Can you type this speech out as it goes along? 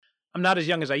I'm not as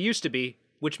young as I used to be,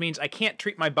 which means I can't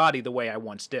treat my body the way I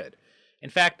once did. In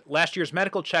fact, last year's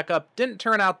medical checkup didn't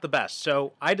turn out the best,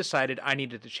 so I decided I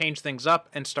needed to change things up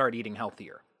and start eating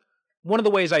healthier. One of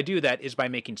the ways I do that is by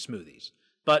making smoothies.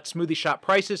 But smoothie shop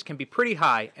prices can be pretty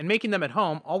high, and making them at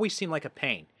home always seemed like a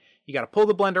pain. You gotta pull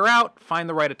the blender out, find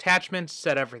the right attachments,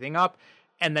 set everything up,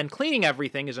 and then cleaning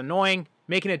everything is annoying,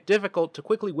 making it difficult to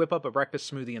quickly whip up a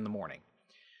breakfast smoothie in the morning.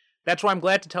 That's why I'm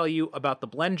glad to tell you about the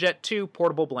BlendJet 2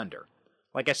 portable blender.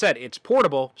 Like I said, it's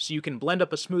portable, so you can blend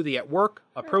up a smoothie at work,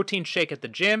 a protein shake at the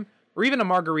gym, or even a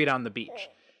margarita on the beach.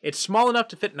 It's small enough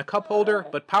to fit in a cup holder,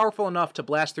 but powerful enough to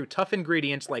blast through tough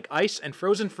ingredients like ice and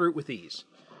frozen fruit with ease.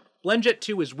 BlendJet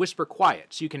 2 is whisper quiet,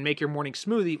 so you can make your morning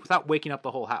smoothie without waking up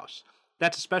the whole house.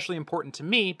 That's especially important to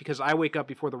me because I wake up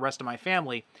before the rest of my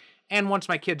family, and once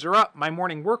my kids are up, my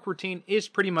morning work routine is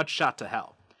pretty much shot to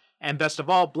hell. And best of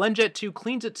all, BlendJet 2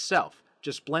 cleans itself.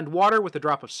 Just blend water with a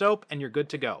drop of soap and you're good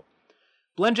to go.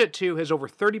 BlendJet 2 has over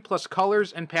 30 plus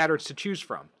colors and patterns to choose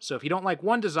from, so if you don't like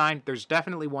one design, there's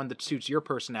definitely one that suits your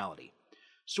personality.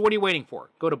 So what are you waiting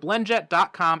for? Go to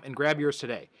blendjet.com and grab yours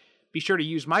today. Be sure to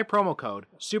use my promo code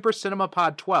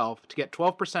SuperCinemaPod12 to get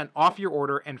 12% off your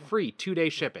order and free 2-day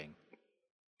shipping.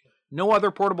 No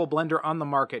other portable blender on the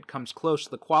market comes close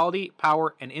to the quality,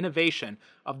 power, and innovation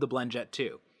of the BlendJet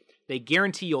 2. They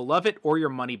guarantee you'll love it or your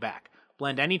money back.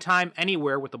 Blend anytime,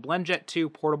 anywhere with the BlendJet 2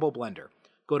 portable blender.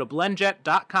 Go to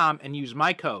blendjet.com and use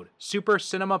my code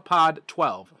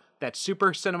SuperCinemaPod12. That's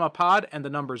SuperCinemaPod and the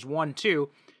numbers 12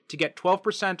 to get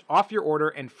 12% off your order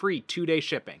and free 2-day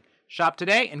shipping. Shop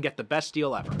today and get the best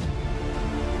deal ever.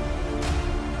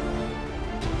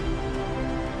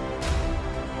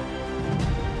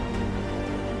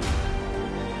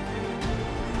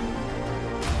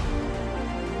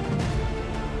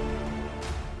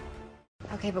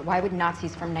 Okay, but why would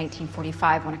Nazis from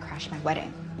 1945 want to crash my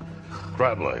wedding?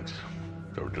 Crab legs.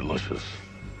 They were delicious.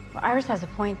 Well, Iris has a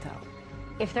point, though.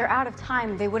 If they're out of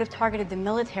time, they would have targeted the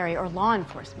military or law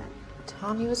enforcement.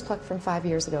 Tommy was plucked from 5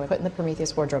 years ago and put in the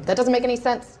Prometheus wardrobe. That doesn't make any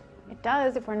sense. It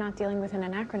does if we're not dealing with an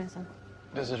anachronism.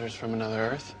 Visitors from another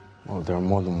Earth? Well, there are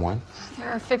more than one. There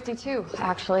are 52,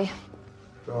 actually.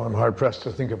 So I'm hard-pressed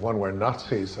to think of one where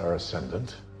Nazis are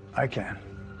ascendant. I can.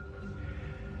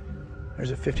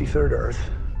 There's a 53rd Earth,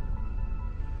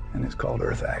 and it's called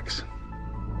Earth X.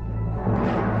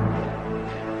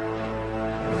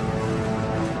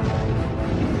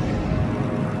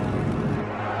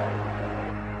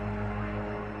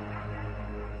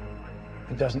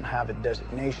 It doesn't have a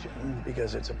designation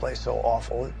because it's a place so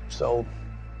awful, so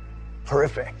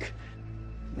horrific.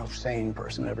 No sane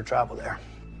person would ever travel there.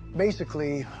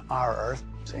 Basically, our Earth,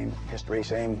 same history,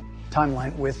 same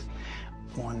timeline, with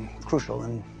one crucial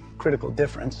and critical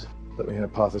difference. Let me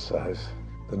hypothesize.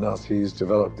 The Nazis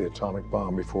developed the atomic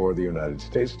bomb before the United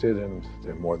States did, and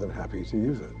they're more than happy to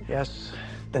use it. Yes,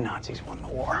 the Nazis won the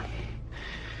war.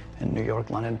 In New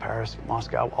York, London, Paris,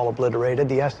 Moscow, all obliterated.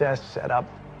 The SS set up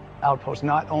outposts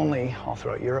not only all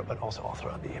throughout Europe, but also all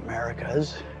throughout the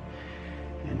Americas.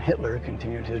 And Hitler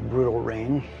continued his brutal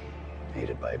reign,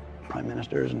 aided by prime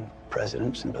ministers and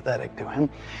presidents sympathetic to him,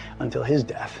 until his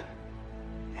death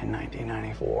in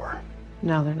 1994.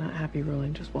 Now they're not happy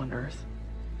ruling just one Earth.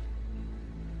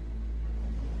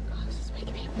 God, this is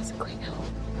making me physically ill.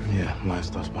 Yeah, my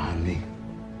stuff's behind me.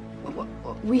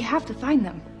 We have to find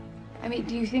them. I mean,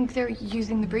 do you think they're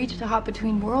using the breach to hop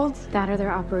between worlds? That or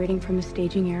they're operating from a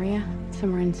staging area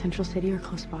somewhere in Central City or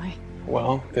close by.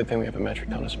 Well, good thing we have a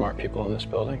metric ton of smart people in this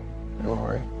building. Don't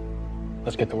worry.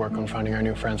 Let's get to work on finding our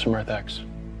new friends from Earth X.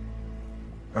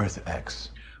 Earth X.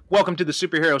 Welcome to the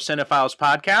Superhero Cinephiles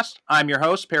podcast. I'm your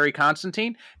host, Perry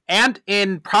Constantine, and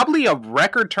in probably a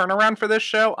record turnaround for this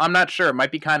show, I'm not sure, it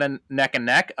might be kind of neck and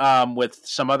neck with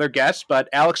some other guests, but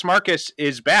Alex Marcus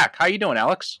is back. How you doing,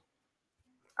 Alex?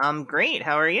 I'm great.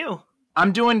 How are you?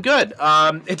 I'm doing good.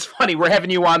 It's funny, we're having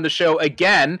you on the show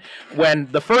again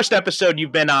when the first episode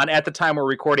you've been on at the time we're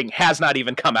recording has not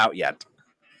even come out yet.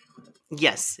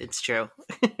 Yes, it's true.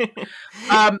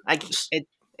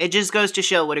 It just goes to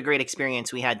show what a great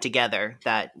experience we had together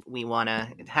that we want to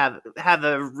have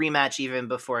a rematch even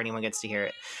before anyone gets to hear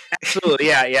it. Absolutely,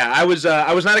 yeah. I was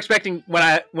not expecting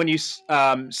when you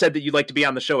said that you'd like to be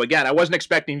on the show again. I wasn't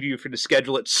expecting you to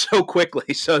schedule it so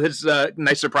quickly. So this is a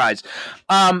nice surprise.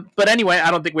 But anyway, I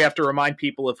don't think we have to remind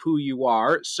people of who you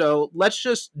are. So let's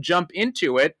just jump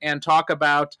into it and talk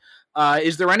about.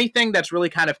 Is there anything that's really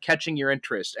kind of catching your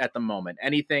interest at the moment?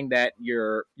 Anything that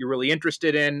you're really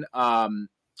interested in?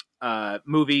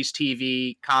 Movies,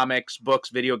 TV, comics, books,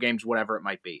 video games, whatever it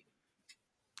might be.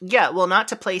 Yeah, well, not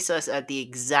to place us at the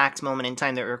exact moment in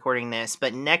time that we're recording this,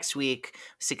 but next week,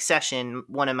 Succession,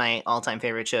 one of my all-time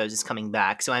favorite shows, is coming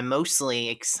back. So I'm mostly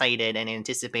excited and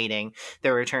anticipating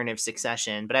the return of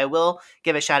Succession. But I will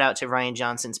give a shout out to Ryan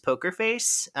Johnson's Poker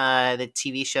Face, the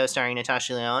TV show starring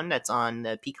Natasha Lyonne that's on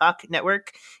the Peacock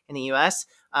network in the US.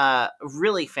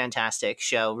 Really fantastic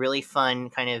show, really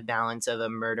fun kind of balance of a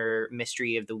murder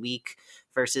mystery of the week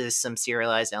versus some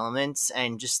serialized elements,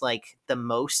 and just like the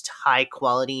most high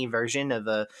quality version of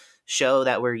a show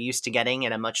that we're used to getting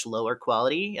at a much lower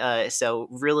quality. So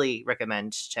really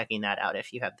recommend checking that out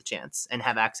if you have the chance and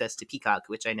have access to Peacock,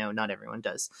 which I know not everyone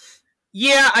does.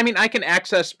 Yeah, I mean, I can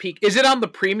access Is it on the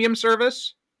premium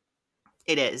service?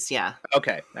 It is, yeah.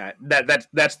 Okay,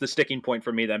 that's the sticking point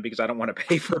for me then, because I don't want to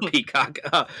pay for Peacock.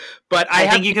 But I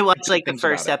think you can watch like the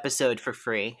first episode for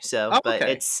free. So, but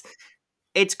okay.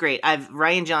 It's great.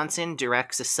 Ryan Johnson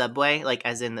directs a Subway, like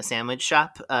as in the sandwich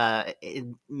shop,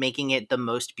 making it the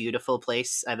most beautiful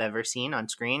place I've ever seen on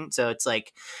screen. So it's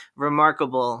like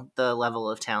remarkable the level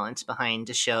of talent behind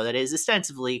a show that is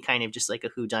ostensibly kind of just like a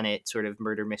whodunit sort of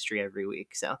murder mystery every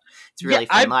week. So it's really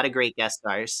fun. A lot of great guest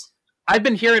stars. I've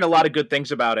been hearing a lot of good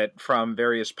things about it from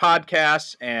various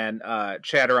podcasts and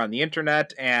chatter on the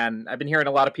internet, and I've been hearing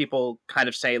a lot of people kind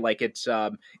of say like it's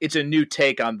a new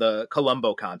take on the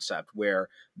Columbo concept, where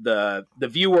the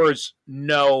viewers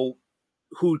know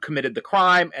who committed the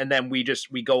crime, and then we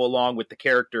go along with the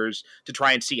characters to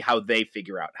try and see how they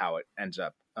figure out how it ends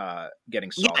up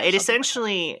getting solved. Yeah,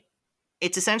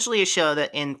 it's essentially a show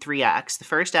that in 3 acts. The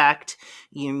first act,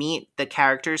 you meet the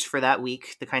characters for that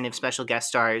week, the kind of special guest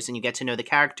stars, and you get to know the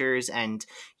characters, and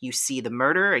you see the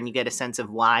murder, and you get a sense of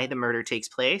why the murder takes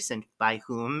place and by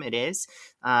whom it is.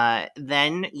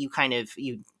 Then you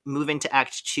move into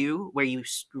act 2, where you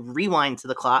rewind to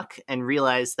the clock and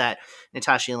realize that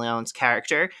Natasha Lyonne's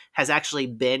character has actually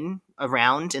been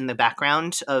around in the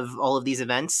background of all of these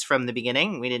events from the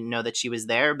beginning. We didn't know that she was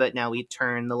there, but now we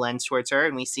turn the lens towards her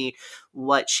and we see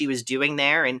what she was doing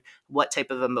there and what type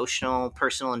of emotional,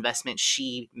 personal investment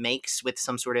she makes with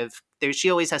some sort of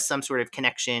she always has some sort of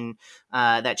connection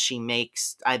that she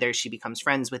makes. Either she becomes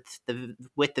friends with the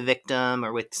victim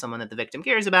or with someone that the victim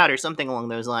cares about or something along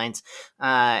those lines.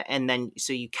 And then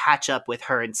so you catch up with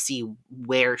her and see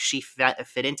where she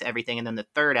fit into everything. And then the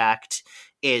third act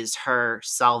is her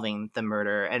solving the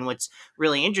murder. And what's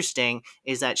really interesting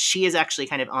is that she is actually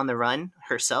kind of on the run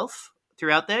herself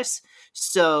throughout this.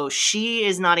 So she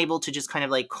is not able to just kind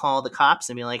of like call the cops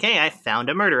and be like, hey, I found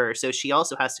a murderer. So she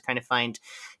also has to kind of find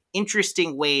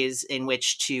interesting ways in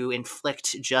which to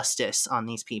inflict justice on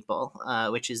these people,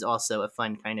 which is also a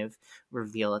fun kind of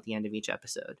reveal at the end of each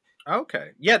episode.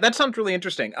 Okay. Yeah, that sounds really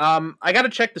interesting. I got to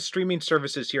check the streaming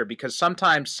services here, because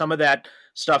sometimes some of that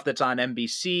stuff that's on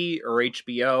NBC or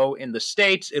HBO in the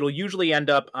States, it'll usually end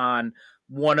up on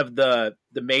one of the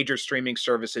major streaming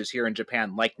services here in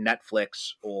Japan, like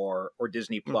Netflix or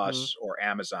Disney Plus or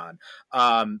Amazon.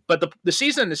 But the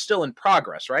season is still in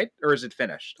progress, right? Or is it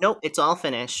finished? Nope, it's all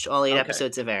finished. All 8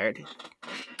 episodes have aired.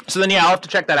 So then, yeah, I'll have to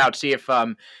check that out, see if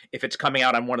it's coming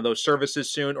out on one of those services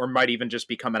soon, or might even just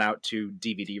be coming out to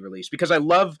DVD release. Because I'm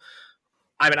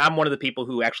one of the people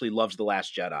who actually loves The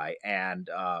Last Jedi, and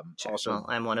also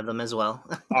I'm one of them as well.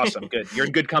 Awesome, good. You're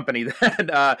in good company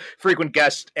then. Frequent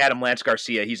guest Adam Lance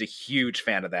Garcia, he's a huge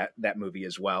fan of that movie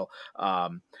as well.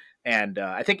 And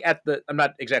I think I'm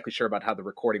not exactly sure about how the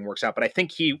recording works out, but I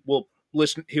think he will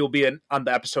be on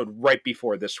the episode right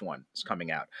before this one is coming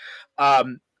out.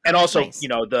 And also, nice.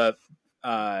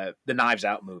 The Knives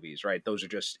Out movies, right? Those are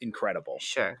just incredible.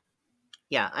 Sure.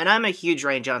 Yeah, and I'm a huge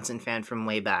Ryan Johnson fan from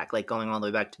way back, like going all the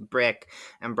way back to Brick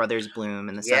and Brothers Bloom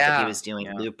and the stuff that he was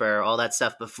doing, Looper, all that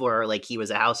stuff before like he was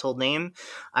a household name.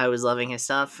 I was loving his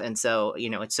stuff, and so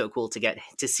it's so cool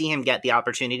to see him get the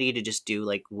opportunity to just do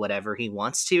like whatever he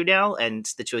wants to now, and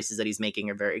the choices that he's making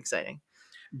are very exciting.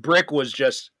 Brick was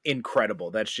just incredible.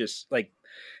 That's just like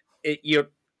it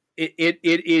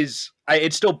is.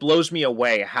 It still blows me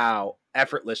away how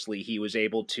effortlessly he was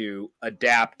able to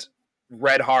adapt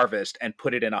Red Harvest and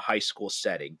put it in a high school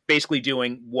setting, basically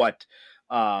doing what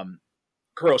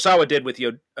Kurosawa did with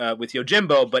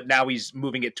Yojimbo, but now he's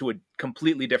moving it to a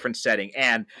completely different setting.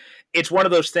 And it's one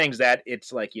of those things that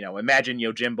it's like, imagine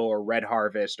Yojimbo or Red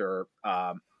Harvest or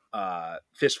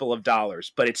Fistful of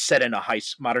Dollars, but it's set in a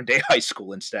modern day high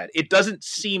school instead. It doesn't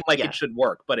seem like it should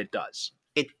work, but it does.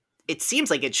 it seems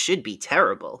like it should be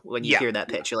terrible when you hear that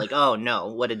pitch. You're like, oh no,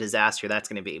 what a disaster that's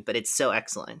going to be. But it's so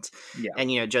excellent. Yeah.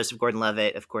 And, Joseph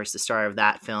Gordon-Levitt, of course, the star of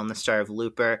that film, the star of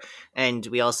Looper. And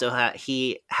we also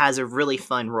he has a really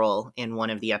fun role in one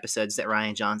of the episodes that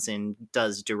Rian Johnson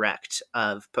does direct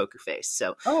of Poker Face.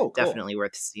 So cool. Definitely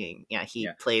worth seeing. Yeah, he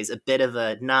plays a bit of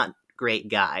a not great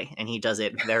guy, and he does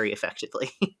it very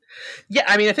effectively. Yeah,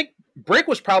 I mean, I think Brick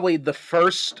was probably the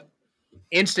first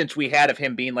instance we had of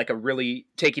him being like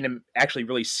taking him actually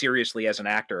really seriously as an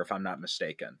actor, if I'm not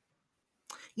mistaken.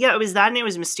 Yeah, it was that, and it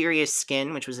was Mysterious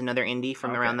Skin, which was another indie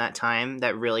from around that time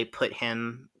that really put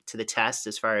him to the test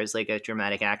as far as like a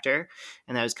dramatic actor.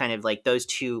 And that was kind of like those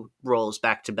two roles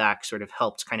back to back sort of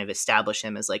helped kind of establish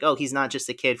him as like, oh, he's not just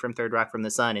a kid from Third Rock from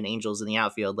the Sun and Angels in the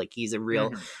Outfield. Like, he's a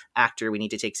real actor we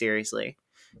need to take seriously.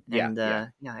 And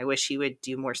I wish he would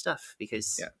do more stuff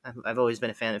because I've always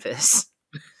been a fan of his.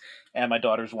 And my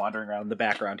daughter's wandering around in the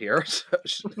background here.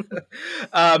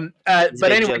 But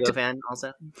anyway, Jogo fan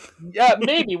also. Yeah,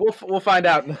 maybe we'll find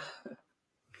out.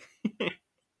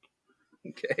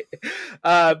 Okay.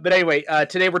 But anyway,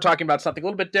 today we're talking about something a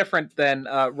little bit different than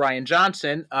Rian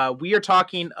Johnson. We are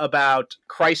talking about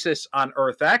Crisis on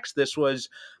Earth X. This was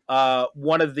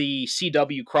one of the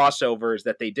CW crossovers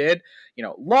that they did.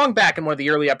 Long back in one of the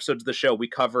early episodes of the show, we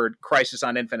covered Crisis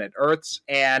on Infinite Earths,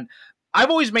 and I've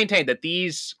always maintained that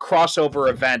these crossover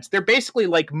events, they're basically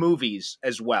like movies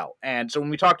as well. And so when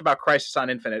we talked about Crisis on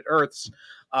Infinite Earths,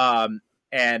 and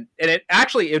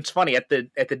it's funny, at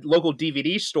the local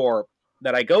DVD store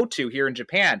that I go to here in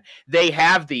Japan, they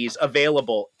have these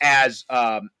available as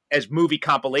movie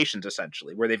compilations,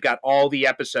 essentially, where they've got all the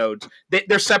episodes.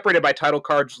 They're separated by title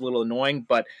cards, a little annoying,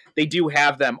 but they do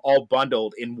have them all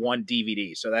bundled in one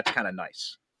DVD. So that's kind of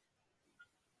nice.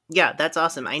 Yeah, that's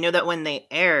awesome. I know that when they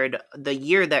aired, the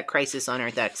year that Crisis on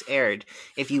Earth X aired,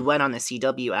 if you went on the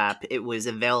CW app, it was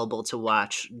available to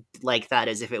watch like that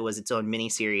as if it was its own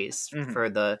miniseries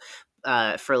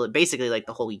for basically like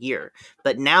the whole year.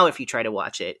 But now if you try to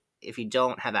watch it, if you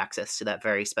don't have access to that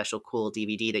very special, cool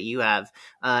DVD that you have,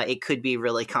 it could be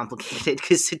really complicated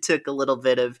because it took a little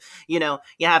bit of, you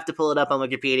have to pull it up on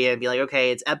Wikipedia and be like,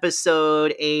 okay, it's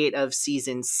episode 8 of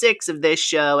season 6 of this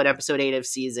show and episode 8 of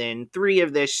season 3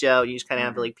 of this show. You just kind of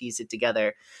have to like piece it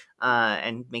together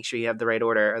and make sure you have the right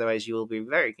order. Otherwise you will be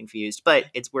very confused, but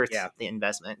it's worth the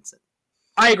investment.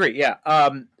 I agree. Yeah.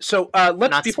 So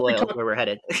let's not spoil where we're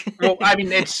headed. Well, I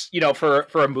mean, it's for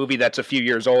a movie that's a few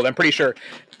years old. I'm pretty sure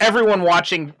everyone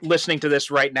listening to this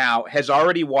right now has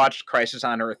already watched Crisis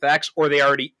on Earth X, or they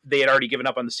had already given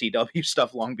up on the CW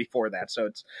stuff long before that. So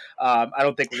it's I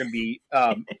don't think we're going to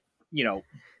be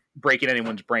breaking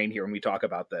anyone's brain here when we talk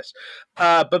about this.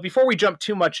 But before we jump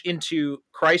too much into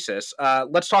Crisis,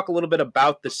 let's talk a little bit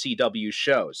about the CW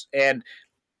shows. And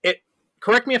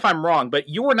correct me if I'm wrong, but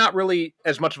you were not really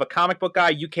as much of a comic book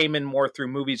guy. You came in more through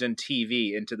movies and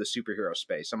TV into the superhero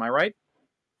space. Am I right?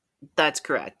 That's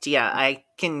correct. Yeah, I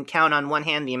can count on one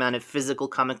hand the amount of physical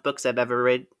comic books I've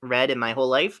ever read in my whole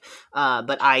life.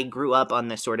 But I grew up on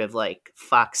the sort of like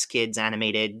Fox Kids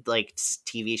animated like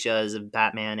TV shows of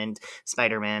Batman and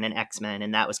Spider-Man and X-Men.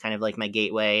 And that was kind of like my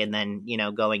gateway. And then,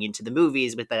 going into the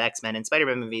movies with the X-Men and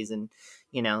Spider-Man movies and,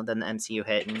 then the MCU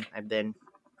hit. And I've been...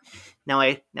 Now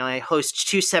I host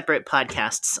 2 separate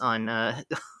podcasts on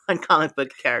on comic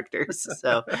book characters,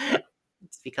 so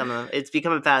it's become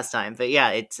a pastime. But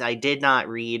yeah, I did not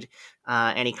read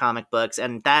any comic books,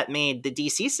 and that made the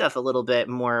DC stuff a little bit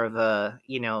more of a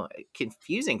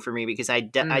confusing for me because I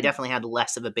definitely had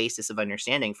less of a basis of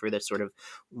understanding for this sort of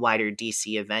wider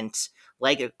DC event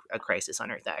like a Crisis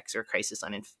on Earth X or Crisis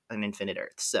on Infinite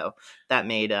Earth. So that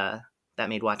made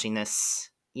watching this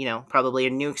probably a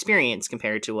new experience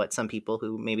compared to what some people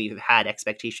who maybe have had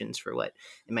expectations for what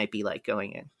it might be like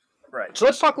going in. Right. So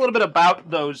let's talk a little bit about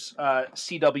those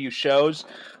CW shows.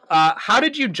 How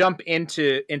did you jump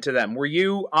into them? Were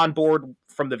you on board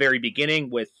from the very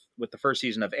beginning with the first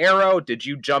season of Arrow? Did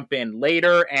you jump in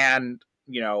later? And,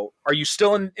 are you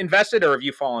still invested or have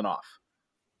you fallen off?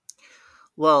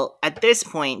 Well, at this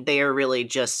point, they are really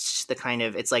just the kind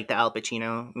of, it's like the Al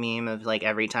Pacino meme of like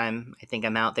every time I think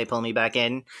I'm out, they pull me back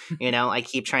in. I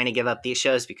keep trying to give up these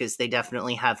shows because they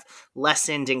definitely have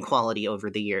lessened in quality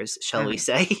over the years, shall we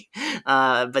say.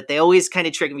 But they always kind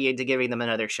of trick me into giving them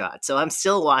another shot. So I'm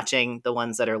still watching the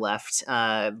ones that are left.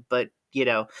 But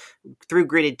through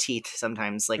gritted teeth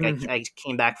sometimes. Like I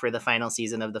came back for the final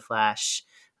season of The Flash.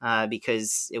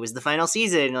 Because it was the final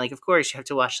season. Like, of course, you have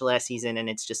to watch the last season, and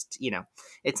it's just,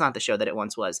 it's not the show that it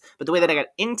once was. But the way that I got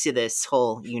into this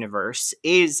whole universe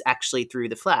is actually through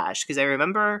The Flash, because I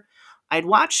remember I'd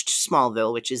watched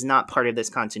Smallville, which is not part of this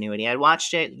continuity. I'd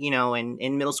watched it, you know,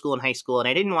 in middle school and high school, and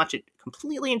I didn't watch it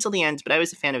completely until the end, but I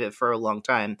was a fan of it for a long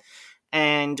time.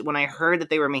 And when I heard that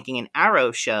they were making an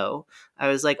Arrow show, I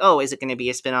was like, oh, is it going to be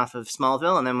a spinoff of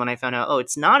Smallville? And then when I found out, oh,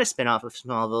 it's not a spinoff of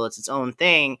Smallville, it's its own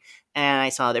thing, and I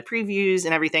saw the previews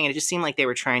and everything, and it just seemed like they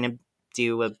were trying to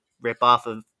do a ripoff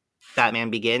of Batman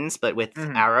Begins, but with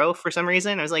Arrow for some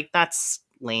reason. I was like, that's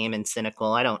lame and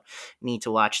cynical. I don't need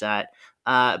to watch that.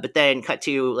 But then cut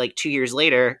to like 2 years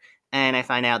later, and I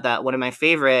find out that one of my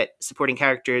favorite supporting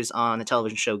characters on the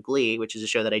television show Glee, which is a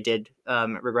show that I did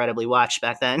regrettably watch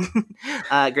back then,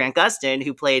 Grant Gustin,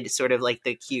 who played sort of like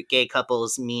the cute gay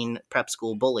couple's mean prep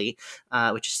school bully,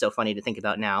 which is so funny to think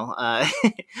about now.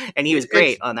 And he was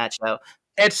great on that show.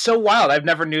 It's so wild. I've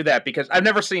never knew that because I've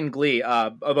never seen Glee,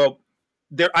 although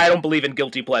I don't believe in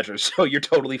guilty pleasures, so you're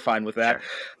totally fine with that.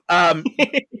 Sure.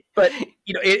 But,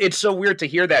 you know, it's so weird to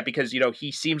hear that because, you know,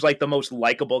 he seems like the most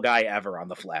likable guy ever on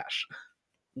The Flash.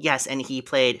 Yes, and he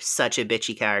played such a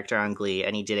bitchy character on Glee,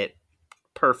 and he did it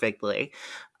perfectly.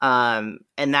 And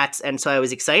so I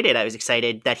was excited. I was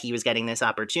excited that he was getting this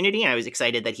opportunity, and I was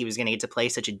excited that he was going to get to play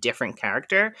such a different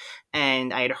character.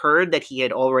 And I had heard that he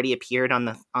had already appeared on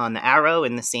the Arrow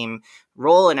in the same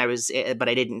role, but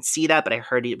I didn't see that, but I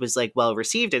heard it was like well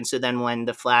received. And so then when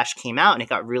The Flash came out and it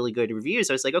got really good reviews,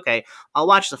 I was like, okay, I'll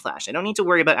watch The Flash. I don't need to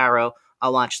worry about Arrow.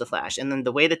 I'll watch The Flash. And then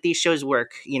the way that these shows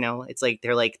work, you know, it's like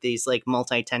they're like these like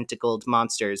multi-tentacled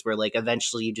monsters where like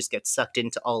eventually you just get sucked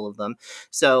into all of them.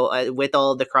 So with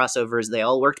all the crossovers, they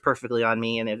all worked perfectly on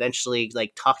me and eventually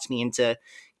like talked me into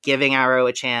giving Arrow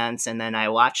a chance. And then I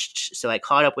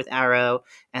caught up with Arrow,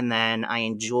 and then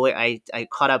I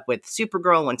caught up with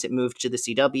Supergirl once it moved to the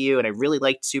CW, and I really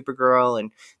liked Supergirl.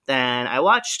 And then I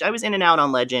was in and out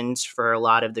on Legends for a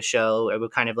lot of the show. I would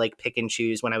kind of like pick and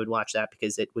choose when I would watch that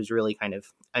because it was really kind of,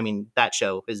 I mean, that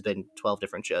show has been 12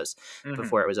 different shows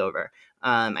before it was over.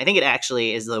 I think it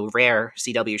actually is the rare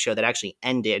CW show that actually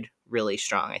ended really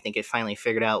strong. I think it finally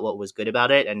figured out what was good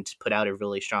about it and put out a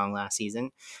really strong last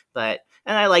season.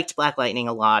 And I liked Black Lightning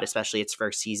a lot, especially its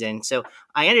first season. So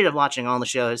I ended up watching all the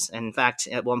shows. And in fact,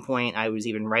 at one point, I was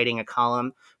even writing a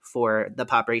column for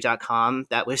thepopbreak.com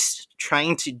that was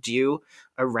trying to do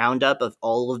a roundup of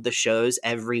all of the shows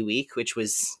every week, which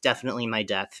was definitely my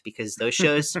death because those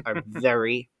shows are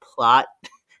very plot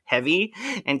heavy.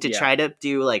 And to try to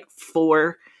do like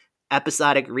 4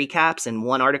 episodic recaps in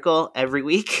one article every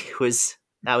week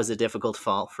that was a difficult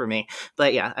fall for me.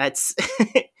 But yeah,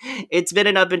 it's been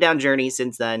an up and down journey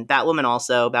since then.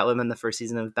 Batwoman, the first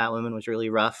season of Batwoman was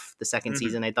really rough. The second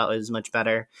season I thought was much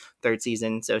better. Third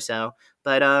season, so.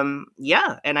 But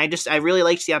yeah, and I really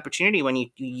liked the opportunity when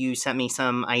you sent me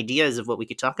some ideas of what we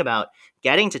could talk about,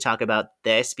 getting to talk about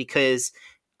this because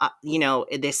you know,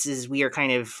 we are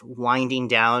kind of winding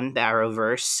down the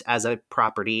Arrowverse as a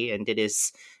property, and it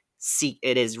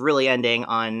is really ending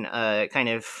on kind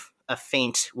of a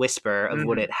faint whisper of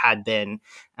what it had been.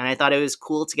 And I thought it was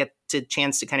cool to get the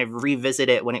chance to kind of revisit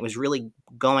it when it was really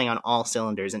going on all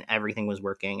cylinders and everything was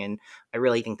working. And I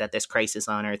really think that this Crisis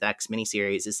on Earth X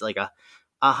miniseries is like a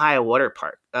high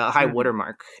watermark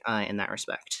in that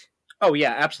respect. Oh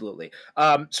yeah, absolutely.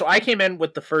 So I came in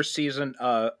with the first season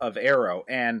of Arrow,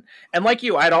 and like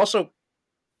you, I'd also,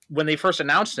 when they first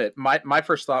announced it, my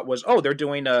first thought was, oh, they're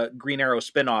doing a Green Arrow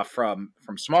spinoff from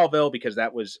Smallville because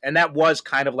that was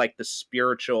kind of like the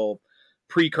spiritual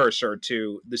precursor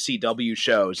to the CW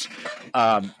shows.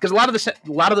 Because a lot of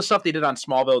the stuff they did on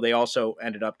Smallville, they also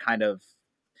ended up kind of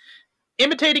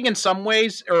imitating in some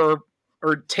ways, or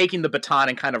taking the baton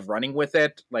and kind of running with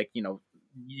it, like, you know,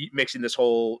 mixing this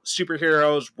whole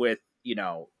superheroes with, you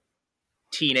know,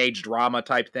 teenage drama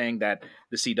type thing that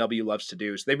the CW loves to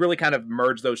do. So they really kind of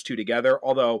merged those two together.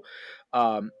 Although,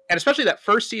 and especially that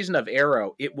first season of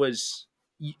Arrow, it was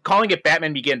calling it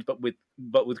Batman Begins, but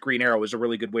with Green Arrow is a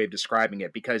really good way of describing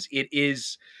it because it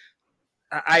is.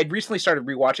 I had recently started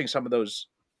rewatching some of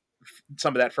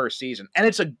that first season, and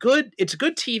it's good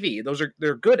TV.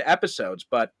 They're good episodes,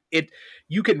 but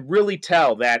you can really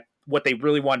tell that what they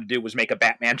really wanted to do was make a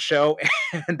Batman show,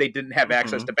 and they didn't have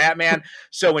access to Batman.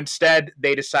 So instead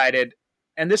they decided,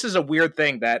 and this is a weird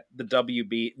thing that the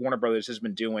WB Warner Brothers has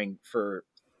been doing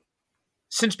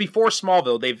since before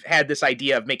Smallville. They've had this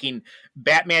idea of making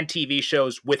Batman TV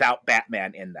shows without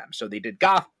Batman in them. So they did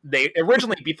they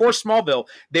originally, before Smallville,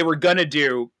 they were going to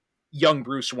do young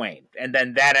Bruce Wayne. And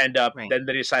then that ended up, then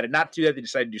they decided not to do that. They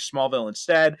decided to do Smallville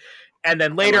instead. And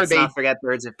then later let's not forget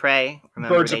Birds of Prey.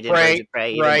 Remember Birds of Prey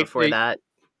even before that.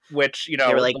 Which, you know,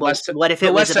 they were like, what if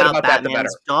it was about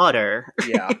Batman's daughter?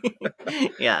 Yeah.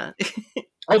 Yeah.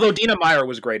 Although Dina Meyer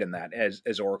was great in that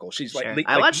as Oracle. She's Sure. like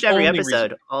I like watched the every only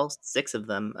episode, reason- all 6 of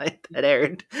them that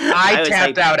aired. I was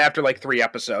tapped like, out after like 3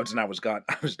 episodes and I was gone.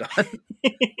 I was done.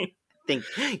 I think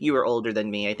you were older than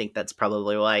me. I think that's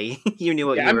probably why you knew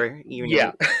what Yeah, you were. You knew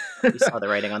yeah. you saw the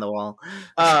writing on the wall.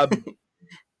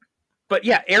 But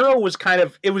yeah, Arrow was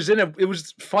it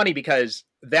was funny because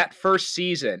that first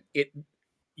season,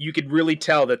 you could really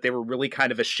tell that they were really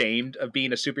kind of ashamed of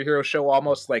being a superhero show,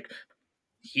 almost like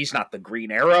he's not the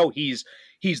Green Arrow, he's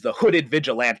the hooded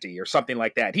vigilante or something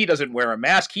like that. He doesn't wear a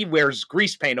mask, he wears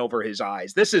grease paint over his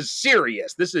eyes. This is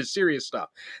serious stuff.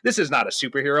 This is not a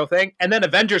superhero thing. And then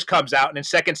Avengers comes out, and in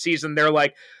second season they're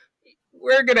like,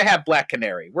 we're going to have Black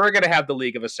Canary, we're going to have the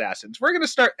League of Assassins, we're going to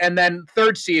start, and then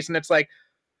third season it's like,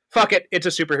 fuck it, it's a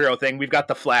superhero thing. We've got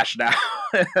the Flash now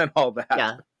and all that.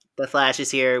 Yeah, the Flash is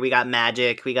here. We got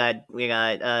Magic. We got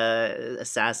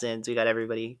Assassins. We got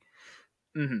everybody.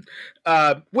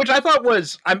 Mm-hmm. Which I thought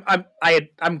was,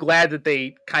 I'm glad that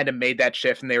they kind of made that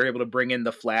shift and they were able to bring in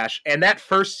the Flash. And that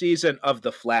first season of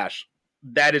the Flash,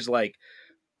 that is like,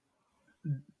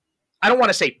 I don't want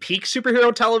to say peak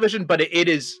superhero television, but it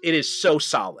is so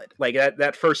solid. Like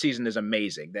that first season is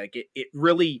amazing. Like it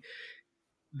really.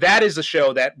 That is a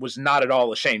show that was not at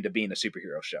all ashamed of being a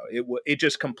superhero show. It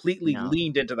just completely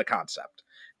leaned into the concept.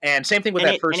 And same thing with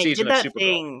that first season of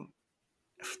Supergirl.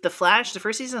 The Flash, the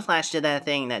first season of Flash did that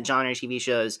thing that genre TV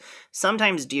shows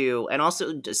sometimes do, and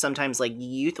also sometimes like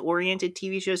youth-oriented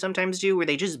TV shows sometimes do, where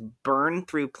they just burn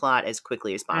through plot as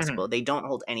quickly as possible. They don't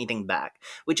hold anything back,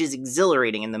 which is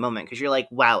exhilarating in the moment because you're like,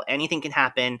 wow, anything can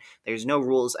happen. There's no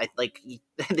rules.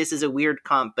 This is a weird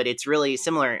comp, but it's really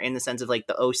similar in the sense of like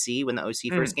the OC. When the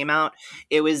OC first came out,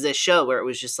 it was a show where it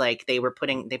was just like they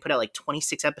put out like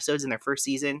 26 episodes in their first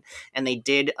season, and they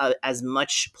did as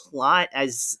much plot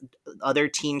as other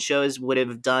teen shows would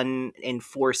have done in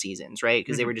 4 seasons, right?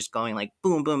 Because they were just going like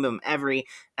boom, boom, boom. Every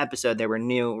episode there were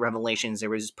new revelations. There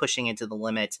was pushing it to the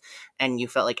limit, and you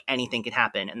felt like anything could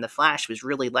happen. And The Flash was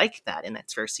really like that in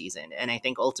its first season. And I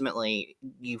think ultimately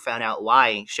you found out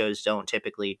why shows don't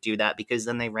typically do that, because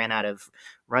then they ran out of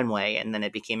runway, and then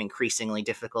it became increasingly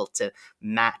difficult to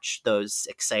match those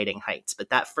exciting heights.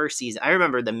 But that first season, I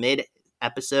remember the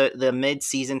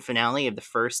mid-season finale of the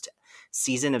first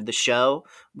season of the show,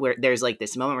 where there's like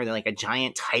this moment where like a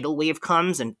giant tidal wave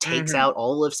comes and takes out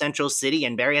all of Central City,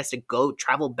 and Barry has to go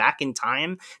travel back in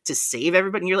time to save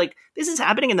everybody. And you're like, this is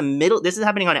happening in the middle. This is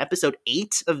happening on episode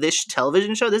 8 of this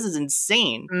television show. This is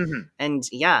insane. And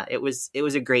yeah, it was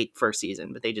a great first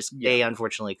season, but they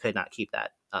unfortunately could not keep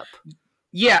that up.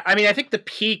 Yeah, I mean, I think the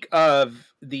peak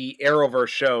of the Arrowverse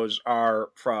shows are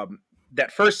from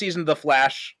that first season of The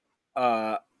Flash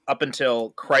up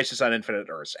until Crisis on Infinite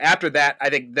Earths. After that, I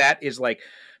think that is like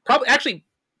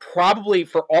probably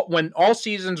for when all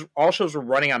shows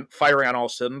were firing on all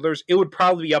cylinders, it would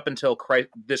probably be up until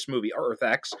this movie, Earth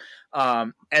X.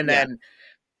 And then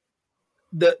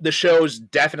the shows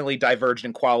definitely diverged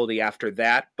in quality after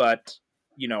that. But,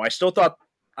 you know, I still thought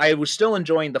I was still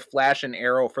enjoying The Flash and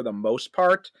Arrow for the most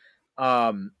part.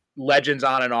 Legends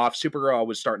on and off. Supergirl I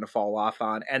was starting to fall off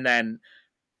on. And then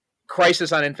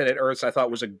Crisis on Infinite Earths I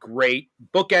thought was a great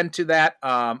bookend to that.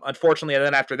 Unfortunately, and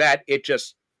then after that, it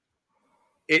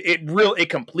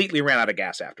completely ran out of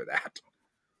gas after that.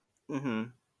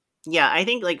 Yeah, I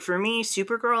think like for me,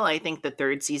 Supergirl, I think the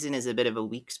third season is a bit of a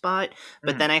weak spot,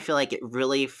 but then I feel like it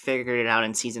really figured it out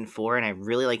in season 4, and I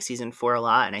really like season 4 a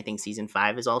lot, and I think season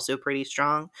 5 is also pretty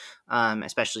strong,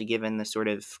 especially given the sort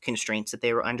of constraints that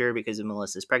they were under because of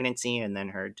Melissa's pregnancy and then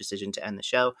her decision to end the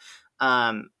show.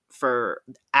 For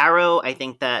Arrow, I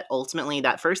think that ultimately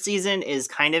that first season is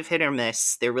kind of hit or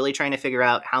miss. They're really trying to figure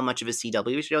out how much of a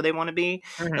CW show they want to be.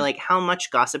 Like, how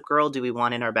much Gossip Girl do we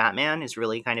want in our Batman is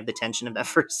really kind of the tension of that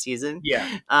first season.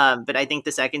 Yeah. But I think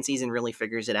the second season really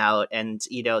figures it out. And,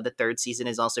 you know, the third season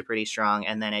is also pretty strong.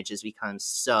 And then it just becomes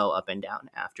so up and down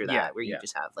after that, where you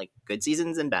just have like good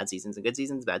seasons and bad seasons and good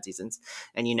seasons, bad seasons.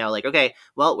 And, you know, like, okay,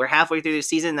 well, we're halfway through the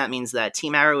season. That means that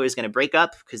Team Arrow is going to break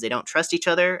up because they don't trust each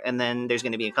other. And then there's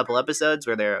going to be a couple episodes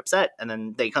where they're upset, and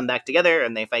then they come back together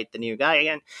and they fight the new guy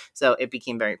again. So it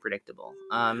became very predictable.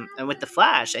 And with The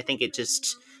Flash, I think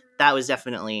that was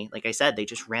definitely, like I said, they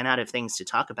just ran out of things to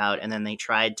talk about, and then they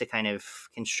tried to kind of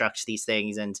construct these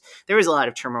things, and there was a lot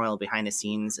of turmoil behind the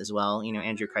scenes as well. You know,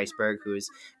 Andrew Kreisberg, who was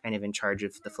kind of in charge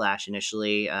of The Flash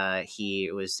initially,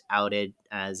 he was outed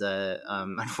as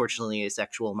unfortunately a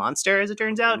sexual monster, as it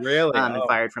turns out. Really? And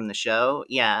fired from the show.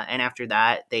 Yeah, and after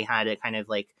that, they had a kind of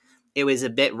like it was a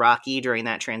bit rocky during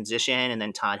that transition, and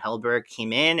then Todd Hellberg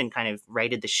came in and kind of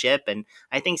righted the ship. And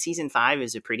I think season 5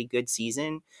 is a pretty good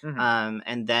season.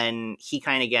 And then he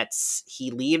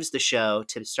leaves the show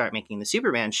to start making the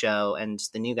Superman show, and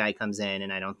the new guy comes in,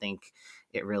 and I don't think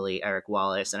Eric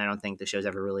Wallace, and I don't think the show's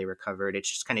ever really recovered. It's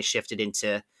just kind of shifted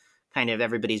into kind of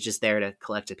everybody's just there to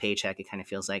collect a paycheck. It kind of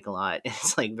feels like a lot.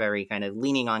 It's like very kind of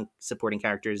leaning on supporting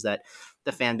characters that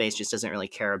the fan base just doesn't really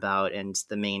care about. And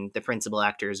the principal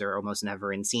actors are almost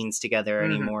never in scenes together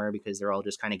anymore, because they're all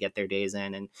just kind of get their days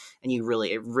in. And it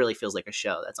really feels like a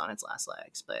show that's on its last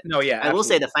legs. But no, yeah, I will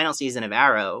say the final season of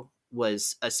Arrow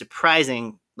was a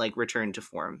surprising return to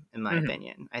form, in my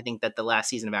opinion. I think that the last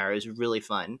season of Arrow is really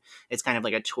fun. It's kind of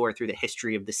like a tour through the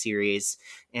history of the series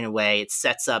in a way. It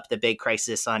sets up the big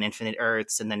crisis on Infinite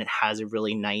Earths, and then it has a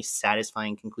really nice,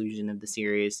 satisfying conclusion of the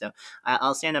series. So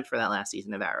I'll stand up for that last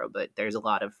season of Arrow, but there's a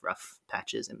lot of rough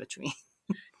patches in between.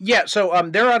 Yeah, so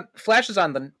Flash is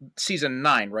on the season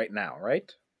 9 right now,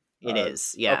 right? It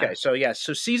is, yeah. Okay,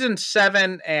 so season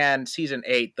 7 and season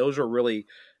 8, those are really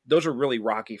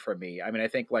rocky for me. I mean, I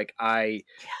think I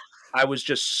was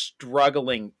just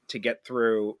struggling to get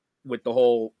through with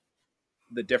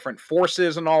the different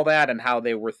forces and all that, and how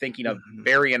they were thinking of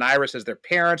Barry and Iris as their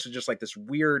parents. It's just like this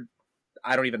weird,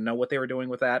 I don't even know what they were doing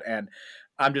with that. And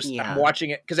I'm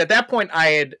watching it, because at that point I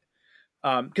had,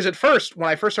 because at first, when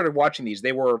I first started watching these,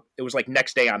 it was like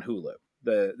next day on Hulu,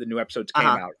 the new episodes came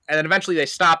out, and then eventually they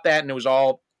stopped that, and it was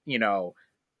all,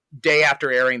 day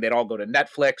after airing, they'd all go to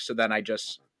Netflix. So then I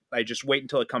just wait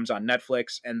until it comes on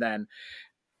Netflix. And then,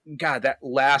 God, that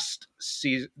last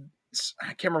season, I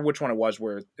can't remember which one it was,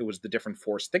 where it was the different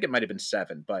force. I think it might've been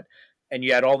 7, and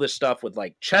you had all this stuff with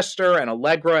Chester and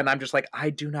Allegra. And I'm just like, I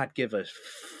do not give a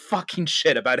fucking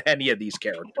shit about any of these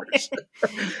characters.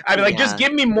 I mean, just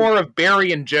give me more of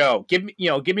Barry and Joe. Give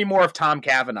me more of Tom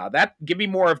Cavanaugh. Give me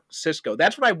more of Cisco.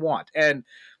 That's what I want. And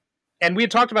we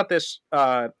had talked about this,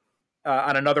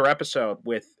 on another episode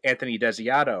with Anthony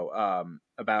Desiato,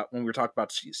 about when we were talking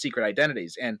about secret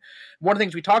identities. And one of the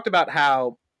things we talked about,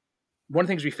 how one of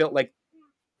the things we felt like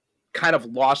kind of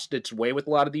lost its way with a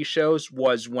lot of these shows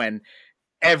was when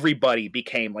everybody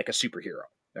became like a superhero,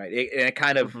 right? And it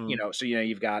kind of, so,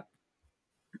 you've got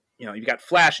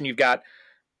Flash, and you've got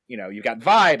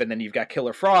Vibe, and then you've got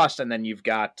Killer Frost, and then you've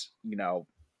got,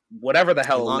 whatever the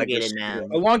hell,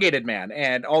 Elongated Man,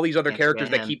 and all these other characters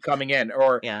that keep coming in,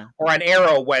 or on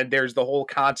Arrow, when there's the whole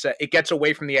concept, it gets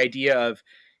away from the idea of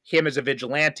him as a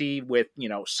vigilante with,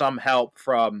 some help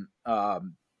from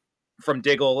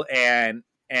Diggle and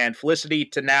Felicity,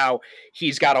 to now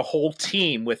he's got a whole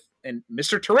team with, and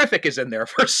Mr. Terrific is in there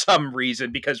for some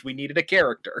reason, because we needed a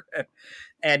character.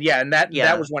 and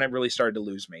that was when it really started to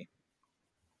lose me.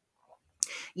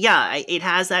 Yeah, it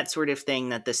has that sort of thing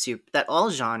that that all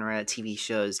genre TV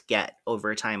shows get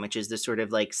over time, which is this sort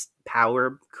of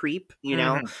power creep,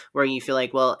 where you feel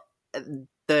like, well,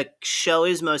 the show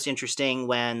is most interesting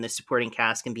when the supporting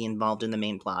cast can be involved in the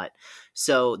main plot.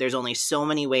 So there's only so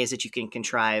many ways that you can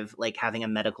contrive, having a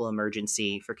medical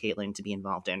emergency for Caitlin to be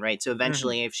involved in, right? So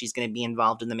eventually, if she's going to be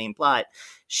involved in the main plot,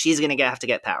 she's going to have to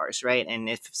get powers, right? And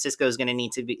if Cisco's going to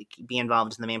need to be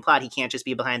involved in the main plot, he can't just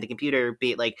be behind the computer,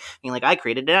 being like, I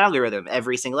created an algorithm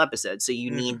every single episode. So you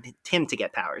need him to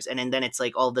get powers. And then it's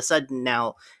all of a sudden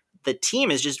now, the team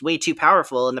is just way too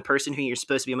powerful, and the person who you're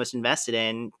supposed to be most invested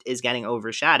in is getting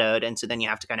overshadowed. And so then you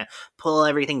have to kind of pull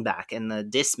everything back. And the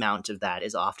dismount of that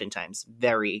is oftentimes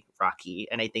very rocky.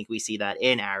 And I think we see that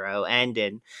in Arrow and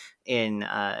in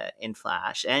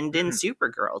Flash and in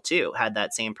Supergirl too, had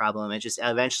that same problem. It just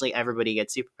eventually everybody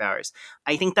gets superpowers.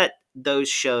 I think that those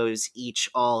shows each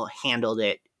all handled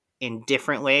it in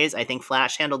different ways. I think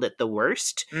Flash handled it the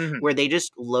worst, where they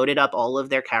just loaded up all of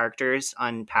their characters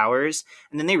on powers,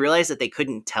 and then they realized that they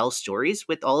couldn't tell stories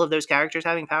with all of those characters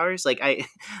having powers.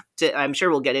 I'm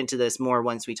sure we'll get into this more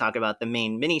once we talk about the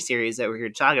main miniseries that we're here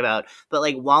to talk about, but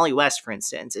Wally West, for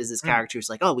instance, is this character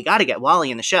who's oh, we got to get Wally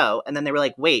in the show. And then they were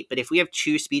like, wait, but if we have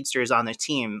 2 speedsters on the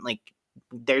team,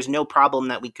 there's no problem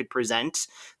that we could present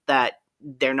that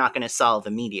they're not going to solve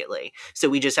immediately. So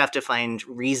we just have to find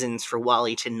reasons for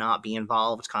Wally to not be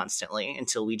involved constantly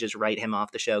until we just write him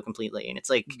off the show completely. And it's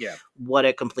what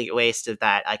a complete waste of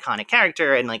that iconic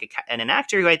character and and an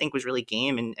actor who I think was really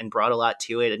game and brought a lot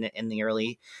to it in the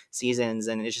early seasons.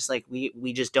 And it's just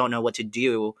we just don't know what to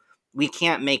do. We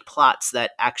can't make plots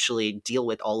that actually deal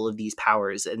with all of these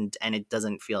powers and it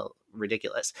doesn't feel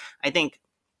ridiculous. I think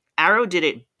Arrow did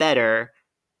it better.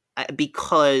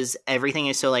 because everything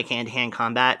is so like hand-to-hand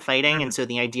combat fighting, and so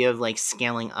the idea of like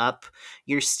scaling up,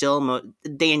 you're still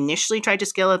they initially tried to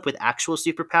scale up with actual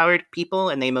superpowered people,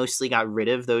 and they mostly got rid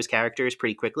of those characters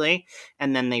pretty quickly,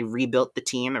 and then they rebuilt the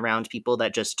team around people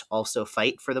that just also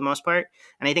fight for the most part,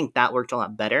 and I think that worked a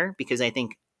lot better, because I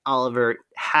think Oliver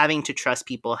having to trust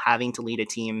people, having to lead a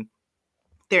team,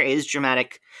 there is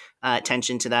dramatic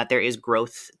tension to that. There is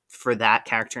growth for that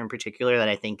character in particular that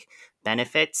I think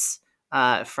benefits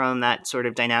from that sort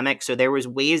of dynamic. So there was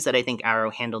ways that I think Arrow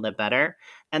handled it better.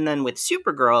 And then with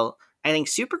Supergirl, I think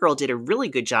Supergirl did a really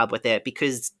good job with it,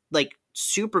 because like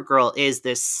Supergirl is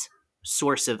this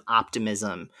source of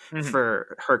optimism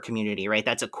for her community, right?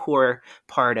 That's a core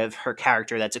part of her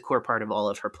character. That's a core part of all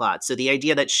of her plot. So the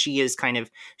idea that she is kind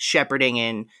of shepherding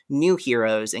in new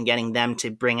heroes and getting them to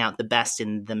bring out the best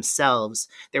in themselves,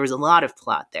 there was a lot of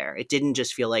plot there. It didn't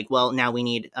just feel like, well, now we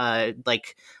need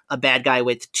like a bad guy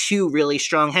with two really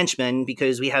strong henchmen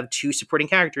because we have two supporting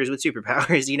characters with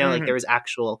superpowers, you know, like there was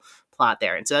actual plot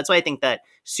there. And so that's why I think that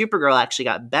Supergirl actually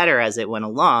got better as it went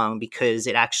along, because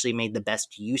it actually made the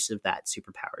best use of that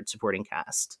superpowered supporting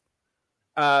cast.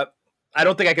 I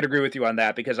don't think I could agree with you on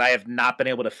that, because I have not been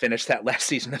able to finish that last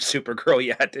season of Supergirl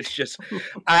yet. It's just,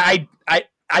 I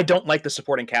don't like the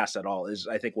supporting cast at all, is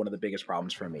I think one of the biggest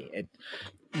problems for me.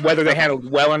 Whether they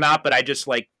handled well or not, but I just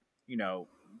like, you know,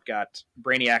 got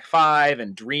Brainiac 5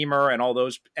 and Dreamer and all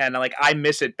those, and like I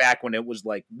miss it back when it was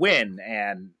like Wynn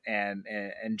and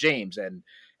James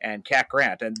and Cat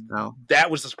Grant, and that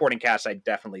was the supporting cast I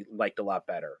definitely liked a lot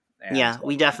better. And yeah,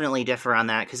 we definitely differ on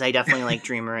that, because I definitely like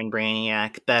Dreamer and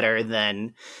Brainiac better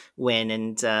than Wynn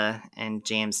and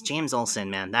James. James Olsen,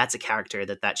 man, that's a character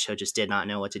that show just did not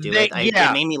know what to do with.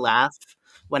 It made me laugh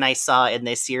when I saw in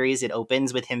this series it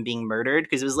opens with him being murdered,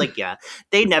 because it was like, yeah,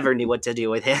 they never knew what to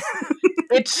do with him.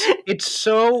 It's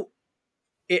so.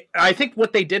 I think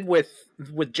what they did with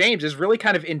James is really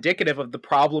kind of indicative of the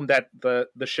problem that the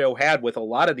show had with a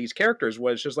lot of these characters,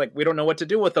 was just like, we don't know what to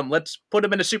do with them. Let's put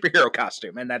them in a superhero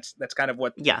costume, and that's kind of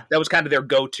what. Yeah, that was kind of their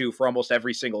go-to for almost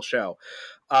every single show.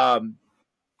 And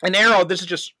Arrow, this is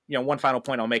just, you know, one final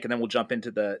point I'll make, and then we'll jump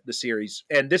into the series.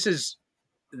 And this is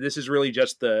really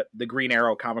just the Green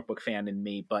Arrow comic book fan in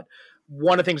me, but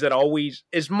one of the things that always,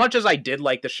 as much as I did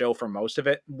like the show for most of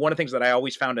it, one of the things that I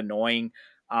always found annoying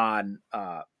on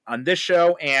this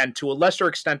show, and to a lesser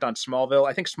extent on Smallville,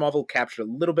 I think Smallville captured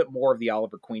a little bit more of the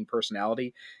Oliver Queen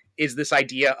personality, is this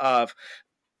idea of,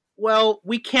 well,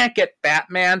 we can't get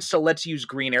Batman, so let's use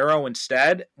Green Arrow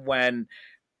instead.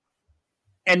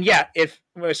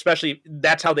 Especially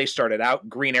that's how they started out.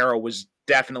 Green Arrow was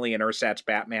definitely an ersatz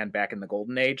Batman back in the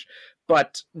Golden Age.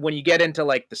 But when you get into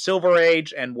like the Silver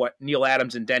Age and what Neil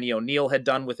Adams and Denny O'Neil had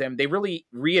done with him, they really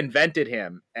reinvented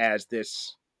him as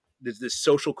this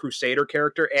social crusader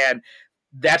character. And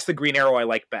that's the Green Arrow I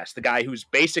like best. The guy who's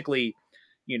basically,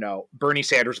 you know, Bernie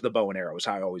Sanders with the bow and arrow is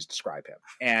how I always describe him.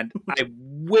 And I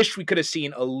wish we could have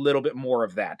seen a little bit more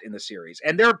of that in the series.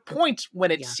 And there are points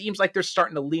when it seems like they're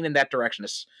starting to lean in that direction,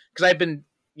 because I've been,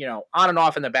 you know, on and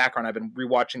off in the background, I've been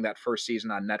rewatching that first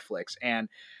season on Netflix, and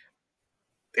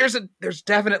there's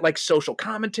definite like social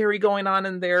commentary going on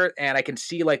in there, and I can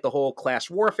see like the whole class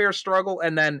warfare struggle,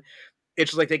 and then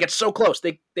it's just like they get so close,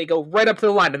 they go right up to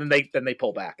the line, and then they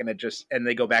pull back, and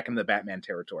they go back into the Batman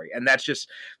territory, and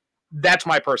that's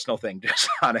my personal thing just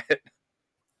on it.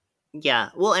 Yeah,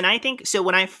 well, and I think, so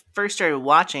when I first started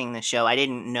watching the show, I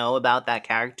didn't know about that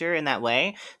character in that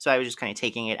way, so I was just kind of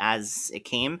taking it as it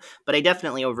came, but I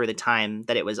definitely, over the time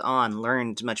that it was on,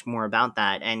 learned much more about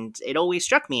that, and it always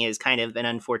struck me as kind of an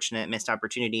unfortunate missed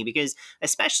opportunity, because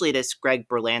especially this Greg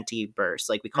Berlanti burst,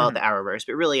 like we call it the Arrowverse,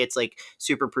 but really it's like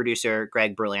super producer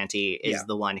Greg Berlanti is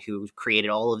the one who created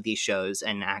all of these shows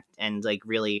and like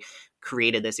really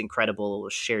created this incredible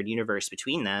shared universe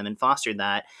between them and fostered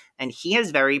that. And he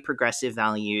has very progressive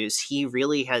values. He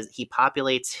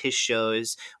populates his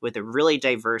shows with a really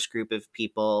diverse group of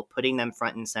people, putting them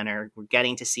front and center. We're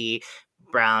getting to see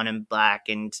brown and black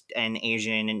and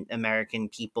Asian and American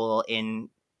people in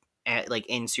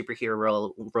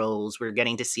superhero roles. We're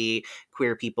getting to see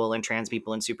queer people and trans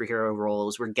people in superhero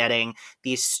roles. We're getting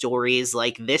these stories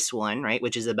like this one, right,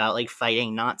 which is about like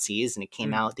fighting Nazis, and it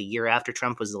came out the year after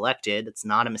Trump was elected. It's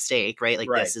not a mistake, right? Like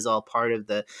this is all part of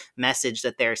the message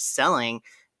that they're selling.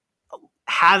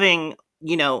 Having,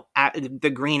 you know,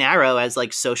 the Green Arrow as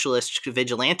like socialist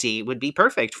vigilante would be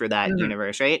perfect for that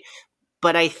universe, right?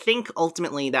 But I think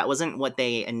ultimately that wasn't what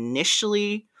they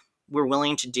initially were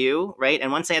willing to do, right?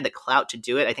 And once they had the clout to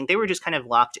do it, I think they were just kind of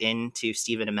locked into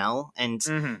Stephen Amell. And,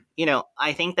 you know,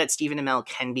 I think that Stephen Amell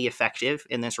can be effective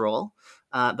in this role.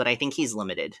 but I think he's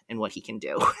limited in what he can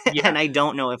do. Yeah. And I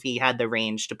don't know if he had the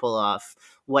range to pull off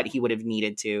what he would have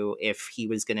needed to if he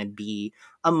was going to be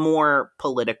a more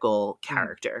political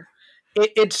character.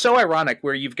 It's so ironic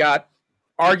where you've got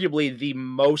arguably the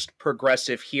most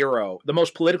progressive hero, the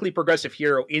most politically progressive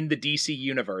hero in the DC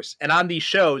universe. And on these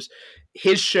shows,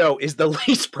 his show is the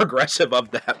least progressive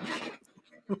of them.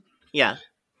 Yeah.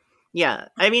 Yeah.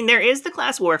 I mean, there is the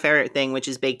class warfare thing, which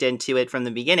is baked into it from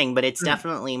the beginning, but it's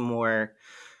definitely more,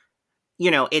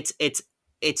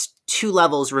 it's 2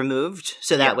 levels removed.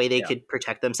 So that way they could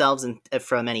protect themselves and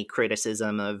from any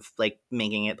criticism of like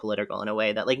making it political in a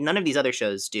way that like none of these other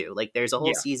shows do. Like there's a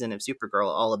whole season of Supergirl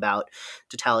all about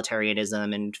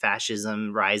totalitarianism and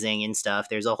fascism rising and stuff.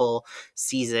 There's a whole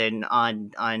season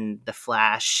on The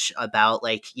Flash about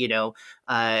like,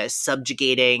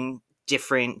 subjugating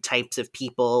different types of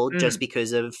people just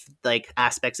because of like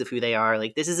aspects of who they are.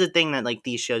 Like this is a thing that like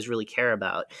these shows really care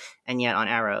about, and yet on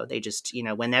Arrow they just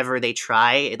whenever they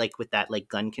try, like with that like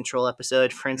gun control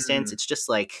episode for instance, it's just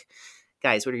like,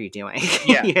 guys, what are you doing?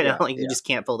 You just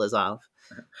can't pull this off.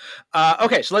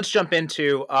 Okay, so let's jump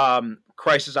into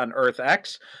Crisis on Earth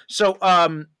X. So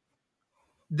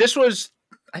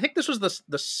I think this was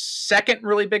the second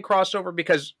really big crossover,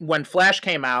 because when Flash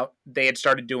came out, they had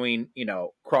started doing,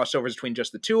 crossovers between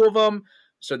just the 2 of them.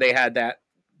 So they had and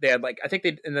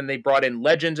then they brought in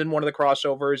Legends in one of the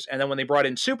crossovers. And then when they brought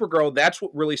in Supergirl, that's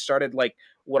what really started like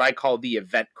what I call the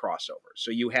event crossover.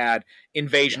 So you had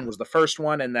Invasion was the first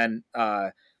one. And then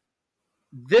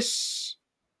this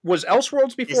was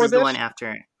Elseworlds before this? This is the one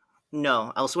after.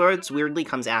 No, Elseworlds weirdly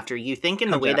comes after. You think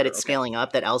in the way that it's scaling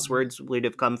up that Elseworlds would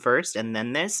have come first and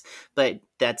then this, but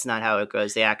that's not how it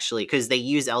goes. They actually, because they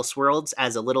use Elseworlds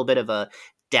as a little bit of a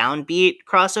downbeat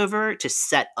crossover to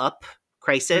set up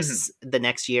Crisis the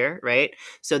next year, right?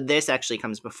 So this actually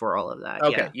comes before all of that.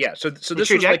 Okay, yeah. So the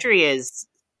trajectory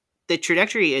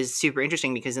is super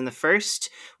interesting because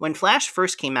when Flash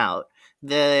first came out,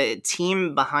 the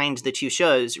team behind the 2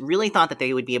 shows really thought that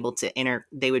they would be able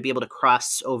to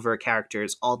cross over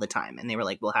characters all the time. And they were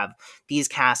like, we'll have these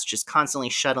casts just constantly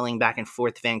shuttling back and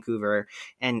forth Vancouver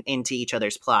and into each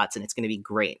other's plots, and it's going to be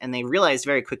great. And they realized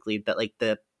very quickly that like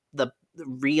the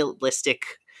realistic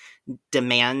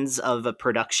demands of a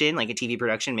production, like a TV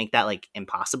production, make that like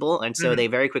impossible. And so they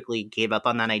very quickly gave up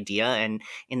on that idea. And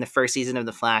in the first season of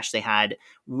The Flash, they had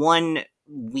one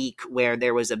week where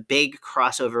there was a big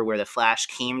crossover where the Flash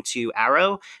came to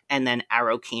Arrow and then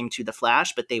Arrow came to the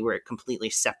Flash, but they were completely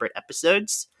separate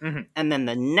episodes. And then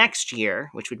the next year,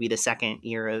 which would be the second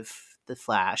year of the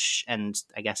Flash and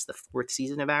I guess the 4th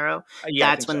season of Arrow,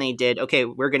 that's when they did, okay,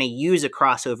 we're going to use a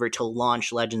crossover to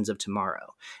launch Legends of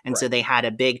Tomorrow. And so they had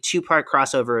a big 2-part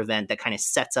crossover event that kind of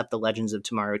sets up the Legends of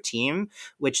Tomorrow team,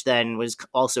 which then was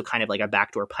also kind of like a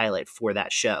backdoor pilot for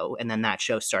that show. And then that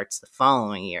show starts the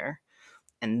following year.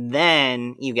 And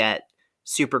then you get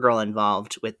Supergirl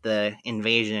involved with the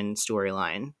Invasion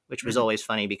storyline, which was always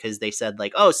funny because they said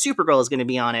like, oh, Supergirl is going to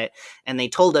be on it. And they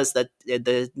told us that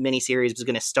the miniseries was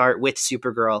going to start with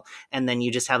Supergirl. And then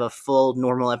you just have a full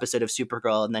normal episode of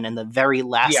Supergirl. And then in the very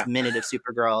last minute of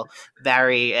Supergirl,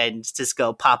 Barry and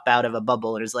Cisco pop out of a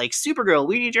bubble and is like, Supergirl,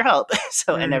 we need your help.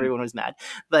 And everyone was mad.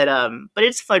 But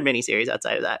it's a fun miniseries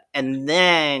outside of that. And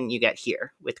then you get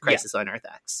here with Crisis on Earth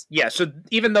X. Yeah. So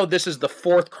even though this is the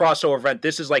 4th crossover event,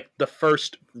 this is like the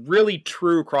first really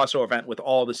true crossover event with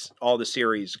all the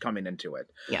series coming into it.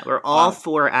 Yeah, we're all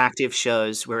 4 active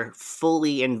shows. We're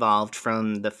fully involved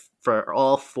for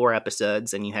all 4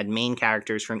 episodes, and you had main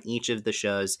characters from each of the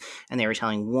shows, and they were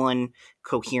telling one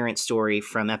coherent story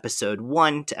from episode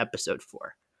 1 to episode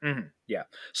 4. Yeah.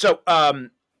 So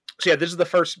this is the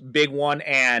first big one,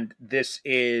 and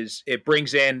it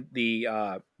brings in the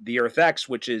Earth X,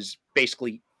 which is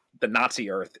basically the Nazi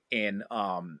Earth in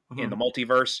the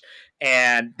multiverse,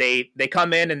 and they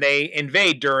come in and they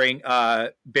invade during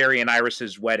Barry and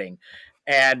Iris's wedding.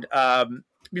 And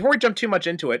before we jump too much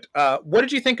into it, what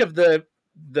did you think of the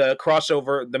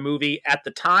crossover, the movie at the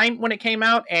time when it came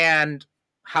out, and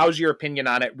how's your opinion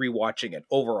on it rewatching it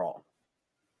overall?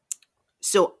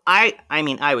 So I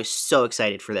was so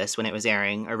excited for this when it was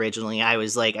airing originally. I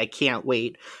was like, I can't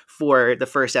wait for the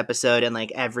first episode, and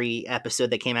like every episode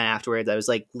that came out afterwards, I was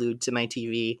like glued to my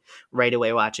TV right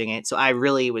away watching it. So I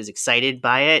really was excited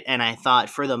by it, and I thought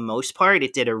for the most part,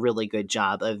 it did a really good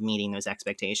job of meeting those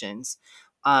expectations.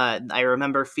 I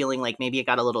remember feeling like maybe it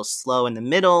got a little slow in the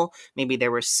middle. Maybe there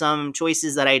were some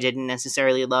choices that I didn't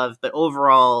necessarily love, but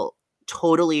overall,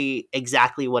 totally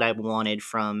exactly what I wanted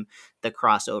from the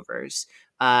crossovers.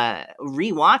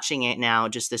 Rewatching it now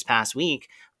just this past week,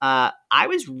 I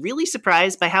was really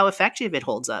surprised by how effective it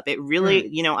holds up. It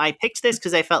really, I picked this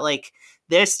because I felt like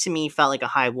this to me felt like a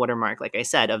high watermark, like I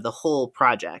said, of the whole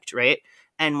project, right?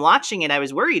 And watching it, I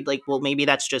was worried, like, well, maybe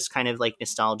that's just kind of like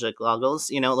nostalgia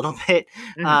goggles, you know, a little bit.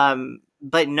 Mhm.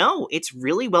 But no, it's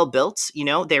really well built. You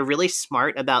know, they're really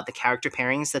smart about the character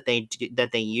pairings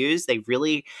that they use. They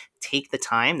really take the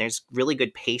time. There's really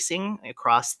good pacing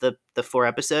across the 4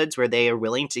 episodes where they are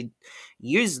willing to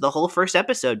use the whole first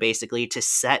episode basically to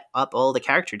set up all the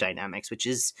character dynamics, which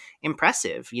is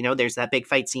impressive. You know, there's that big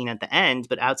fight scene at the end,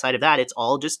 but outside of that, it's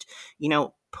all just, you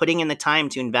know, putting in the time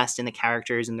to invest in the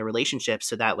characters and the relationships,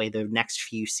 so that way the next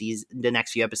few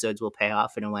episodes will pay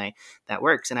off in a way that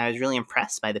works. And I was really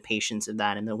impressed by the patience of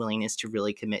that and the willingness to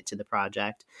really commit to the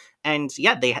project. And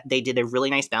yeah, they did a really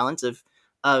nice balance of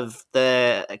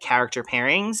the character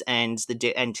pairings and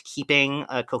keeping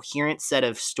a coherent set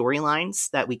of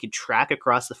storylines that we could track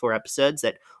across the 4 episodes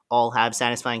that all have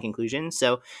satisfying conclusions.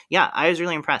 So yeah, I was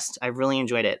really impressed. I really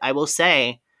enjoyed it. I will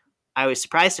say, I was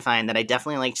surprised to find that I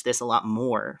definitely liked this a lot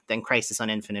more than Crisis on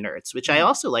Infinite Earths, which I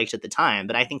also liked at the time,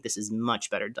 but I think this is much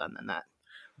better done than that.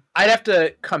 I'd have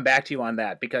to come back to you on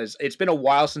that because it's been a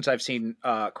while since I've seen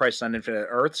Crisis on Infinite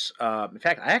Earths. In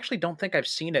fact, I actually don't think I've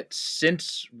seen it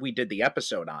since we did the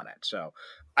episode on it. So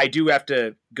I do have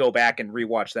to go back and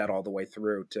rewatch that all the way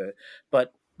through.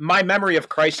 But my memory of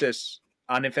Crisis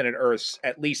on Infinite Earths,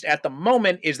 at least at the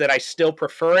moment, is that I still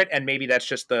prefer it, and maybe that's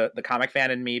just the comic fan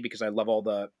in me because I love all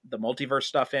the multiverse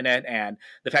stuff in it, and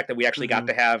the fact that we actually got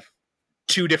to have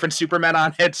 2 different Supermen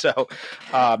on it. So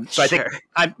I think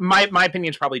my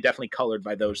opinion is probably definitely colored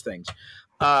by those things.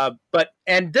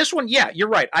 And this one, yeah, you're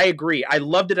right. I agree. I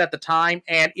loved it at the time,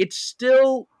 and it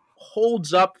still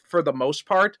holds up for the most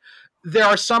part. There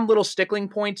are some little stickling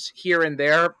points here and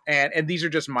there, and these are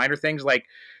just minor things, like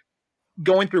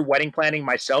going through wedding planning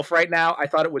myself right now. I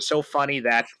thought it was so funny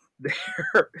that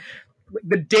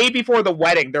the day before the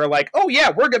wedding, they're like, "Oh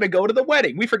yeah, we're going to go to the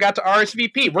wedding. We forgot to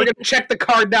RSVP. We're going to check the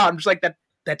card now." I'm just like,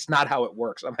 that's not how it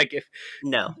works. I'm like,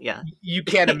 you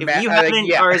can't imagine. If you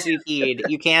haven't RSVP'd,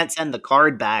 you can't send the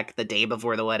card back the day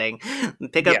before the wedding.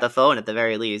 Pick up the phone at the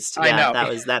very least. I know.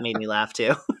 That made me laugh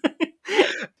too.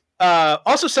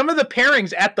 Also, some of the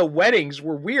pairings at the weddings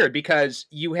were weird because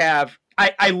you have.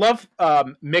 I love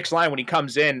Mick's line when he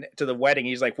comes in to the wedding.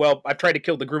 He's like, "Well, I've tried to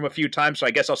kill the groom a few times, so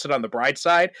I guess I'll sit on the bride's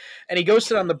side." And he goes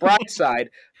sit on the bride's side,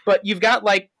 but you've got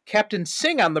like Captain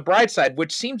Singh on the bride's side,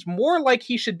 which seems more like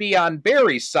he should be on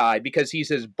Barry's side because he's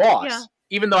his boss. Yeah.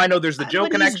 Even though I know there's the Joe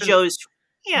connection.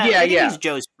 He's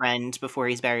Joe's friend before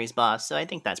he's Barry's boss, so I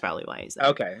think that's probably why he's there.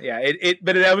 Okay, yeah.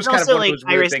 But that was kind of like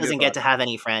Iris doesn't get to have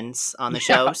any friends on the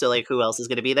show, so like who else is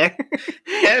going to be there?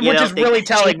 Which is really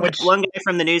telling. One guy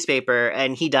from the newspaper,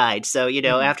 and he died. So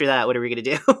after that, what are we going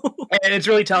to do? And it's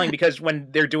really telling because when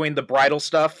they're doing the bridal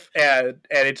stuff, and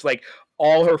it's like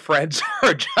all her friends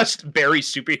are just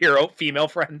Barry's superhero female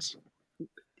friends.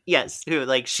 Yes, who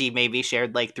like she maybe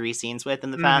shared like 3 scenes with in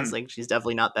the past. Like she's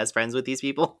definitely not best friends with these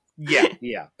people.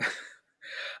 Yeah.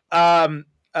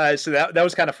 So that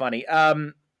was kind of funny.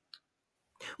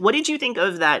 What did you think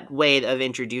of that way of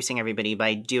introducing everybody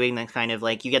by doing the kind of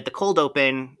like you get the cold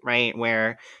open, right,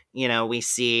 where we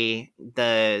see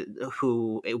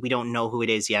who we don't know who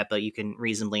it is yet, but you can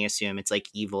reasonably assume it's like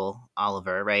evil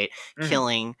Oliver, right,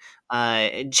 killing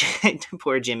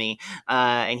poor Jimmy,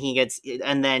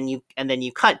 and then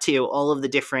you cut to all of the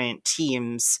different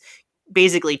teams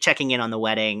basically checking in on the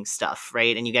wedding stuff,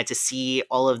 right? And you get to see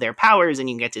all of their powers, and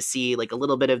you get to see like a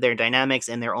little bit of their dynamics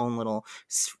in their own little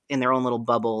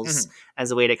bubbles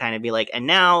as a way to kind of be like, and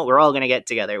now we're all going to get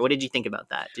together. What did you think about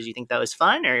that? Did you think that was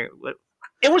fun, or what?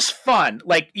 It was fun.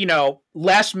 Like,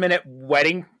 last minute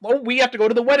wedding. Oh, we have to go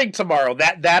to the wedding tomorrow.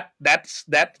 That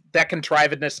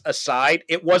contrivedness aside,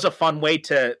 it was a fun way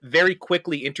to very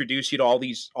quickly introduce you to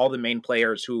all the main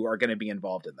players who are going to be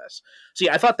involved in this. So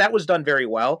yeah, I thought that was done very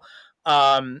well.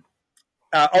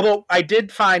 Although I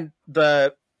did find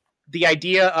the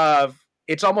idea of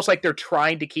it's almost like they're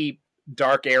trying to keep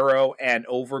Dark Arrow and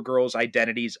Overgirl's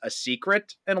identities a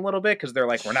secret in a little bit because they're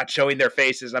like, we're not showing their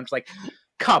faces. I'm just like,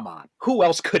 come on, who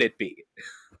else could it be?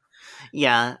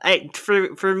 Yeah,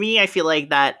 for me, I feel like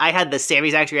that I had the same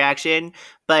exact reaction,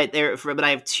 but I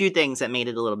have 2 things that made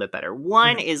it a little bit better.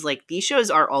 One is like these shows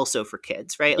are also for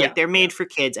kids, right? Like they're made for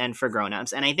kids and for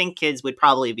grown-ups, and I think kids would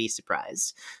probably be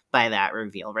surprised by that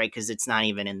reveal, right? Because it's not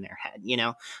even in their head,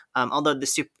 although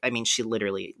she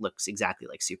literally looks exactly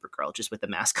like Supergirl, just with the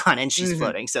mask on, and she's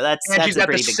floating. So that's she's got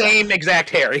the same exact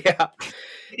hair, yeah.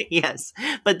 Yes.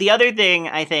 But the other thing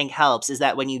I think helps is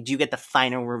that when you do get the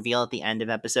final reveal at the end of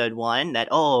episode 1 that,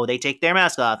 they take their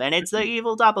mask off and it's the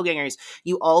evil doppelgangers,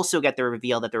 you also get the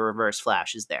reveal that the Reverse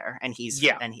Flash is there, and he's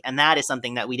Yeah. and that is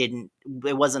something that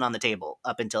it wasn't on the table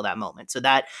up until that moment.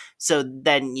 So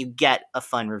then you get a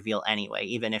fun reveal anyway,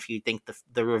 even if you think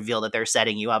the reveal that they're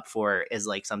setting you up for is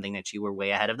like something that you were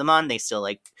way ahead of them on, they still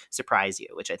like surprise you,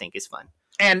 which I think is fun.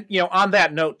 And, on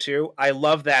that note too, I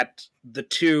love that the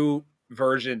two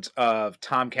versions of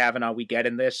Tom Cavanaugh we get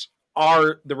in this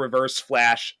are the Reverse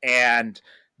Flash and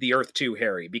the Earth 2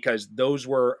 Harry, because those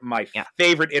were my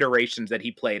favorite iterations that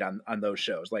he played on those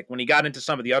shows. Like when he got into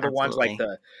some of the other ones, like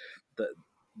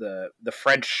the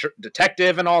French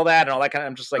detective and all that kind of,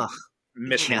 I'm just like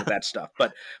missing with that stuff.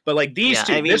 But like these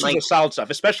two, this is the solid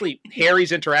stuff, especially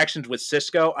Harry's interactions with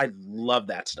Cisco. I love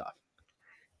that stuff.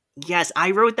 Yes,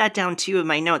 I wrote that down too in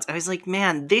my notes. I was like,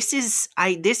 man, this is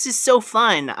so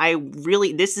fun.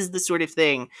 This is the sort of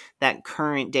thing that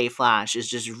current day Flash is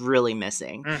just really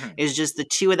missing. Mm-hmm. It's just the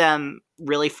two of them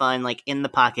really fun, like in the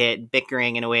pocket,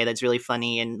 bickering in a way that's really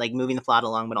funny and like moving the plot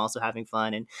along, but also having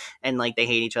fun and like they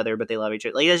hate each other, but they love each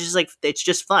other. Like it's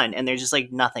just fun. And there's just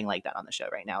like nothing like that on the show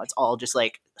right now. It's all just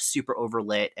like super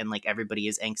overlit and like everybody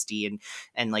is angsty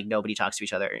and like nobody talks to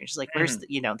each other. And it's just like, where's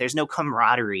there's no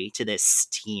camaraderie to this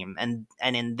team. And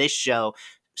in this show,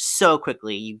 so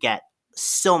quickly you get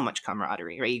so much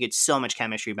camaraderie, right? You get so much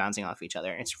chemistry bouncing off each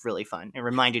other. It's really fun. It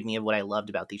reminded me of what I loved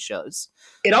about these shows.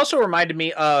 It also reminded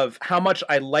me of how much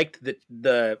I liked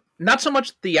the not so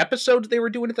much the episodes they were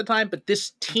doing at the time, but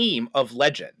this team of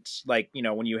legends. Like,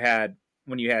 when you had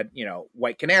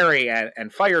White Canary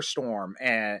and Firestorm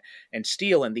and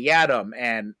Steel and the Atom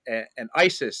and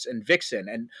Isis and Vixen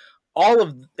and all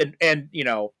of and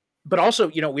but also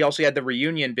we also had the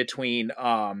reunion between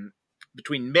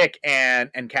Mick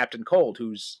and Captain Cold,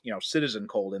 who's Citizen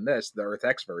Cold in the Earth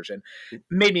X version.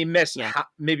 Made me miss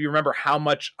maybe remember how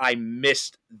much I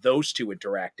missed those two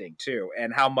interacting too,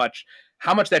 and how much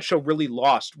that show really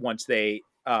lost once they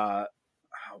what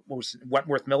was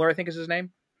Wentworth Miller, I think is his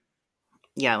name.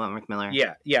 Yeah, Wentworth Miller.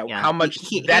 Yeah. How much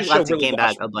that show really came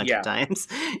back a bunch of times.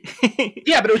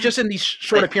 Yeah, but it was just in these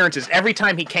short appearances. Every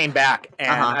time he came back,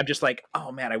 and I'm just like,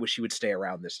 oh man, I wish he would stay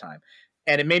around this time.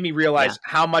 And it made me realize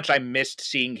how much I missed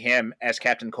seeing him as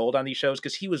Captain Cold on these shows,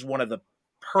 because he was one of the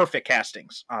perfect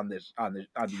castings on these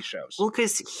shows. Well,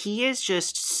 because he is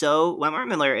just Wentworth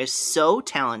Miller is so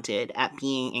talented at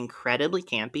being incredibly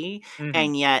campy,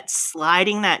 and yet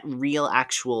sliding that real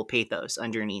actual pathos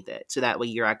underneath it, so that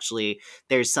way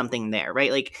there's something there,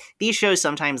 right? Like these shows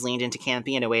sometimes leaned into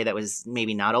campy in a way that was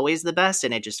maybe not always the best,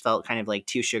 and it just felt kind of like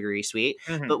too sugary sweet.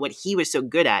 But what he was so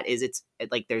good at is it's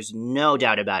like there's no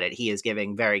doubt about it, he is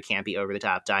giving very campy, over the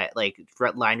top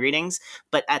line readings,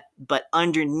 but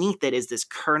underneath it is this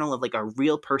kernel of like a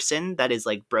real person that is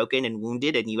like broken and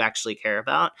wounded and you actually care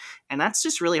about, and that's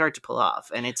just really hard to pull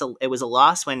off. And it was a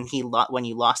loss when you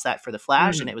lost that for the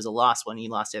Flash, and it was a loss when you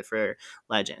lost it for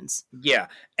Legends. Yeah,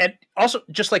 and also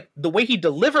just like the way he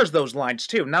delivers those lines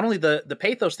too, not only the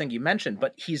pathos thing you mentioned,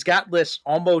 but he's got this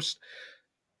almost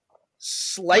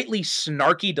slightly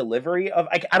snarky delivery of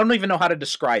I don't even know how to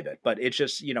describe it, but it's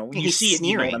just he's see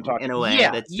sneering it in a way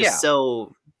that's just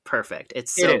so perfect.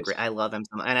 It's so great. I love him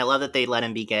so much. And I love that they let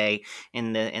him be gay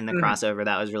in the crossover.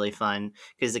 That was really fun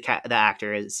because the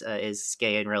actor is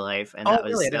gay in real life, and that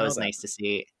was nice to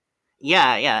see.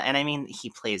 Yeah, and I mean, he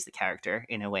plays the character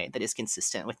in a way that is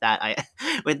consistent with that.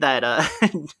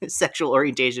 Sexual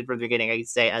orientation from the beginning. I could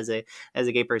say as a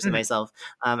gay person myself,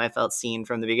 I felt seen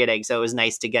from the beginning. So it was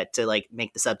nice to get to like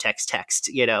make the subtext text.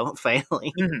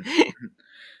 Finally.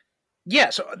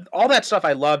 Yeah. So all that stuff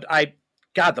I loved.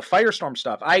 God, the Firestorm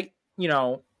stuff. I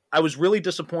was really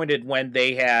disappointed when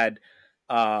they had.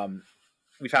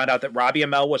 We found out that Robbie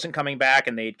Amell wasn't coming back,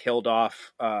 and they'd killed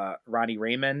off Ronnie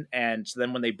Raymond. And so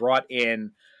then when they brought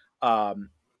in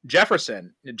Jax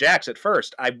at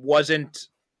first, I wasn't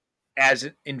as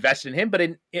invested in him. But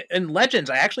in Legends,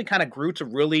 I actually kind of grew to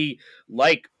really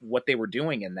like what they were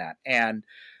doing in that. And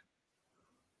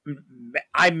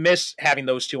I miss having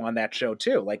those two on that show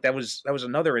too. Like that was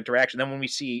another interaction. Then when we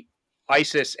see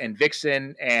Isis and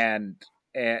Vixen and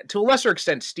to a lesser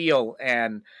extent Steel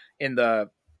and in the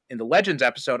Legends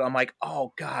episode, I'm like,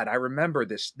 oh God, I remember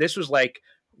this. This was like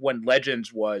when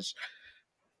Legends was,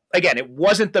 again, it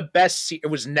wasn't the best. It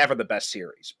was never the best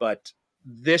series, but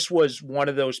this was one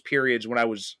of those periods when I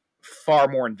was far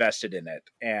more invested in it.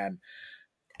 And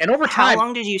over time, how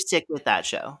long did you stick with that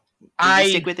show? Did you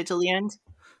stick with it till the end?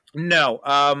 No.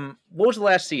 What was the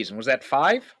last season? Was that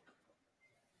 5?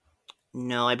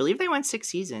 No, I believe they went 6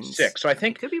 seasons. 6. So I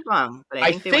think I could be wrong, but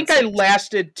I think I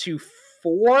lasted to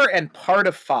 4 and part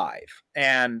of 5,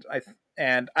 and I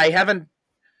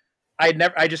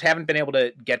just haven't been able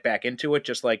to get back into it.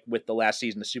 Just like with the last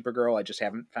season of Supergirl, I just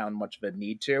haven't found much of a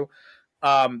need to.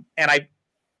 And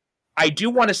I do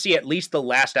want to see at least the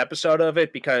last episode of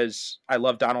it because I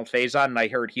love Donald Faison, and I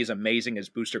heard he's amazing as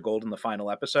Booster Gold in the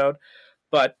final episode.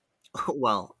 But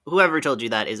well, whoever told you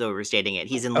that is overstating it.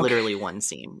 He's in literally one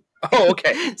scene. Oh,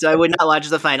 okay. So I would not watch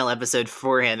the final episode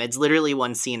for him. It's literally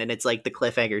one scene, and it's like the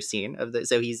cliffhanger scene of the.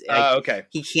 So he's okay.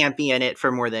 He can't be in it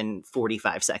for more than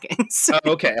 45 seconds.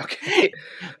 Okay.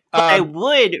 But I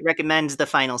would recommend the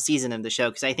final season of the show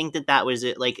because I think that was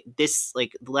it. Like this,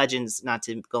 like Legends. Not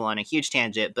to go on a huge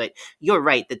tangent, but you're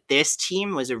right that this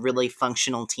team was a really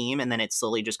functional team, and then it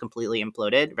slowly just completely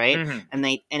imploded, right? Mm-hmm.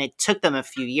 And it took them a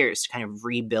few years to kind of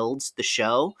rebuild the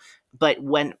show. But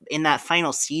when in that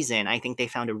final season, I think they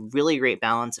found a really great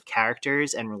balance of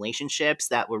characters and relationships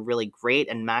that were really great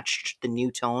and matched the new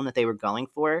tone that they were going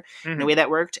for in a way that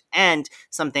worked. And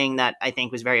something that I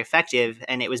think was very effective,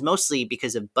 and it was mostly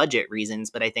because of budget reasons,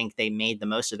 but I think they made the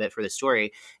most of it for the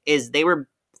story, is they were,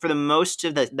 for the most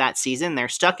of that season, they're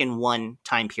stuck in one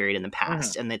time period in the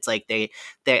past. And it's like they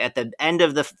at the end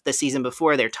of the season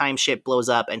before, their time ship blows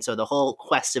up. And so the whole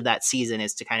quest of that season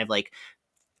is to kind of like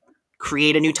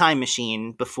create a new time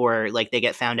machine before like they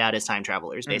get found out as time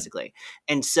travelers, basically.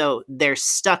 And so they're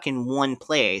stuck in one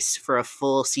place for a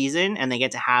full season, and they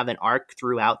get to have an arc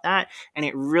throughout that. And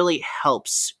it really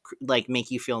helps like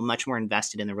make you feel much more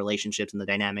invested in the relationships and the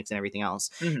dynamics and everything else,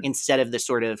 instead of the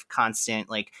sort of constant,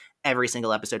 like every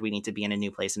single episode we need to be in a new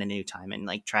place in a new time and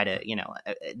like try to,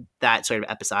 that sort of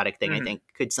episodic thing, I think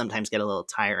could sometimes get a little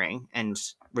tiring, and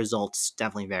results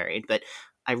definitely varied. But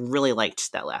I really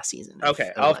liked that last season.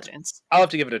 Okay, I'll have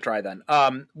to give it a try then.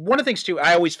 One of the things too,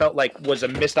 I always felt like was a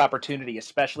missed opportunity,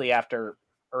 especially after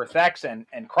Earth X and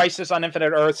Crisis on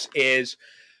Infinite Earths, is,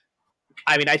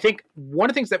 I mean, I think one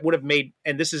of the things that would have made,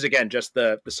 and this is again just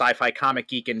the sci-fi comic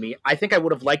geek in me, I think I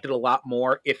would have liked it a lot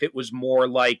more if it was more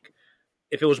like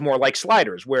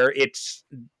Sliders, where it's,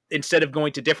 instead of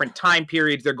going to different time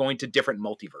periods, they're going to different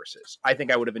multiverses. I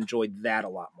think I would have enjoyed that a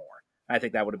lot more. I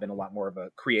think that would have been a lot more of a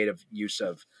creative use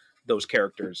of those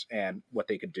characters and what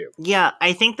they could do. Yeah,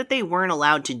 I think that they weren't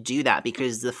allowed to do that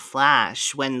because the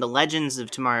Flash, when the Legends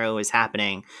of Tomorrow was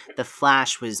happening, the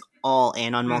Flash was all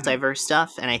in on multiverse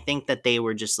stuff. And I think that they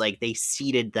were just like, they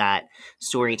ceded that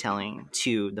storytelling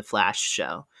to the Flash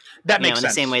show. That makes sense. In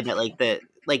the same way that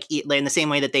in the same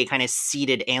way that they kind of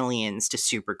ceded Aliens to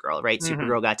Supergirl, right?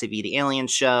 Supergirl got to be the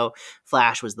Aliens show.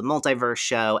 Flash was the multiverse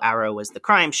show. Arrow was the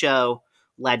crime show.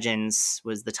 Legends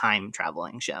was the time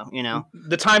traveling show,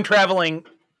 The time traveling,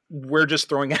 we're just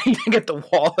throwing anything at the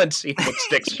wall and seeing what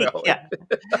sticks show.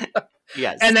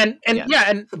 Yes.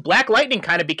 And Black Lightning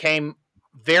kind of became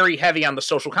very heavy on the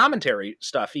social commentary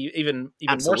stuff, even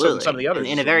more so than some of the others.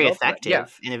 In a very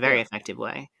effective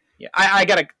way. Yeah.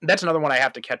 That's another one I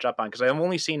have to catch up on because I've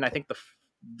only seen, I think, the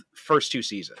first two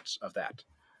seasons of that.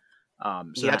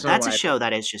 So that's a show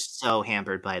that is just so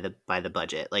hampered by the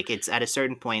budget. Like, it's at a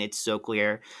certain point, it's so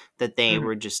clear that they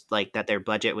were just like that their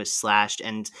budget was slashed,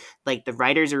 and like the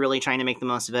writers are really trying to make the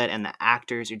most of it, and the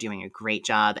actors are doing a great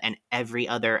job. And every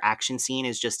other action scene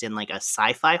is just in like a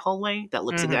sci-fi hallway that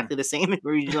looks exactly the same,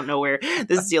 where you don't know where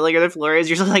the ceiling or the floor is.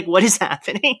 You're just like, what is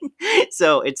happening?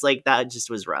 So it's like that just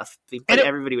was rough, but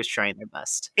everybody was trying their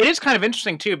best. It is kind of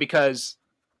interesting too because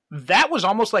that was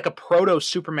almost like a proto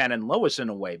Superman and Lois in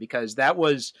a way, because that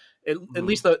was at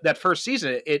least that first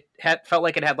season. It felt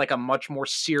like it had like a much more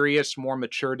serious, more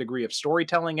mature degree of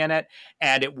storytelling in it,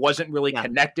 and it wasn't really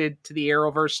connected to the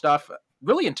Arrowverse stuff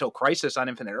really until Crisis on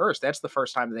Infinite Earths. That's the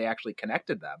first time they actually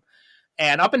connected them,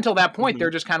 and up until that point, they're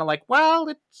just kind of like,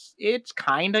 well, it's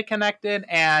kind of connected,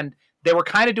 and they were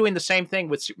kind of doing the same thing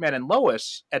with Superman and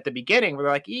Lois at the beginning, where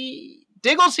they're like,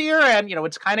 Diggle's here, and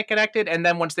it's kind of connected, and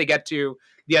then once they get to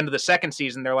the end of the second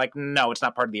season, they're like, no, it's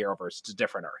not part of the Arrowverse, it's a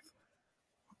different Earth.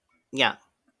 Yeah,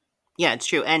 it's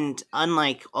true. And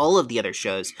unlike all of the other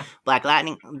shows, Black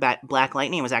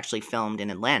Lightning was actually filmed in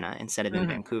Atlanta instead of in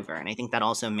Vancouver, and I think that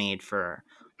also made for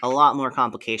a lot more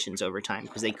complications over time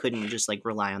because they couldn't just like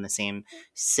rely on the same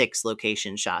 6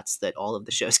 location shots that all of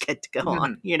the shows get to go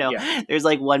on. There's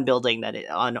like one building that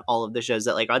on all of the shows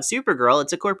that, like, on Supergirl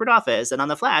it's a corporate office, and on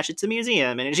the Flash it's a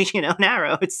museum, and on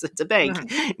Arrow it's a bank.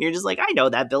 And you're just like, I know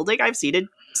that building, I've seen it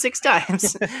 6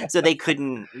 times. So they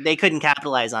couldn't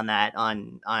capitalize on that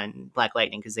on Black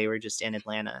Lightning because they were just in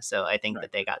Atlanta. So I think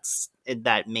that they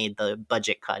that made the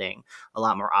budget cutting a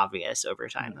lot more obvious over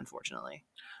time, unfortunately.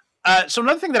 So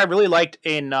another thing that I really liked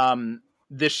in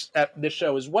this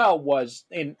show as well was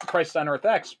in Crisis on Earth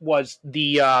X was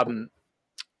the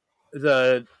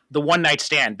one night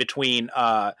stand between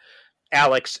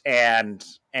Alex and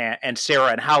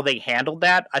Sarah and how they handled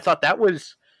that. I thought that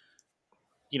was,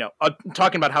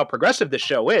 talking about how progressive this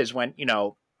show is when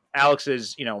Alex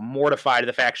is, mortified of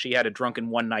the fact she had a drunken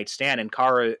one night stand, and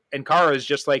Kara is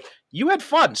just like, you had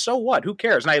fun, so what? Who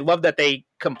cares? And I love that they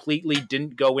completely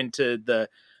didn't go into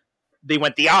they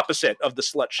went the opposite of the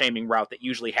slut shaming route that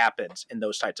usually happens in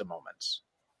those types of moments.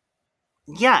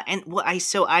 Yeah, and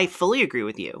I fully agree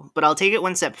with you, but I'll take it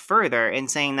one step further in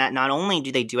saying that not only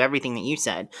do they do everything that you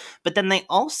said, but then they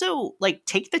also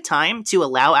take the time to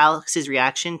allow Alex's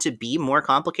reaction to be more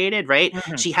complicated, right?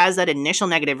 Mm-hmm. She has that initial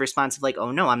negative response of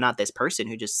oh no, I'm not this person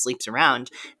who just sleeps around,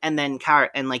 and then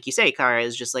Kara, and like you say, Kara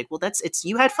is just well,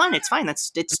 you had fun, it's fine,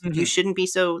 mm-hmm. You shouldn't be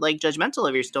so judgmental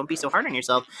of yourself, don't be so hard on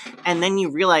yourself, and then you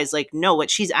realize no,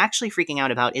 what she's actually freaking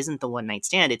out about isn't the one night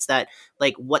stand, it's that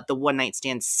what the one night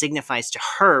stand signifies to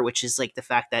her, which is the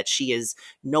fact that she is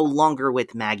no longer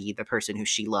with Maggie, the person who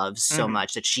she loves so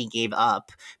much, that she gave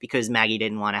up because Maggie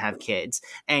didn't want to have kids,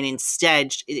 and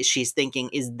instead she's thinking,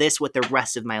 is this what the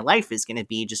rest of my life is going to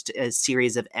be, just a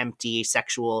series of empty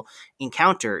sexual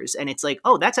encounters? And it's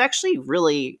oh, that's actually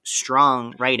really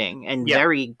strong writing and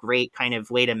very great kind of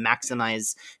way to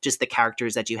maximize just the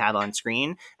characters that you have on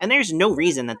screen, and there's no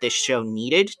reason that this show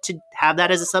needed to have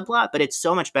that as a subplot, but it's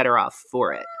so much better off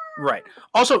for it. Right.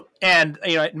 Also, and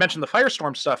I mentioned the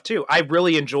Firestorm stuff too. I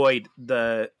really enjoyed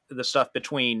the stuff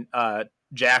between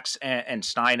Jax and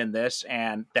Stein in this,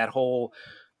 and that whole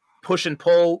push and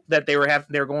pull that they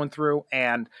were going through.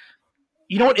 And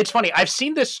you know what? It's funny. I've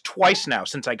seen this twice now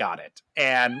since I got it,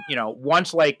 and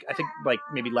once I think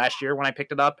maybe last year when I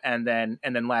picked it up, and then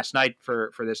last night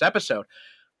for this episode.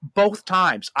 Both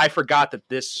times I forgot that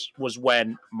this was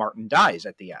when Martin dies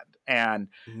at the end,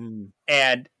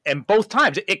 and both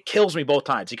times it kills me both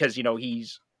times, because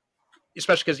he's,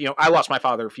 especially because I lost my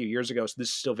father a few years ago, so this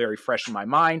is still very fresh in my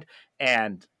mind,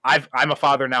 and I'm a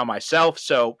father now myself,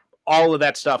 so all of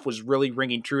that stuff was really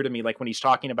ringing true to me. When he's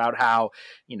talking about how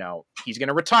he's going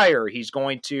to retire, he's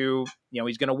going to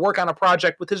he's going to work on a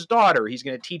project with his daughter, he's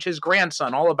going to teach his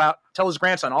grandson tell his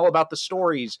grandson all about the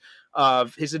stories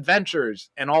of his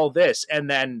adventures and all this. And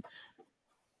then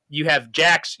you have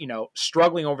Jax,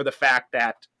 struggling over the fact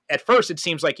that at first it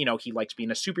seems like, he likes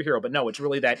being a superhero, but no, it's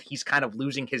really that he's kind of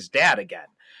losing his dad again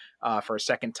for a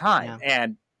second time. Yeah.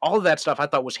 And all of that stuff I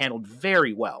thought was handled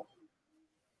very well.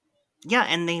 Yeah,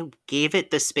 and they gave it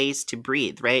the space to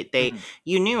breathe, right?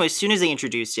 You knew as soon as they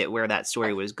introduced it where that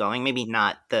story was going. Maybe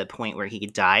not the point where he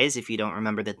dies, if you don't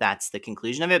remember that that's the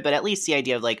conclusion of it, but at least the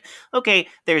idea of okay,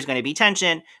 there's going to be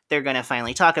tension, they're going to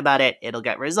finally talk about it, it'll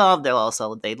get resolved,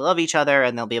 they love each other,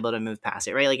 and they'll be able to move past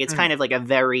it, right? It's kind of a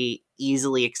very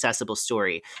easily accessible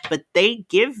story, but they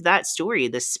give that story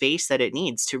the space that it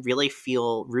needs to really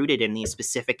feel rooted in these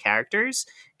specific characters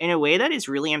in a way that is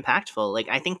really impactful.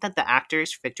 I think that the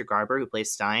actors, Victor Garber, who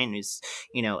plays Stein, who's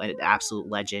an absolute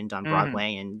legend on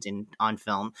Broadway and on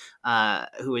film,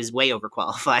 who is way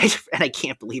overqualified, and I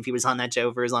can't believe he was on that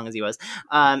show for as long as he was,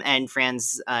 and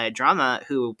Franz Drama,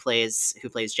 who plays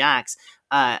Jax,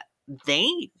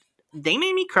 they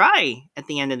made me cry at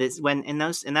the end of this, when in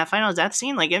that final death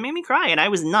scene. It made me cry, and I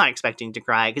was not expecting to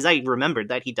cry because I remembered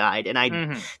that he died,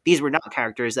 and these were not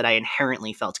characters that I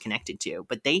inherently felt connected to,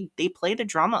 but they play the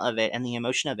drama of it and the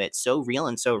emotion of it so real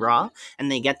and so raw,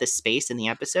 and they get the space in the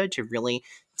episode to really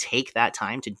take that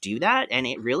time to do that, and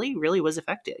it really, really was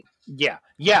effective. Yeah.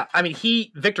 I mean,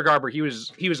 Victor Garber, he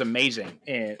was amazing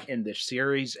in this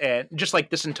series, and just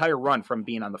this entire run from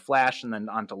being on The Flash and then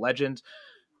onto Legends,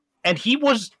 and he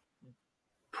was.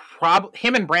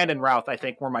 Him and Brandon Routh, I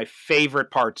think, were my favorite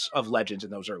parts of Legends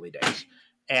in those early days.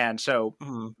 And so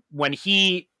when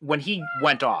he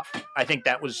went off, I think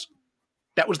that was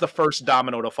the first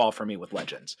domino to fall for me with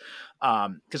Legends.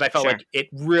 Because I felt like it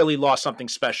really lost something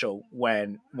special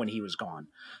when he was gone.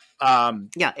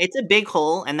 Yeah, it's a big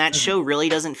hole, and that show really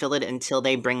doesn't fill it until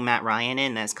they bring Matt Ryan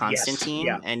in as Constantine,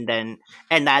 and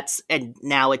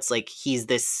now it's he's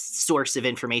this source of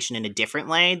information in a different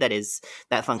way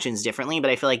that functions differently. But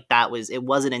I feel like it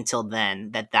wasn't until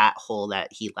then that hole that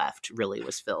he left really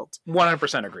was filled.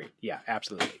 100% agree. Yeah,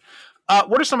 absolutely.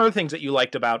 What are some other things that you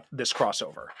liked about this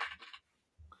crossover?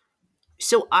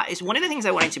 So one of the things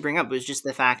I wanted to bring up was just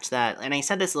the fact that, and I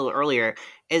said this a little earlier,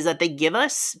 is that they give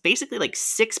us basically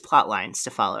 6 plot lines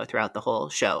to follow throughout the whole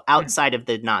show outside of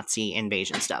the Nazi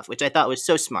invasion stuff, which I thought was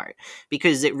so smart,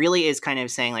 because it really is kind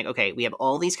of saying okay, we have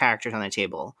all these characters on the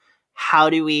table. How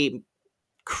do we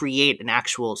create an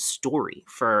actual story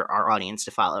for our audience to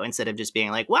follow, instead of just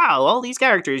being wow, all these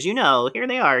characters, here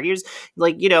they are, here's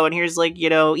and here's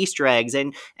Easter eggs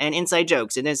and inside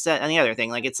jokes and this and the other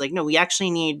thing. It's no, we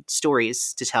actually need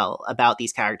stories to tell about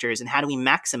these characters, and how do we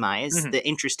maximize the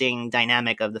interesting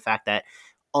dynamic of the fact that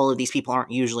all of these people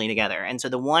aren't usually together. And so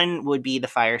the one would be the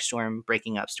Firestorm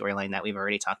breaking up storyline that we've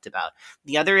already talked about.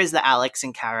 The other is the Alex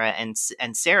and Kara and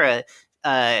Sarah,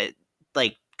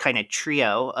 like kind of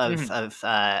trio of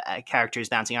characters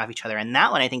bouncing off each other. And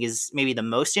that one I think is maybe the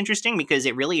most interesting because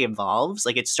it really evolves.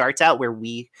 Like it starts out where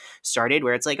we started,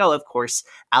 where it's like, oh, of course,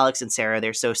 Alex and Sarah,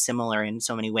 they're so similar in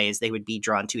so many ways. They would be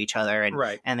drawn to each other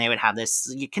and they would have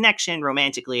this connection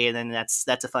romantically. And then that's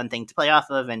a fun thing to play off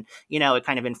of. And, you know, it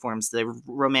kind of informs the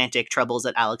romantic troubles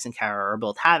that Alex and Kara are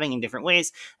both having in different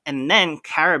ways. And then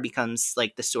Kara becomes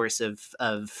like the source of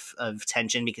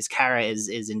tension because Kara is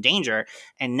in danger.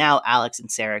 And now Alex and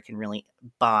Sarah can really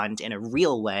bond in a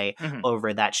real way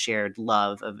over that shared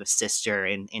love of a sister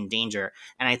in danger.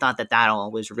 And I thought that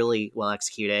all was really well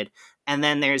executed. And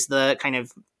then there's the kind of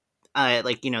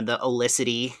like, you know, the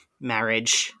Olicity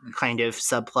marriage kind of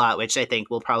subplot, which I think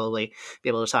we'll probably be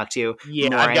able to talk to. Yeah,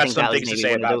 more. I've got some things to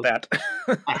say about that.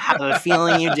 I have a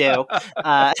feeling you do.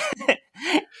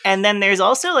 And then there's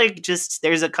also like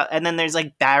and then there's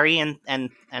like Barry and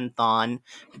Thawne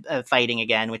fighting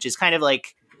again, which is kind of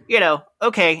like, you know,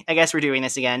 okay, I guess we're doing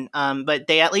this again. But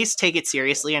they at least take it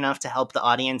seriously enough to help the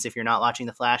audience, if you're not watching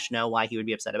The Flash, know why he would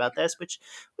be upset about this, which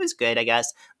was good, I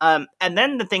guess. And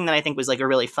then the thing that I think was like a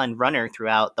really fun runner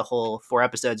throughout the whole 4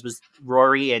 episodes was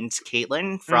Rory and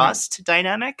Caitlin Frost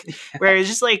dynamic, where it's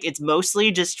just like, it's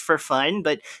mostly just for fun,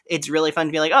 but it's really fun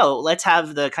to be like, oh, let's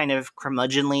have the kind of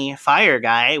curmudgeonly fire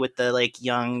guy with the like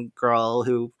young girl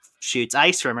who shoots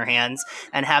ice from her hands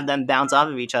and have them bounce off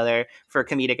of each other for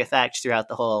comedic effect throughout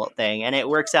the whole thing. And it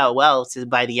works out well. So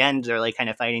by the end, they're like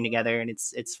kind of fighting together and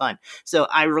it's fun. So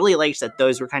I really liked that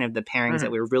those were kind of the pairings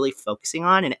that we were really focusing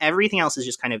on, and everything else is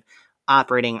just kind of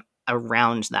operating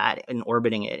around that and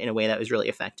orbiting it in a way that was really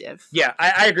effective. Yeah,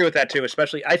 I agree with that too.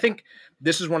 Especially, I think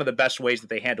this is one of the best ways that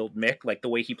they handled Mick, like the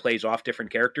way he plays off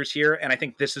different characters here. And I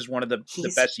think this is one of the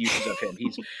best uses of him.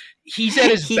 He's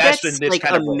at his best in this like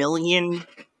kind of role.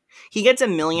 He gets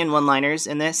 1 million one-liners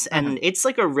in this, and it's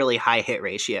like a really high hit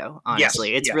ratio,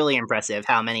 honestly. It's really impressive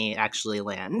how many actually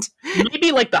land.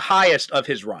 Maybe like the highest of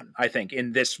his run, I think,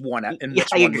 in this one. I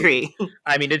agree.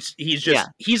 I mean,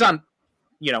 he's on,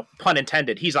 you know, pun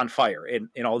intended, he's on fire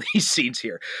in all these scenes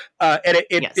here. And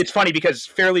it's funny because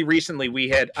fairly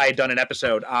recently I had done an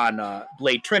episode on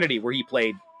Blade Trinity where he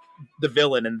played the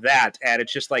villain in that, and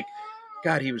it's just like,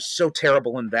 God, he was so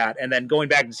terrible in that. And then going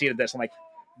back and seeing this, I'm like,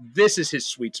 this is his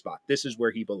sweet spot. This is where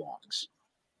he belongs.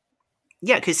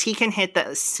 Yeah, because he can hit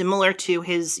that similar to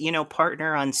his, you know,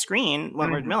 partner on screen,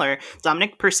 Wentworth Miller.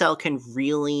 Dominic Purcell can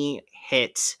really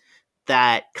hit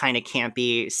that kind of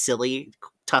campy, silly,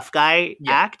 tough guy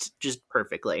act just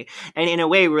perfectly. And in a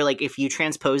way, we're like, if you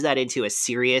transpose that into a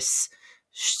serious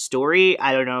story,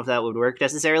 I don't know if that would work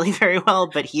necessarily very well,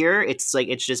 but here it's like,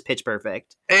 it's just pitch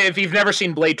perfect. If you've never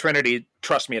seen Blade Trinity,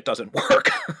 trust me, it doesn't work.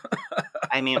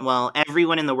 I mean, well,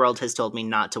 everyone in the world has told me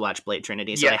not to watch Blade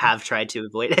Trinity, so I have tried to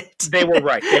avoid it. They were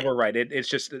right. It's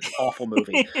just an awful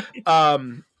movie.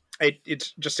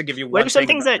 It's just to give you one. What are some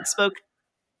things that spoke?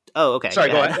 Oh, okay. Sorry,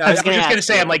 go ahead. I was just going to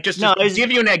say, I'm like, to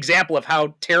give you an example of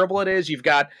how terrible it is. You've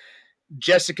got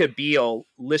Jessica Biel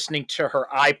listening to her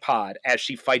iPod as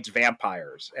she fights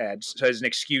vampires, and so as an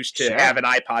excuse to have an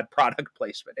iPod product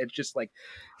placement. It's just like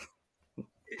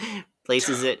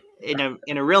places it in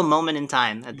a real moment in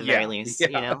time at the very least. You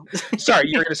know. Sorry,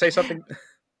 you were going to say something.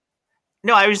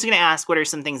 No, I was just going to ask, what are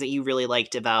some things that you really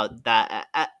liked about that,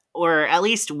 or at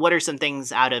least what are some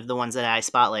things out of the ones that I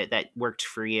spotlight that worked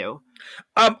for you?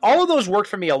 All of those worked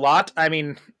for me a lot. I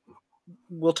mean,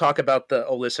 we'll talk about the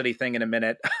Olicity thing in a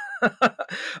minute.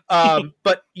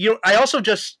 But I also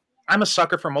I'm a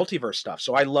sucker for multiverse stuff.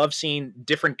 So I love seeing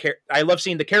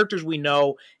the characters we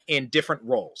know in different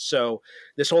roles. So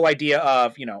this whole idea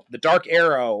of, the Dark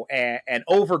Arrow and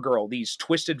Overgirl, these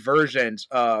twisted versions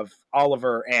of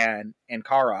Oliver and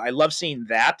Kara. I love seeing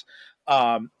that.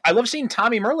 I love seeing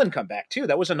Tommy Merlin come back too.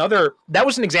 That was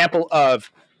an example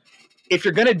of, if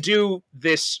you're going to do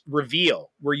this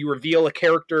reveal where you reveal a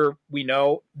character we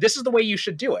know, this is the way you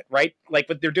should do it, right? Like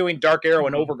what they're doing Dark Arrow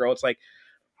and Overgirl. It's like,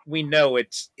 we know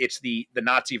it's the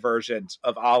Nazi versions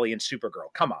of Ollie and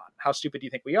Supergirl. Come on. How stupid do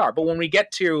you think we are? But when we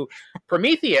get to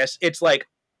Prometheus, it's like,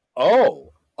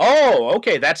 oh,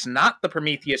 okay. That's not the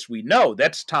Prometheus we know.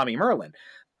 That's Tommy Merlin.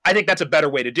 I think that's a better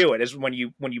way to do it, is when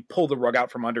you pull the rug out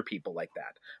from under people like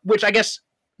that, which I guess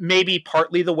maybe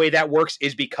partly the way that works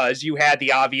is because you had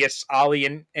the obvious Ollie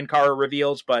and Kara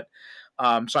reveals, but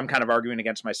so I'm kind of arguing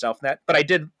against myself in that.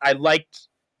 But I liked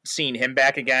seeing him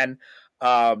back again.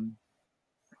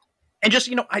 And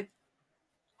just,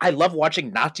 I love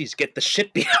watching Nazis get the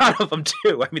shit beat out of them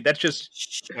too. I mean, that's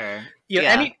just sure.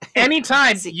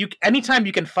 Anytime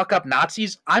you can fuck up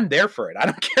Nazis, I'm there for it. I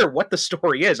don't care what the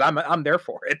story is. I'm there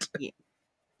for it.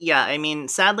 Yeah, I mean,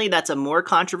 sadly, that's a more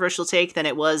controversial take than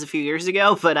it was a few years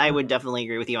ago, but I would definitely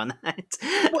agree with you on that.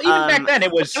 Well, even back then,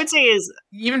 it was. I would say is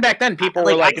even back then, people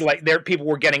were people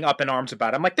were getting up in arms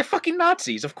about it. I'm like, they're fucking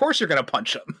Nazis. Of course, you're gonna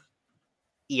punch them.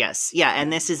 Yes, yeah,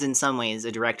 and this is in some ways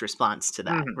a direct response to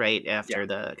that, right? After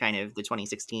the kind of the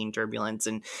 2016 turbulence,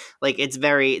 and like it's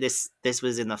very this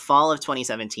was in the fall of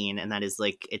 2017, and that is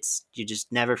like you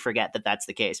just never forget that that's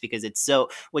the case, because it's so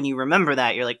when you remember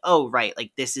that you're like, oh right,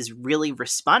 like this is really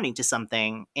responding to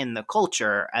something in the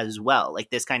culture as well, like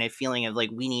this kind of feeling of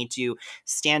like we need to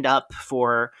stand up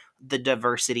for the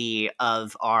diversity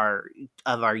of our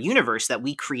universe that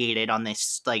we created on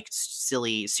this like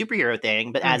silly superhero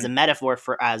thing, but as a metaphor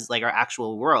for as like our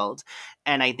actual world.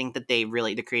 And I think that the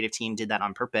creative team did that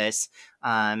on purpose,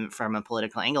 from a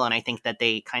political angle. And I think that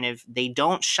they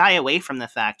don't shy away from the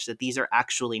fact that these are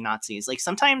actually Nazis. Like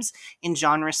sometimes in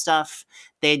genre stuff,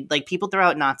 they like people throw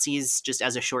out Nazis just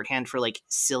as a shorthand for like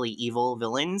silly evil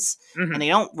villains, and they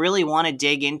don't really want to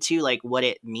dig into like what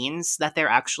it means that they're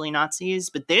actually Nazis.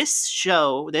 But this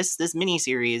show, this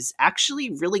miniseries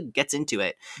actually really gets into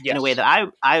it in a way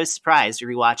that I was surprised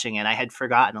rewatching it. I had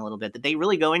forgotten a little bit that they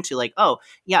really go into like, oh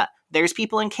yeah, there's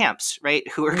people in camps, right,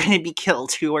 who are going to be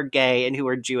killed, who are gay and who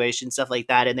are Jewish and stuff like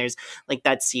that. And there's like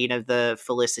that scene of the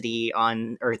Felicity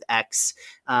on Earth X,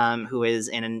 who is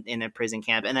in a prison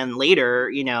camp. And then later,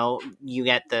 you know, you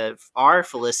get our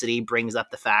Felicity brings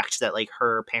up the fact that like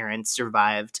her parents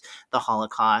survived the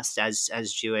Holocaust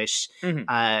as Jewish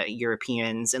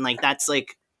Europeans. And like,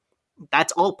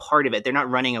 that's all part of it. They're not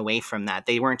running away from that.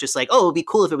 They weren't just like, oh, it'd be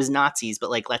cool if it was Nazis,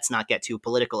 but like, let's not get too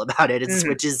political about it.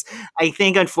 Which is, I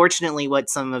think, unfortunately, what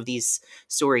some of these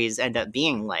stories end up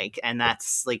being like. And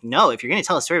that's like, no, if you're going to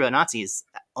tell a story about Nazis,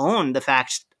 own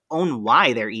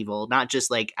why they're evil, not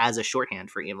just like as a shorthand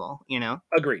for evil, you know?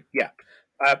 Agreed. Yeah,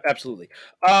 absolutely.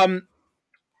 I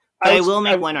will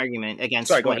make one argument against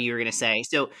what you were going to say.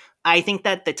 So I think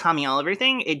that the Tommy Oliver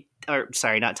thing,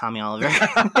 not Tommy Oliver.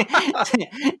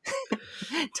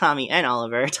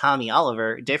 Tommy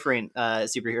Oliver, different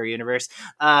superhero universe.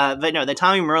 But no, the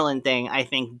Tommy Merlin thing, I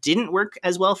think, didn't work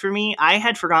as well for me. I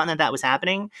had forgotten that was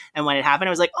happening. And when it happened,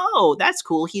 I was like, oh, that's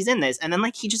cool. He's in this. And then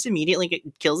like he just immediately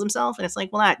kills himself. And it's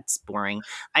like, well, that's boring.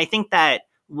 I think that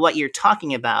what you're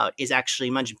talking about is actually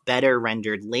much better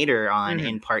rendered later on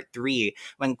in part 3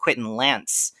 when Quentin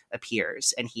Lance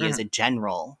appears and he is a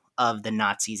general of the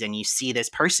Nazis, and you see this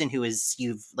person who is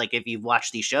if you've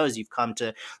watched these shows, you've come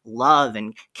to love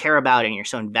and care about, and you're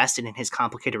so invested in his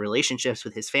complicated relationships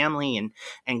with his family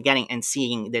and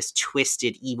seeing this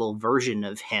twisted evil version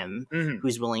of him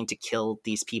who's willing to kill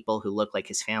these people who look like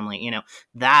his family. You know,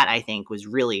 that I think was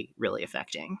really, really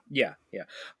affecting. Yeah.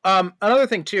 Another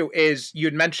thing too is you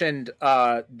had mentioned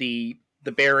the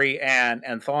Barry and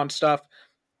Thawne stuff.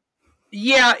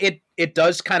 Yeah, it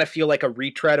does kind of feel like a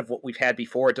retread of what we've had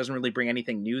before. It doesn't really bring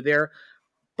anything new there.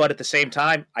 But at the same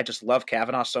time, I just love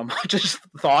Kavanaugh so much as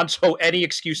Thawne, so any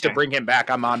excuse to bring him back,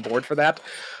 I'm on board for that.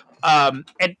 And,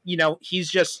 you know,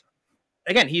 he's just,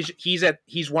 again,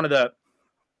 he's one of the,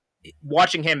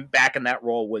 watching him back in that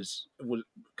role was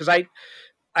because I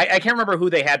can't remember who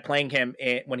they had playing him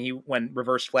when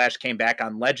Reverse Flash came back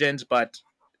on Legends, but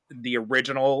the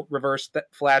original Reverse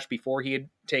Flash before he had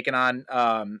taken on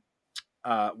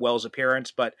Wells'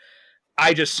 appearance, but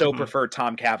I just so prefer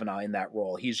Tom Cavanaugh in that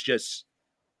role. He's just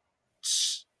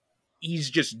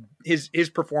his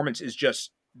performance is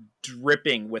just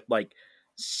dripping with like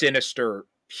sinister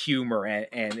humor,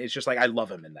 and it's just like I love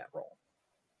him in that role.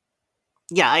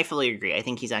 Yeah, I fully agree. I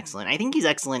think he's excellent. I think he's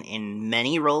excellent in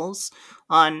many roles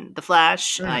on The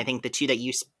Flash. I think the two that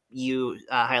you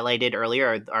highlighted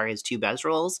earlier are his two best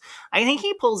roles. I think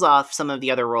he pulls off some of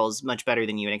the other roles much better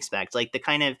than you would expect. Like the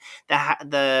kind of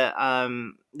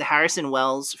the Harrison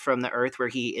Wells from the Earth where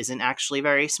he isn't actually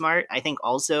very smart, I think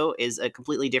also is a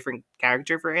completely different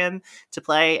character for him to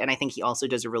play. And I think he also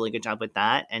does a really good job with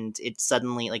that. And it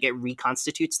suddenly like it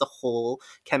reconstitutes the whole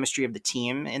chemistry of the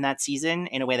team in that season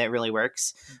in a way that really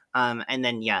works. And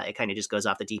then, it kind of just goes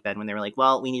off the deep end when they were like,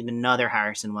 well, we need another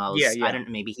Harrison Wells. Yeah. I don't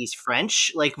know, maybe he's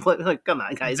French. Like, what? Like, come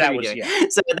on, guys. That was,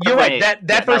 So you're right.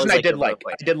 That version I did like.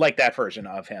 I did like that version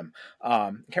of him.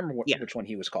 I can't remember which one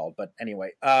he was called, but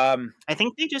anyway. I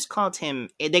think they just called him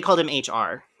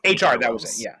HR. HR, that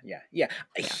was it. Yeah.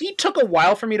 He took a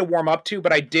while for me to warm up to,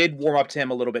 but I did warm up to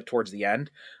him a little bit towards the end.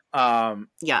 And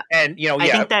I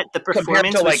think that the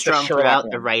performance was strong throughout.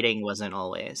 The writing wasn't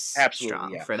always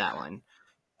strong for that one.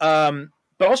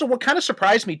 But also, what kind of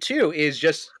surprised me too is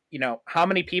just, how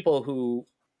many people who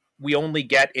we only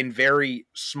get in very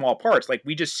small parts. Like,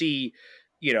 we just see,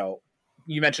 you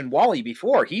mentioned Wally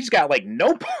before. He's got like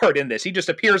no part in this. He just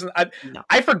appears.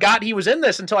 I forgot he was in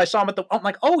this until I saw him I'm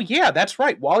like, oh yeah, that's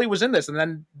right. Wally was in this, and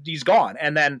then he's gone.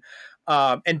 And then,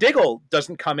 and Diggle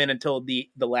doesn't come in until the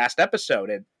last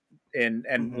episode,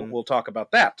 and we'll talk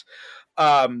about that.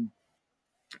 So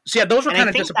yeah, those were kind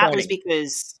of disappointing. That was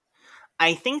because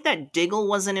I think that Diggle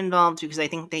wasn't involved because I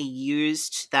think they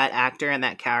used that actor and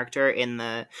that character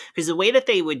because the way that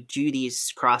they would do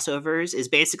these crossovers is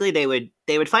basically they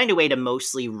would find a way to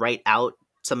mostly write out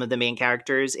some of the main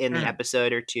characters in the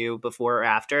episode or two before or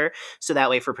after. So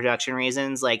that way, for production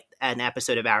reasons, like an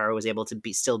episode of Arrow was able to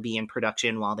still be in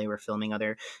production while they were filming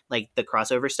other, like the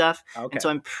crossover stuff. Okay. And so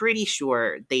I'm pretty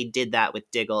sure they did that with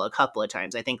Diggle a couple of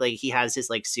times. I think like he has his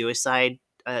like Suicide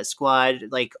Squad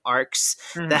like arcs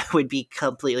that would be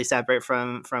completely separate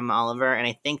from Oliver, and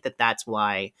I think that's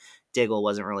why Diggle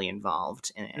wasn't really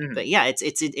involved in it. But yeah,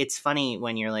 it's funny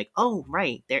when you're like, oh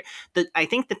right, I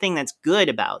think the thing that's good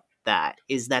about that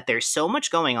is that there's so much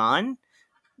going on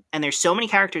and there's so many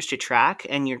characters to track,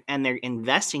 and they're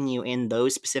investing you in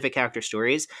those specific character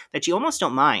stories that you almost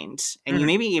don't mind, and you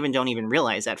maybe even don't even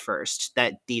realize at first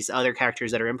that these other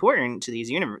characters that are important to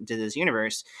this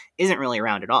universe isn't really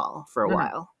around at all for a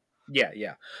while.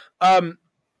 Yeah.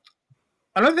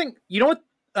 Another thing,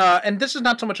 and this is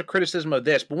not so much a criticism of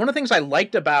this, but one of the things I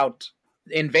liked about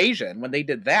Invasion when they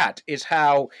did that is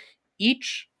how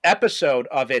each episode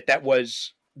of it that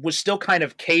was still kind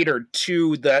of catered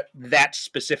to that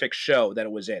specific show that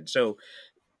it was in. So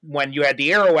when you had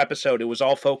the Arrow episode, it was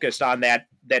all focused on that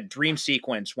dream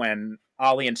sequence when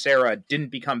Ollie and Sarah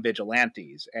didn't become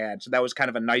vigilantes. And so that was kind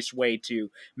of a nice way to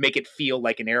make it feel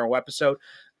like an Arrow episode.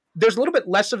 There's a little bit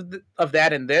less of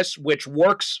that in this, which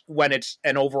works when it's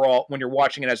when you're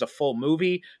watching it as a full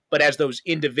movie, but as those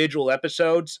individual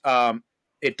episodes,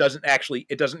 it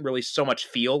doesn't really so much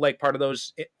feel like part of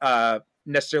those,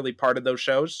 necessarily part of those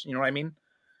shows. You know what I mean?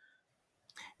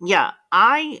 Yeah,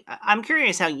 I'm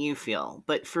curious how you feel,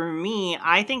 but for me,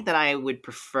 I think that I would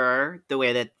prefer the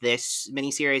way that this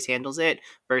miniseries handles it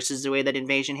versus the way that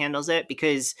Invasion handles it,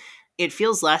 because it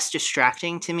feels less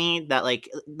distracting to me that like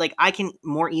I can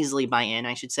more easily buy in,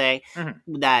 I should say,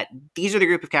 that these are the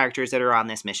group of characters that are on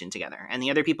this mission together and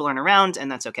the other people aren't around, and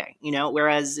that's okay,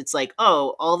 whereas it's like,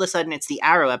 oh, all of a sudden it's the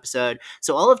Arrow episode,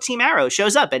 so all of Team Arrow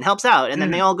shows up and helps out, and then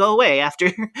they all go away after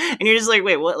and you're just like,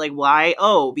 wait, what? Like, why?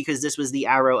 Oh, because this was the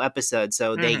Arrow episode,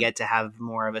 so they get to have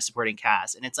more of a supporting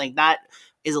cast, and it's like that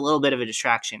is a little bit of a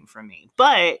distraction for me.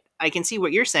 But I can see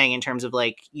what you're saying in terms of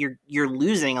like you're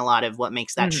losing a lot of what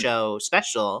makes that show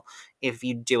special if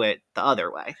you do it the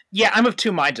other way. Yeah, I'm of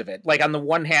two minds of it. Like, on the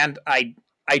one hand, I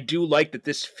do like that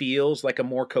this feels like a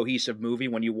more cohesive movie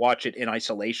when you watch it in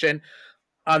isolation.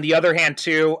 On the other hand,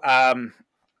 too,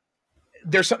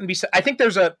 there's something to be said. I think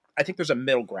there's a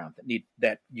middle ground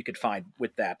that you could find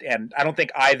with that, and I don't think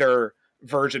either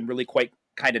version really quite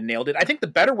kind of nailed it. I think the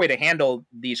better way to handle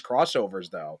these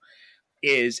crossovers, though,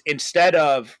 is instead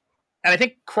of, and I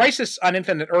think Crisis on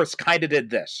Infinite Earths kind of did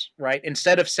this, right?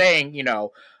 Instead of saying,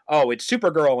 oh, it's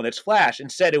Supergirl and it's Flash,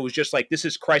 instead it was just like, this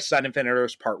is Crisis on Infinite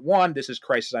Earths Part 1, this is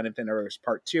Crisis on Infinite Earths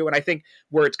Part 2, and I think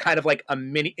where it's kind of like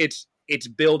it's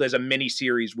billed as a mini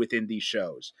series within these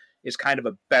shows is kind of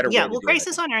a better way to do it.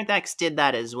 Crisis on Earth X did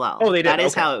that as well. Oh, they did? That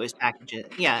is how it was packaged.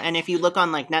 Yeah, and if you look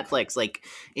on like Netflix, like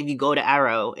if you go to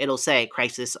Arrow, it'll say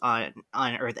Crisis on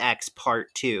Earth X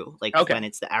Part 2, like when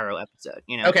it's the Arrow episode,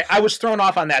 Okay, I was thrown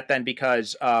off on that then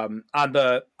because on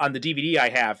the DVD I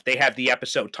have, they have the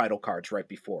episode title cards right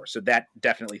before, so that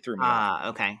definitely threw me off.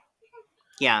 Okay.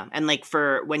 Yeah, and like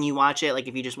for when you watch it, like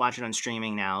if you just watch it on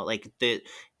streaming now, like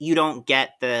you don't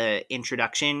get the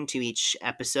introduction to each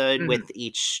episode with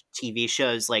each TV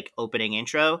show's like opening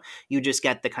intro. You just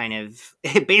get the kind of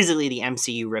basically the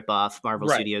MCU ripoff, Marvel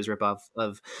Studios ripoff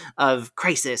of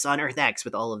Crisis on Earth X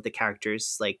with all of the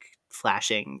characters like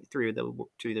flashing through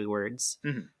the words.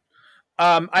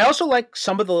 I also like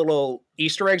some of the little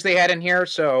Easter eggs they had in here.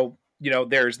 So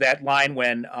there's that line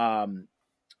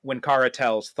when Kara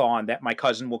tells Thawne that my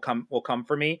cousin will come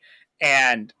for me,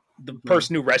 and the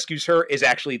person who rescues her is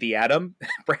actually the Atom,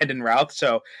 Brandon Routh.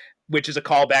 So, which is a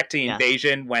callback to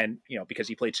Invasion when, because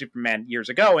he played Superman years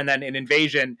ago. And then in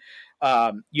Invasion,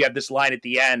 you have this line at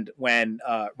the end when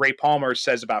Ray Palmer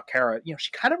says about Kara,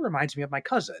 she kind of reminds me of my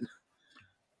cousin.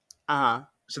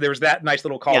 So there was that nice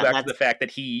little callback to the fact that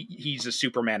he's a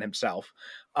Superman himself.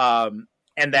 And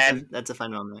then that's a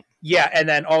fun moment. Yeah. And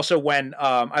then also when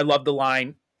I love the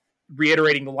line,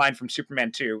 reiterating the line from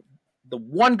Superman 2, the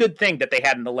one good thing that they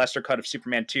had in the lesser cut of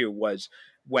Superman 2 was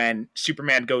when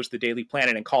Superman goes to the Daily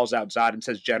Planet and calls out Zod and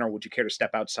says, "General, would you care to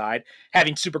step outside?"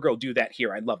 Having Supergirl do that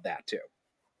here, I love that too.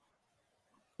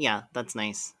 Yeah, that's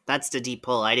nice. That's the deep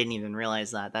pull. I didn't even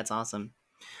realize that. That's awesome.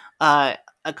 I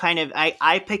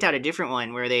picked out a different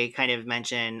one where they kind of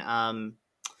mention,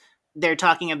 they're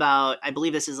talking about, I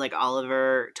believe this is like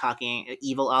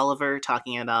evil Oliver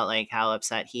talking about like how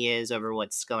upset he is over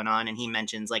what's going on. And he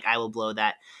mentions like, I will blow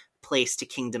that place to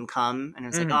Kingdom Come. And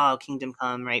it's like, oh, Kingdom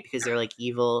Come, right? Because they're like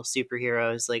evil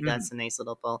superheroes. Like that's a nice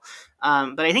little pull.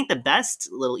 But I think the best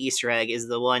little Easter egg is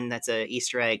the one that's a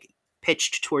Easter egg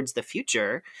pitched towards the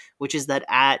future, which is that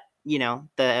at,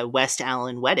 the West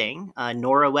Allen wedding,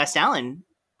 Nora West Allen,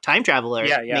 time traveler,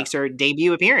 makes her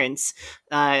debut appearance,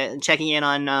 checking in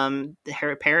on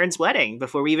her parents' wedding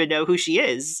before we even know who she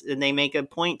is. And they make a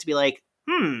point to be like,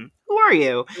 who are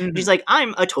you? And she's like,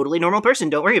 I'm a totally normal person.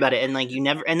 Don't worry about it. And like,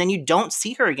 and then you don't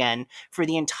see her again for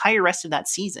the entire rest of that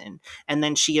season. And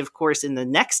then she, of course, in the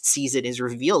next season is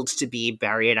revealed to be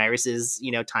Barry and Iris's,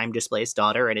 time displaced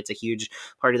daughter. And it's a huge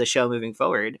part of the show moving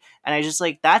forward. And I just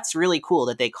like, that's really cool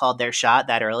that they called their shot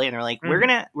that early. And they're like, we're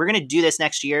going to do this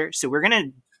next year. So we're going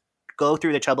to go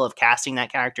through the trouble of casting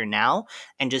that character now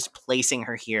and just placing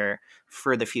her here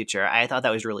for the future. I thought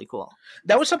that was really cool.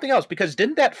 That was something else, because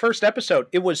didn't that first episode,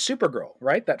 it was Supergirl,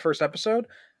 right? That first episode,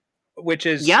 which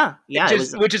is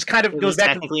which is kind of goes back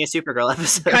technically a Supergirl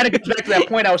episode. Kind of goes back to that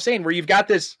point I was saying, where you've got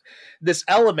this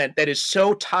element that is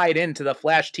so tied into the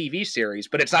Flash TV series,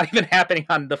 but it's not even happening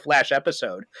on the Flash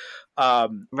episode.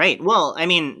 Right. Well, I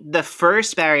mean, the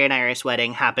first Barry and Iris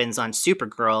wedding happens on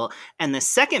Supergirl, and the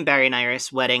second Barry and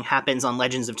Iris wedding happens on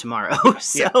Legends of Tomorrow.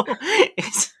 So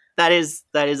that is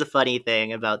a funny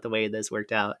thing about the way this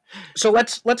worked out. So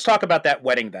let's talk about that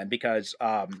wedding then, because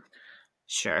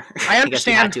sure, I understand. I guess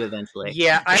we had to eventually.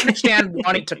 Yeah, I understand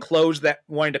wanting to close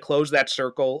that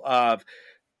circle of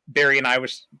Barry and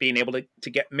Iris being able to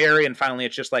get married, and finally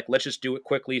it's just like, let's just do it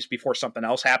quickly before something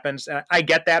else happens. And I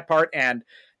get that part, and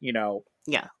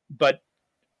but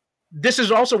this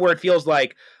is also where it feels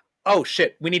like, oh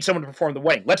shit, we need someone to perform the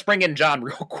wedding. Let's bring in John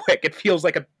real quick. It feels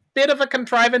like a bit of a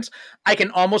contrivance. I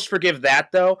can almost forgive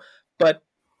that though, but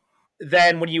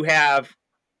then when you have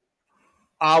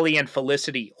Ollie and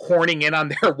Felicity horning in on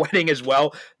their wedding as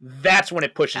well, that's when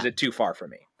it pushes it too far for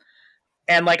me.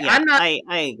 And like, I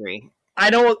agree.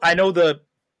 I know the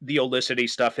Olicity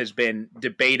stuff has been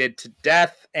debated to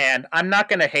death, and I'm not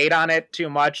going to hate on it too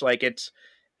much. Like it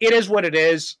is what it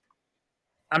is.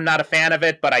 I'm not a fan of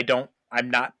it, but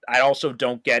I also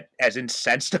don't get as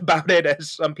incensed about it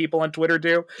as some people on Twitter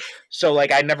do. So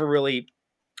like, I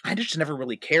just never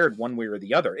really cared one way or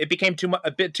the other. It became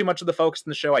a bit too much of the focus in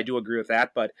the show. I do agree with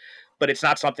that, but it's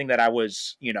not something that I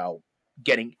was,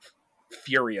 getting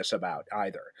furious about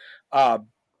either.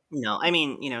 No, I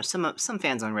mean, some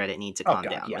fans on Reddit need to calm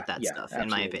down with that stuff, absolutely. In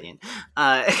my opinion.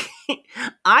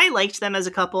 I liked them as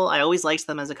a couple. I always liked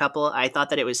them as a couple. I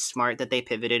thought that it was smart that they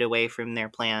pivoted away from their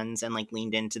plans and like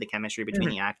leaned into the chemistry between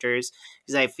the actors,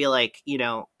 because I feel like,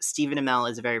 Stephen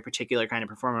Amell is a very particular kind of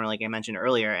performer, like I mentioned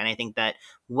earlier. And I think that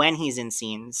when he's in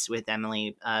scenes with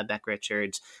Emily Beck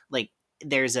Richards, like,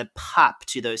 there's a pop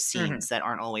to those scenes that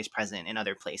aren't always present in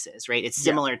other places, right? It's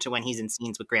similar to when he's in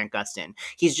scenes with Grant Gustin.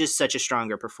 He's just such a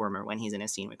stronger performer when he's in a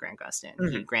scene with Grant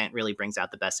Gustin. Grant really brings out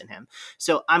the best in him.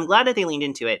 So I'm glad that they leaned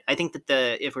into it. I think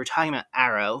that if we're talking about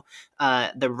Arrow,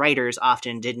 the writers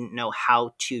often didn't know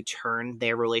how to turn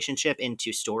their relationship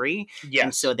into story. Yes.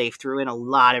 And so they threw in a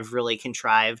lot of really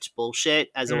contrived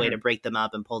bullshit as a way to break them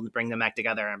up and bring them back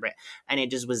together. And it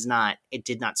just it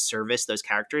did not service those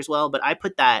characters well. But I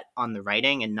put that on the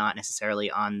writing and not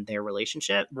necessarily on their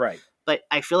relationship. Right. But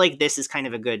I feel like this is kind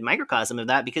of a good microcosm of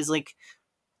that, because like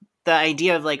the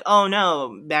idea of like, oh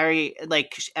no, Barry,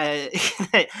 like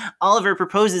Oliver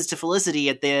proposes to Felicity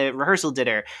at the rehearsal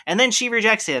dinner, and then she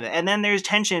rejects him, and then there's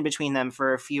tension between them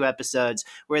for a few episodes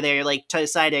where they're like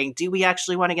deciding, do we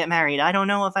actually want to get married? I don't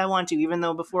know if I want to, even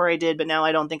though before I did, but now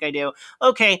I don't think I do.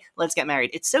 Okay, let's get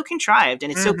married. It's so contrived,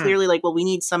 and it's so clearly like, well, we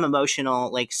need some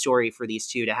emotional like story for these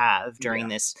two to have during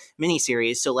this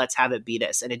miniseries, so let's have it be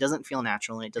this. And it doesn't feel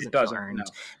natural, and it doesn't feel earned,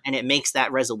 and it makes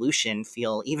that resolution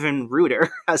feel even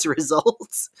ruder as a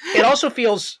result. It also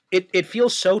feels it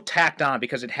feels so tacked on,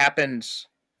 because it happens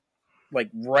like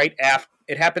right after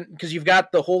it happened, because you've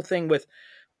got the whole thing with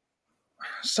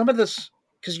some of this,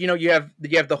 because you have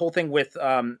the whole thing with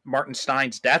Martin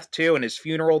Stein's death too, and his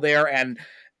funeral there, and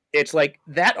it's like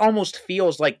that almost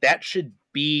feels like that should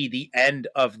be the end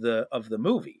of the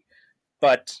movie,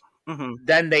 but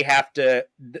then they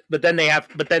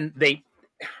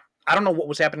I don't know what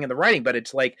was happening in the writing, but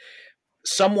it's like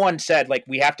someone said, like,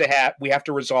 we have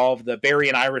to resolve the Barry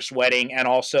and Iris wedding, and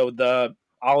also the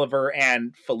Oliver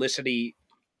and Felicity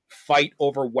fight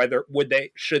over whether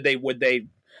should they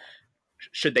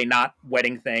not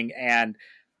wedding thing, and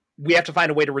we have to find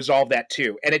a way to resolve that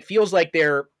too. And it feels like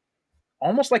they're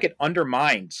almost like it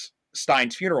undermines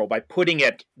Stein's funeral by putting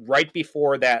it right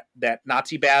before that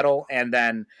Nazi battle, and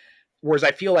then whereas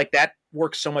I feel like that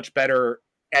works so much better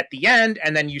at the end,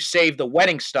 and then you save the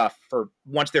wedding stuff for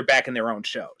once they're back in their own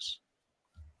shows.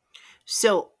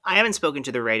 So I haven't spoken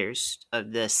to the writers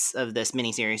of this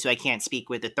miniseries, so I can't speak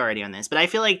with authority on this. But I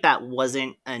feel like that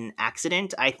wasn't an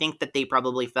accident. I think that they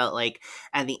probably felt like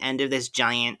at the end of this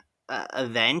giant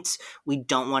event, we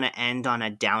don't want to end on a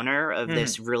downer of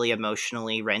this really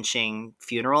emotionally wrenching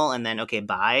funeral, and then okay,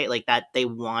 bye. Like that, they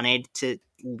wanted to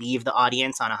leave the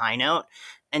audience on a high note.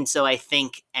 And so I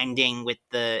think ending with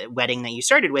the wedding that you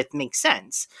started with makes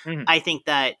sense. I think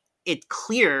that it's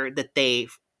clear that they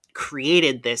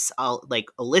created this like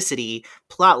Olicity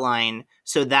plotline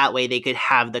so that way they could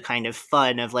have the kind of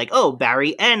fun of like, oh,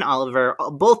 Barry and Oliver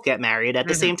both get married at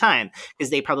the same time,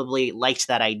 because they probably liked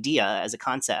that idea as a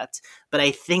concept. But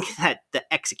I think that the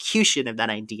execution of that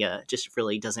idea just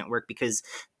really doesn't work, because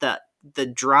the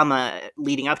drama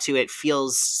leading up to it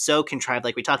feels so contrived,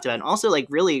 like we talked about, and also like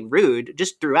really rude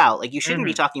just throughout. Like you shouldn't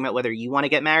be talking about whether you want to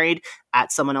get married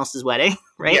at someone else's wedding,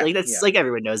 right? Yeah, like that's like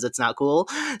everyone knows that's not cool.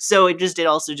 So it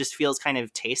also just feels kind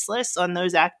of tasteless on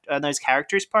those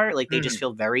characters' part. Like they just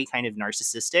feel very kind of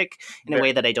narcissistic in a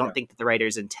way that I don't think that the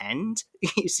writers intend,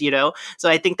 you know? So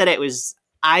I think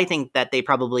that they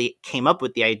probably came up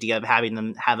with the idea of having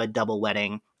them have a double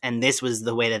wedding, and this was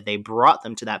the way that they brought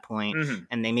them to that point.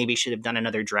 And they maybe should have done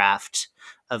another draft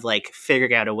of like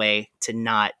figuring out a way to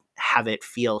not have it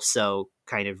feel so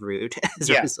kind of rude as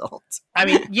a result. I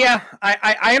mean, yeah,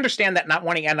 I understand that not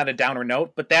wanting to end on a downer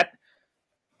note, but that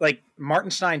like Martin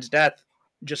Stein's death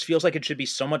just feels like it should be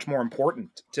so much more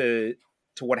important to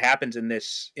what happens in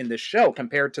this show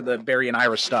compared to the Barry and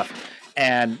Iris stuff.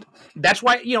 And that's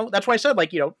why I said,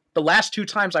 like, the last two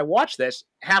times I watched this,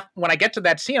 when I get to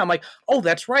that scene, I'm like, oh,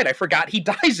 that's right, I forgot he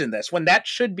dies in this, when that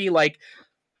should be like,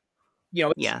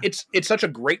 it's such a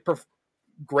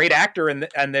great actor in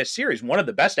this series, one of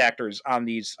the best actors on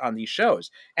these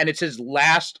shows, and it's his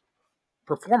last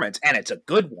performance, and it's a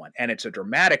good one, and it's a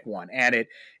dramatic one, and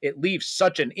it leaves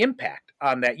such an impact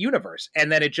on that universe,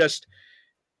 and then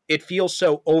it feels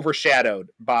so overshadowed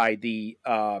by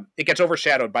it gets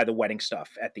overshadowed by the wedding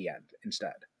stuff at the end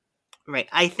instead. Right.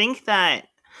 I think that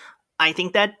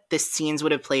the scenes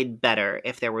would have played better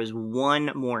if there was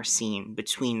one more scene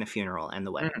between the funeral and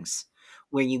the weddings,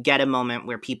 where you get a moment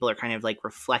where people are kind of like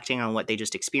reflecting on what they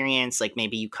just experienced. Like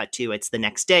maybe you cut to, it's the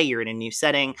next day, you're in a new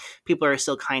setting. People are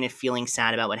still kind of feeling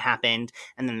sad about what happened.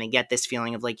 And then they get this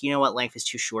feeling of like, you know what, life is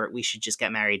too short. We should just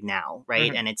get married now.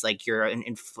 Right. And it's like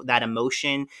that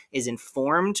emotion is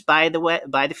informed by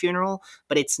the funeral,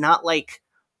 but it's not like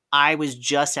I was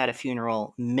just at a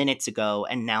funeral minutes ago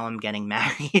and now I'm getting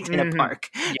married in a park,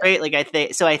 right? Like I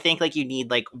think like you need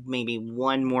like maybe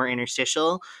one more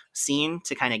interstitial scene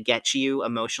to kind of get you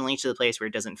emotionally to the place where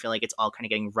it doesn't feel like it's all kind of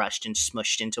getting rushed and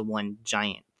smushed into one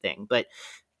giant thing. But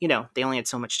they only had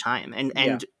so much time,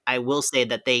 and I will say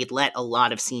that they let a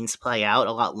lot of scenes play out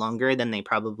a lot longer than they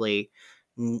probably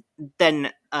then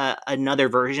another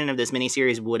version of this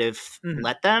miniseries would have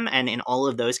let them. And in all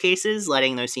of those cases,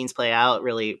 letting those scenes play out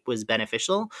really was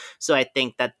beneficial. So I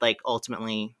think that like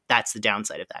ultimately that's the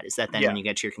downside of that, is that then when you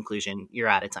get to your conclusion, you're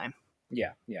out of time.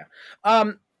 Yeah.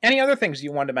 Any other things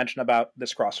you wanted to mention about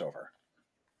this crossover?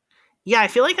 Yeah, I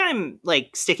feel like I'm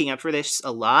like sticking up for this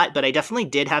a lot, but I definitely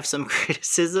did have some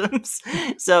criticisms.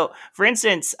 So, for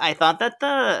instance, I thought that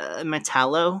the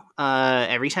Metallo,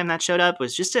 every time that showed up,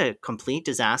 was just a complete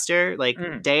disaster. Like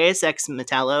Deus Ex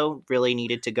Metallo really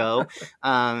needed to go.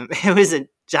 It was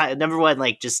number one,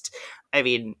 like just, I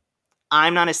mean,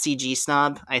 I'm not a CG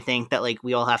snob. I think that like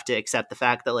we all have to accept the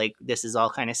fact that like this is all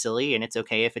kind of silly, and it's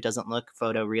okay if it doesn't look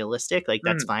photorealistic. Like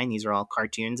that's fine. These are all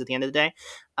cartoons at the end of the day.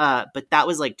 But that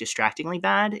was like distractingly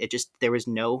bad. There was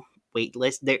no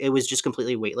weightless. It was just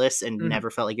completely weightless and never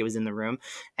felt like it was in the room.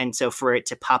 And so for it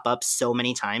to pop up so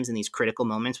many times in these critical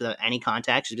moments without any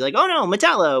context, to be like, oh no,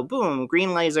 Metallo, boom,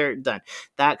 green laser, done.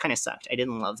 That kind of sucked. I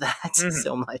didn't love that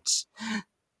so much.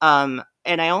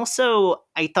 And I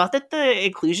thought that the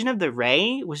inclusion of the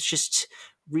Ray was just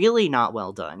really not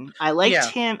well done. I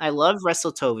liked him. I love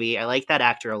Russell Tovey. I like that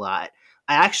actor a lot.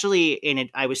 I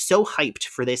was so hyped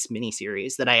for this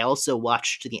miniseries that I also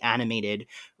watched the animated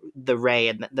The Ray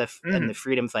and the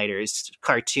Freedom Fighters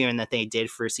cartoon that they did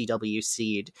for CW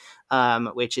Seed,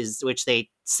 which they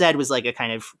said was like a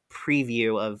kind of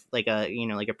preview of like a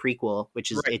like a prequel,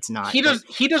 which is it's not. He does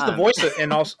the voice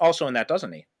and also in that,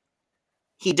 doesn't he?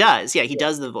 He does, yeah, he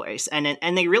does the voice, and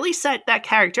they really set that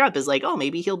character up as like, oh,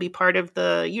 maybe he'll be part of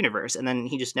the universe, and then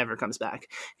he just never comes back,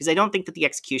 because I don't think that the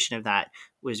execution of that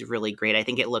was really great. I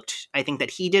think that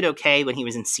he did okay when he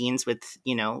was in scenes with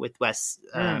Wes,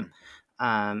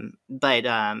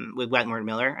 with Wentworth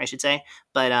Miller, I should say,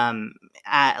 but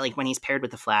like when he's paired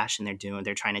with the Flash and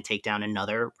they're trying to take down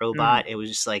another robot, it was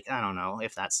just like, I don't know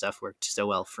if that stuff worked so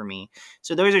well for me.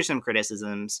 So those are some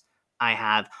criticisms I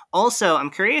have. Also, I'm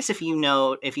curious if you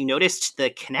noticed the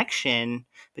connection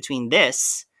between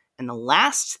this and the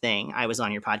last thing I was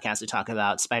on your podcast to talk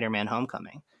about, Spider-Man: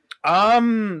 Homecoming.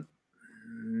 No,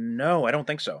 I don't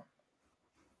think so.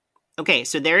 Okay,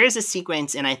 so there is a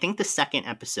sequence in, I think, the second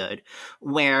episode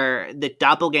where the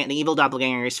evil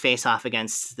doppelgangers face off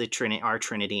against our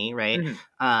Trinity, right?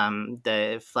 Mm-hmm.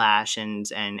 The Flash and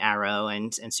Arrow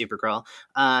and Supergirl.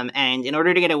 And in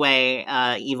order to get away,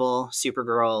 evil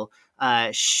Supergirl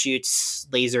shoots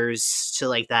lasers to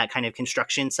like that kind of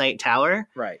construction site tower.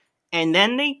 Right. And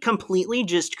then they completely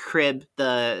just crib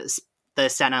the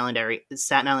Staten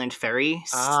Island ferry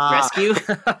rescue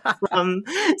from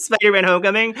Spider-Man: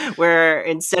 Homecoming, where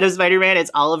instead of Spider-Man,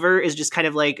 it's Oliver is just kind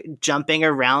of like jumping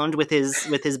around with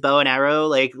his bow and arrow,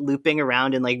 like looping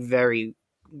around in like very,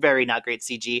 very not great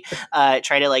CG,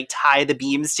 try to like tie the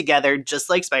beams together just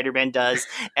like Spider-Man does,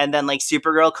 and then like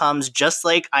Supergirl comes just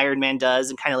like Iron Man does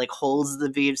and kind of like holds the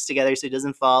beams together so it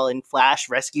doesn't fall, and Flash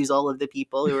rescues all of the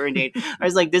people who are in danger. I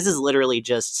was like, this is literally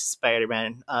just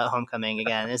Spider-Man Homecoming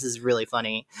again. This is really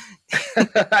funny.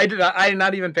 I did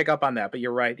not even pick up on that, but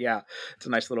you're right. Yeah, it's a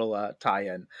nice little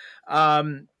tie-in.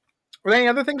 Were there any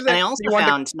other things that I also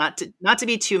found not to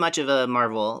be too much of a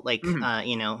Marvel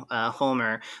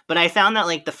Homer, but I found that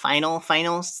like the final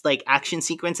like action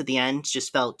sequence at the end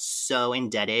just felt so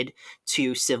indebted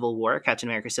to Civil War, Captain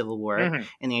America: Civil War,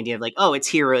 and the idea of like, oh, it's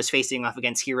heroes facing off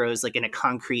against heroes like in a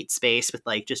concrete space with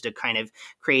like just a kind of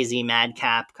crazy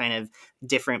madcap kind of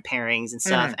different pairings and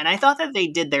stuff. And I thought that they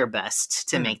did their best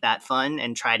to make that fun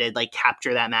and try to like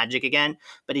capture that magic again,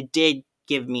 but it did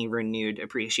give me renewed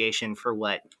appreciation for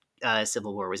what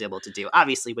Civil War was able to do,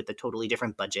 obviously with a totally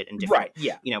different budget and different,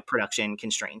 production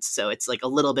constraints. So it's like a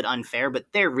little bit unfair, but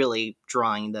they're really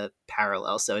drawing the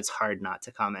parallel. So it's hard not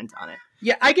to comment on it.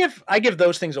 Yeah, I give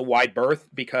those things a wide berth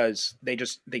because they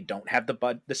don't have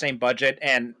the same budget,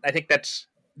 and I think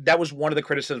that was one of the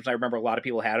criticisms I remember a lot of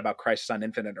people had about Crisis on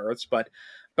Infinite Earths, but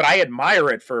I admire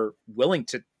it for willing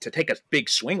to take a big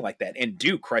swing like that and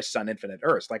do Crisis on Infinite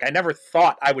Earths. Like, I never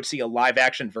thought I would see a live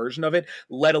action version of it,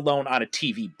 let alone on a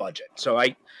TV budget. So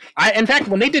I in fact,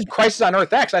 when they did Crisis on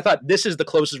Earth X, I thought this is the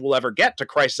closest we'll ever get to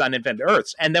Crisis on Infinite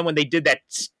Earths. And then when they did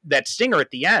that stinger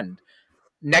at the end,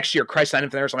 next year, Crisis on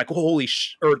Infinite Earths, I'm like,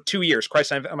 or 2 years,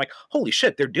 Crisis on Infinite, I'm like, holy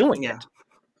shit, they're doing it.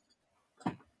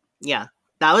 Yeah.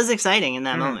 That was exciting in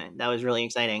that moment. That was really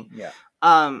exciting. Yeah.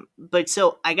 But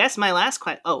so I guess my last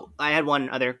question, I had one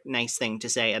other nice thing to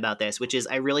say about this, which is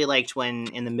I really liked when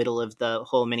in the middle of the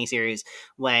whole miniseries,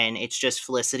 when it's just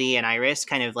Felicity and Iris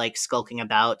kind of like skulking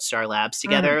about Star Labs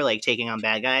together, like taking on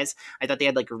bad guys. I thought they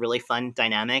had like a really fun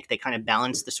dynamic. They kind of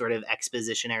balanced the sort of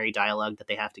expositionary dialogue that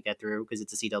they have to get through because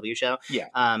it's a CW show,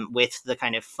 with the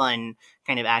kind of fun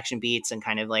kind of action beats and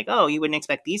kind of like, oh, you wouldn't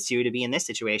expect these two to be in this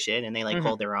situation, and they like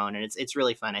hold their own, and it's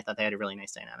really fun. I thought they had a really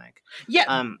nice dynamic.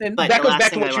 Yeah, but that goes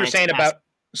back to what you were saying about.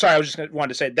 Sorry, I was just wanted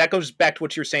to say that goes back to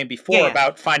what you were saying before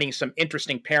about finding some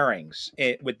interesting pairings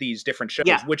with these different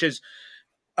shows, which is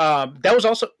that was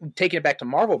also taking it back to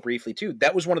Marvel briefly too.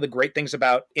 That was one of the great things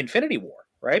about Infinity War,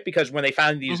 right? Because when they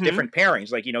found these different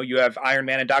pairings, like you have Iron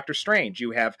Man and Doctor Strange,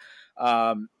 you have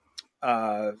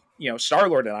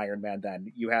Star-Lord and Iron Man,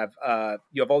 then you have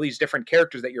all these different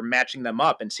characters that you're matching them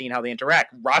up and seeing how they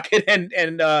interact. Rocket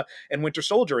and Winter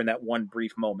Soldier in that one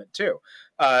brief moment too.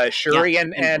 Shuri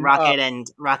and Rocket and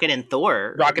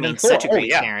Thor. Rocket and Thor, such a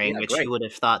great pairing, which you would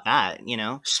have thought that,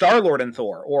 Star-Lord and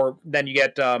Thor, or then you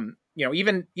get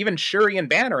even Shuri and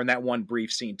Banner in that one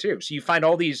brief scene too. So you find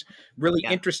all these really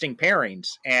interesting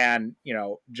pairings, and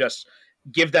just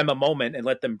give them a moment and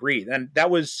let them breathe. And that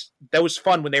was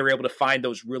fun when they were able to find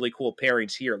those really cool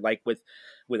pairings here, like with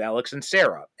Alex and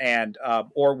Sarah, and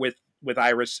or with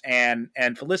Iris and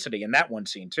Felicity in that one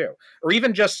scene too. Or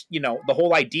even just, the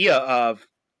whole idea of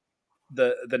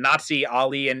the Nazi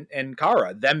Ali and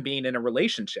Kara, them being in a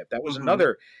relationship. That was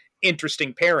another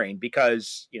interesting pairing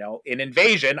because, in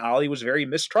Invasion, Ali was very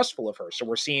mistrustful of her. So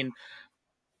we're seeing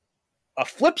a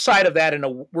flip side of that,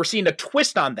 and we're seeing a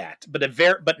twist on that, but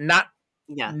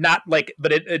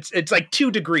it's like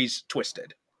 2 degrees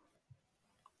twisted.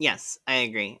 Yes, I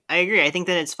agree. I think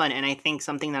that it's fun, and I think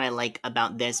something that I like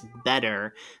about this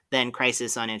better than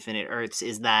Crisis on Infinite Earths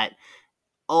is that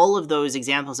all of those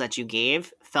examples that you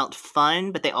gave felt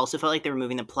fun, but they also felt like they were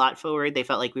moving the plot forward. They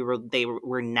felt like they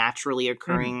were naturally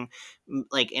occurring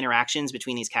like interactions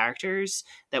between these characters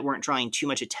that weren't drawing too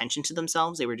much attention to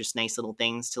themselves. They were just nice little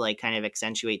things to like kind of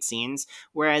accentuate scenes.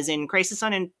 Whereas in Crisis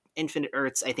on Infinite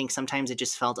Earths, I think sometimes it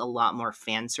just felt a lot more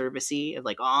fan servicey of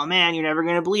like, oh man, you're never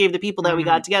going to believe the people that we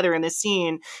got together in this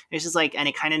scene. It's just like, and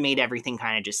it kind of made everything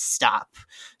kind of just stop.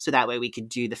 So that way we could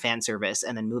do the fan service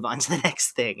and then move on to the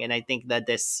next thing. And I think that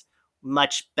this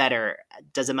does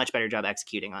a much better job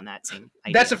executing on that same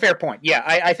idea. That's a fair point. Yeah,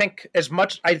 I think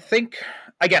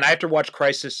again, I have to watch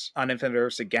Crisis on Infinite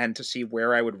Earths again to see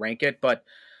where I would rank it, but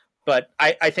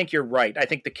I think you're right. I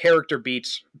think the character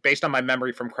beats, based on my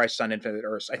memory from Crisis on Infinite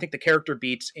Earths, I think the character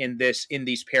beats in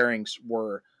these pairings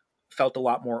felt a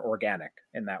lot more organic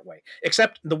in that way.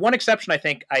 Except the one exception I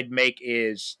think I'd make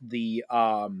is the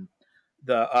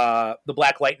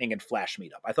Black Lightning and Flash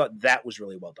meetup. I thought that was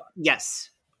really well done. Yes.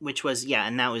 Which was,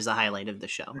 and that was the highlight of the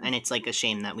show. And it's like a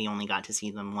shame that we only got to see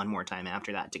them one more time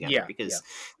after that together because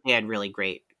they had a really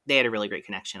great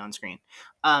connection on screen.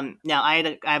 Now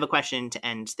I have a question to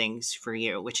end things for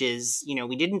you, which is,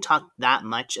 we didn't talk that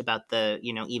much about the,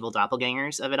 evil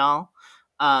doppelgangers of it all.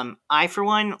 I, for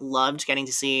one, loved getting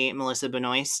to see Melissa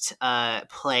Benoist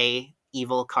play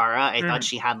evil Kara. I thought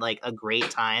she had like a great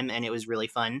time and it was really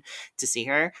fun to see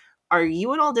her. Are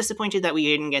you at all disappointed that we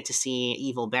didn't get to see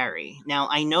Evil Barry? Now,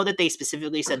 I know that they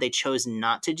specifically said they chose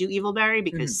not to do Evil Barry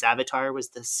because Savitar was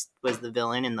the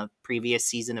villain in the previous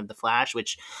season of The Flash,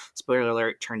 which, spoiler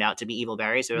alert, turned out to be Evil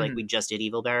Barry. So they're like, we just did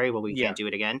Evil Barry, well, we can't do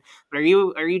it again. But are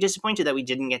you disappointed that we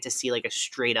didn't get to see like a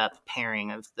straight up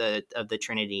pairing of the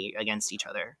Trinity against each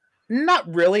other? Not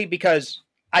really, because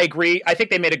I agree. I think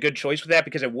they made a good choice with that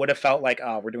because it would have felt like,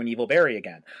 oh, we're doing Evil Barry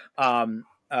again.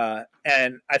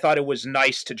 And I thought it was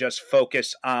nice to just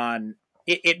focus on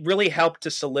it. It really helped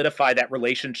to solidify that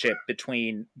relationship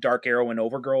between Dark Arrow and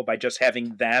Overgirl by just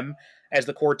having them as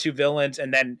the core two villains.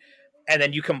 And then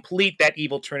you complete that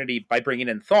evil trinity by bringing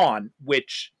in Thawne,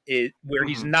 which is where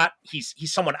he's not, he's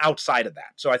someone outside of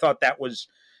that. So I thought that was,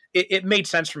 it made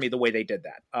sense for me the way they did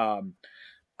that.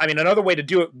 I mean, another way to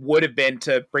do it would have been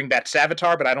to bring back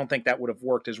Savitar, but I don't think that would have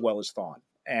worked as well as Thawne.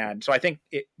 And so I think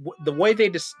the way they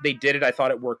did it, I thought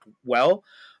it worked well.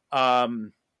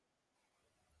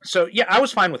 So yeah, I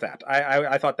was fine with that.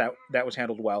 I thought that was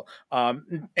handled well.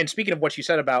 And speaking of what you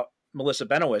said about Melissa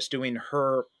Benoist doing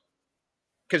her,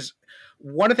 because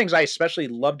one of the things I especially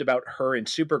loved about her in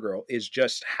Supergirl is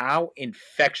just how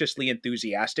infectiously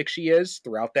enthusiastic she is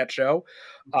throughout that show.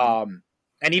 And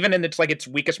even in its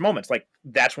weakest moments, like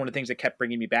that's one of the things that kept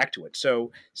bringing me back to it.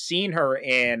 So seeing her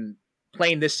in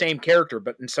playing this same character,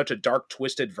 but in such a dark,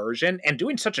 twisted version and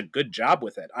doing such a good job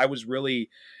with it, I was really,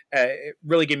 it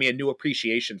really gave me a new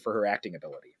appreciation for her acting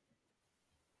ability.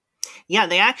 Yeah,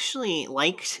 they actually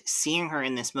liked seeing her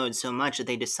in this mode so much that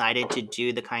they decided to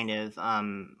do the kind of,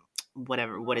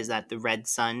 what is that? The Red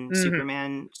Sun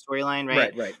Superman storyline,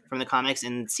 right? Right. From the comics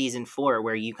in season 4,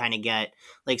 where you kind of get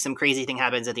like some crazy thing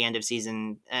happens at the end of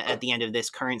this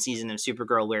current season of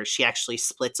Supergirl, where she actually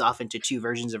splits off into two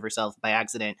versions of herself by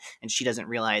accident, and she doesn't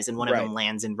realize, and one of them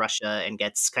lands in Russia and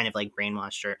gets kind of like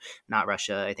brainwashed, or not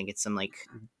Russia. I think it's some like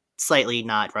slightly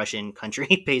not Russian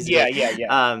country, basically.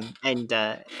 Yeah. And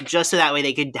just so that way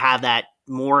they could have that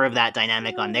more of that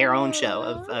dynamic on their own show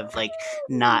of like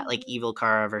not like evil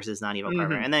Kara versus not evil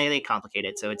Kara, and they complicate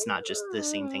it so it's not just the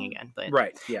same thing again. But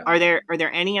are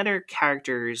there any other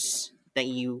characters that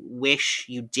you wish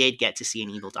you did get to see an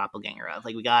evil doppelganger of?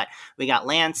 Like we got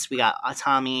Lance, we got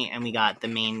Tommy, and we got the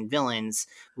main villains.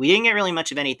 We didn't get really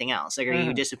much of anything else. Like, are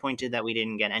you disappointed that we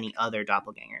didn't get any other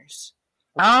doppelgangers?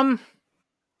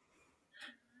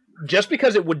 Just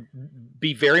because it would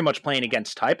be very much playing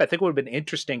against type, I think it would have been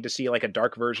interesting to see like a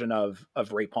dark version of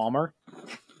Ray Palmer.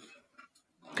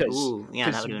 Because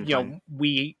that would have been fun.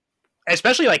 We,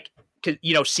 especially like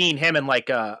seeing him in like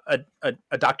a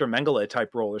Dr. Mengele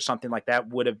type role or something like that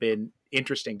would have been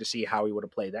interesting to see how he would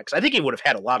have played that. Because I think he would have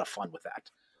had a lot of fun with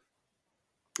that.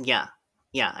 Yeah,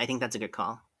 I think that's a good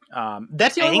call.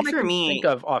 That's the only one I can think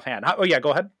of offhand.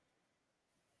 Go ahead.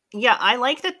 Yeah, I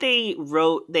like that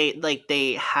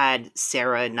they had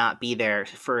Sarah not be there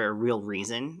for a real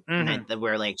reason,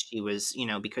 where like she was,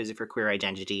 because of her queer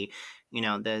identity,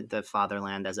 the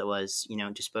fatherland as it was,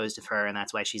 disposed of her, and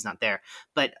that's why she's not there.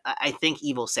 But I think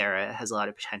evil Sarah has a lot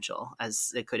of potential,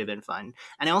 as it could have been fun.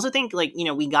 And I also think like,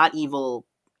 we got evil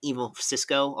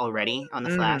Cisco already on the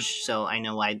Flash, so I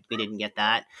know why we didn't get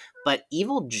that. But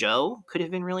Evil Joe could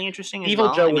have been really interesting as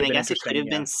well. I guess it could have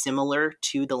been similar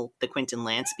to the Quentin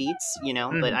Lance beats,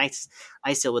 but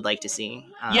I still would like to see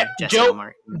Jesse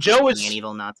Martin Joe is an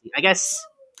evil Nazi. I guess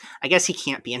I guess he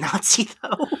can't be a Nazi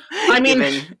though. I mean,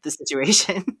 given the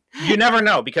situation, you never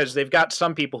know, because they've got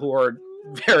some people who are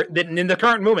very, in the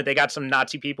current movement. They got some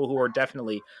Nazi people who are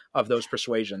definitely of those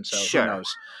persuasions. So sure. who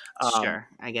knows? Sure,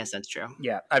 I guess that's true.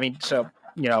 Yeah, I mean, so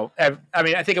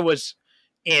I think it was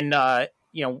in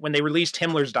when they released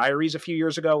Himmler's Diaries a few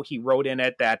years ago. He wrote in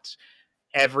it that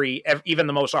every even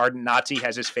the most ardent Nazi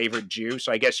has his favorite Jew.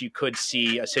 So I guess you could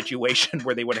see a situation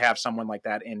where they would have someone like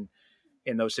that in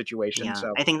those situations. Yeah,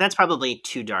 so I think that's probably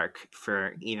too dark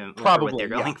for even probably what they're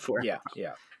going for. Yeah.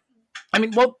 I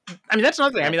mean, that's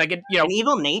another thing. I mean, like, an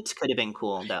Evil Nate could have been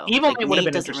cool though. Evil like, Nate would have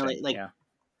been doesn't interesting. really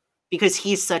because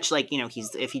he's such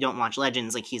he's, if you don't watch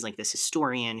Legends, he's like this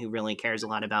historian who really cares a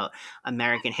lot about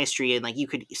American history, and you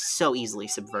could so easily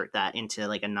subvert that into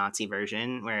a Nazi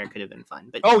version where it could have been fun.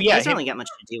 But he doesn't really get much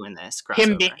to do in this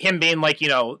crossover. Him being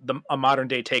a modern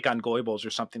day take on Goebbels or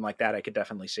something like that, I could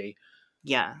definitely see.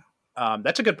 Yeah.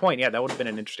 That's a good point. Yeah, that would have been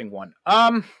an interesting one.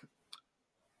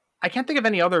 I can't think of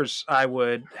any others I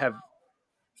would have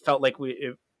felt like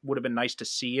it would have been nice to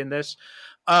see in this.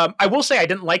 I will say I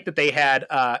didn't like that they had,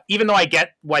 even though I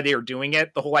get why they were doing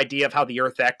it, the whole idea of how the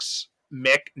Earth X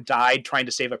Mick died trying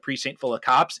to save a precinct full of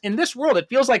cops. In this world, it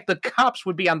feels like the cops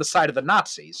would be on the side of the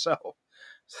Nazis. So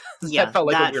that felt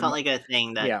like a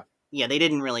thing that, yeah, they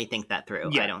didn't really think that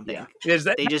through. I don't think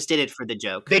they just did it for the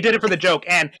joke. They did it for the joke,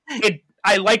 and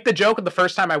I liked the joke the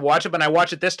first time I watched it, but when I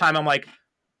watched it this time, I'm like,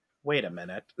 wait a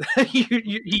minute.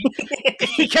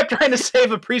 He kept trying to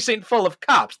save a precinct full of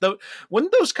cops.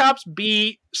 Wouldn't those cops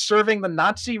be serving the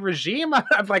Nazi regime?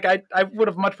 I'm like, I would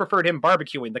have much preferred him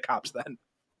barbecuing the cops then.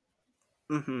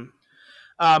 Mm-hmm.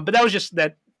 But that was just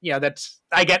that. Yeah,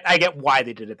 I get why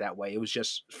they did it that way. It was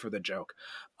just for the joke.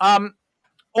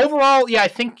 Overall, yeah, I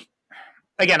think,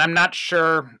 again, I'm not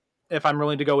sure if I'm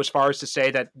willing to go as far as to say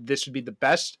that this would be the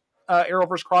best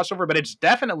Arrowverse crossover, but it's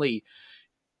definitely,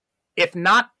 if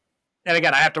not, and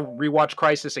again, I have to rewatch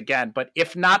Crisis again, but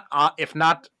if not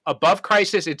above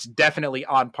Crisis, it's definitely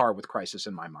on par with Crisis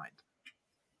in my mind.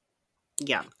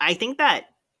 Yeah, I think that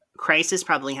Crisis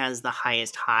probably has the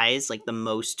highest highs, the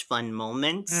most fun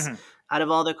moments out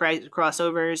of all the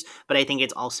crossovers, but I think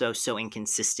it's also so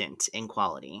inconsistent in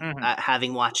quality.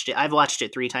 Having watched it, I've watched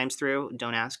it 3 times through.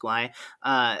 Don't ask why.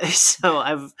 So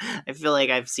I feel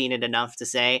like I've seen it enough to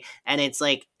say, and it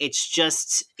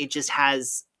just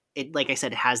has. It, like I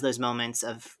said, it has those moments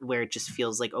of where it just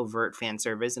feels like overt fan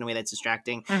service in a way that's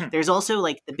distracting. There's also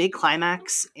the big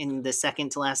climax in the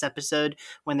second to last episode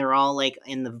when they're all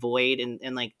in the void and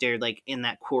they're in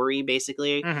that quarry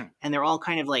basically, and they're all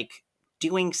kind of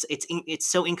doing it's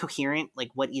so incoherent,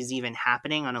 what is even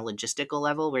happening on a logistical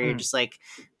level, where you're just I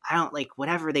don't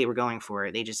whatever they were going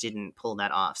for, they just didn't pull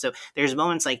that off. So there's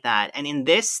moments like that, and in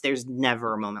this there's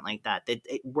never a moment like that.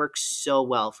 It works so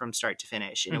well from start to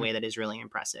finish in a way that is really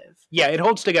impressive. Yeah, it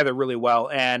holds together really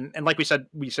well, and like we said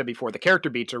before, the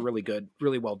character beats are really good,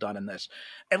 really well done in this.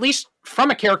 At least from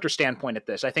a character standpoint at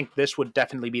this, I think this would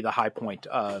definitely be the high point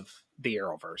of the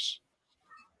Arrowverse.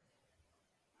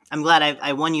 I'm glad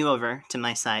I won you over to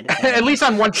my side. at least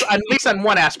on one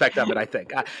aspect of it, I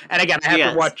think. And again, I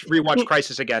have to rewatch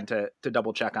Crisis again to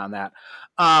double check on that.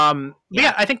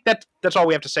 Yeah, I think that's all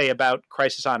we have to say about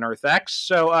Crisis on Earth X.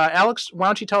 So, Alex, why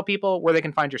don't you tell people where they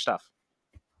can find your stuff?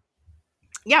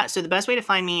 Yeah, so the best way to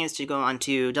find me is to go on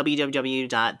to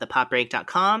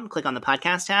www.thepopbreak.com, click on the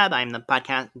podcast tab. I'm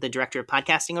the director of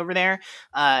podcasting over there.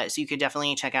 So you could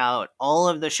definitely check out all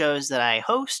of the shows that I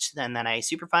host and that I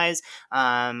supervise. 2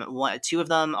 of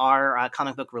them are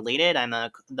comic book related. I'm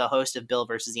the host of Bill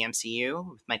versus the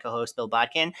MCU with my co-host Bill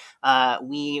Bodkin.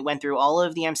 We went through all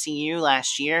of the MCU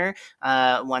last year,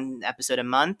 1 episode a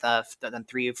month,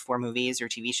 3 or 4 movies or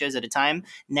TV shows at a time.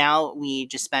 Now we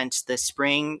just spent the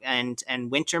spring and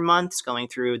winter months going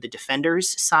through the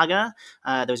Defenders saga.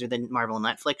 Those are the Marvel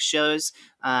Netflix shows.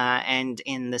 And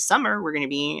in the summer, we're going to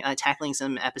be tackling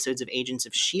some episodes of Agents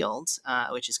of S.H.I.E.L.D.,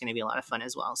 which is going to be a lot of fun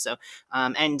as well. So,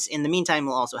 and in the meantime,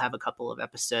 we'll also have a couple of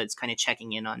episodes kind of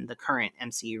checking in on the current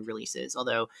MCU releases,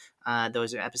 although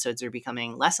those episodes are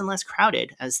becoming less and less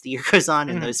crowded as the year goes on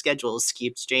and those schedules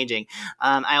keep changing.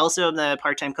 I also am the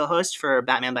part-time co-host for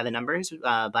Batman by the Numbers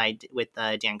with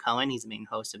Dan Cohen. He's the main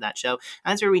host of that show.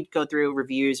 And that's where we go through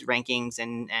reviews, rankings,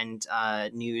 and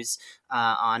news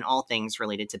on all things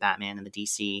related to Batman and the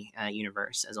DC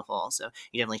universe as a whole. So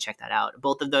you definitely check that out.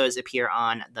 Both of those appear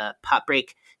on the Pop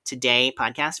Break Today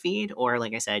podcast feed, or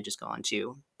like I said, just go on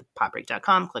to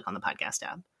popbreak.com, click on the podcast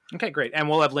tab. Okay, great. And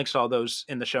we'll have links to all those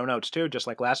in the show notes too, just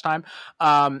like last time.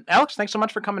 Alex, thanks so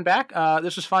much for coming back.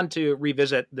 This was fun to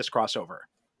revisit this crossover.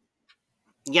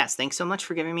 Yes, thanks so much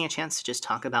for giving me a chance to just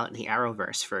talk about the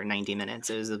Arrowverse for 90 minutes.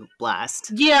 It was a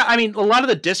blast. Yeah, I mean, a lot of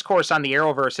the discourse on the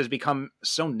Arrowverse has become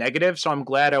so negative, so I'm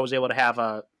glad I was able to have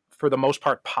a, for the most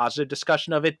part, positive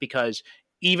discussion of it, because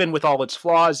even with all its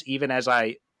flaws, even as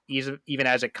it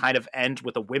kind of ends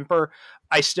with a whimper,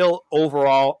 I still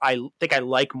overall I think I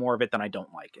like more of it than I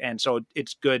don't like, and so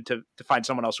it's good to find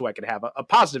someone else who I could have a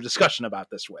positive discussion about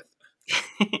this with.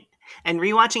 And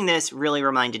rewatching this really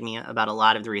reminded me about a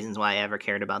lot of the reasons why I ever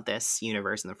cared about this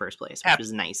universe in the first place, which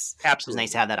was nice. Absolutely. It was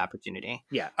nice to have that opportunity.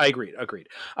 Yeah, I agreed.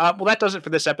 Well, that does it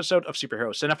for this episode of Superhero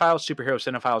Cinephiles.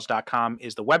 SuperheroCinephiles.com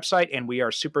is the website, and we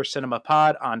are Super Cinema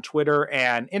Pod on Twitter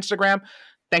and Instagram.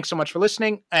 Thanks so much for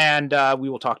listening, and we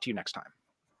will talk to you next time.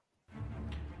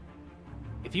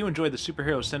 If you enjoyed the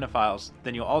Superhero Cinephiles,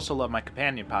 then you'll also love my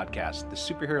companion podcast, the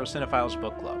Superhero Cinephiles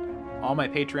Book Club. All my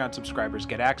Patreon subscribers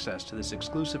get access to this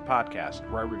exclusive podcast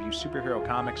where I review superhero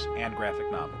comics and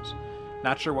graphic novels.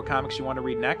 Not sure what comics you want to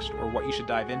read next or what you should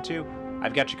dive into?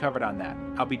 I've got you covered on that.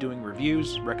 I'll be doing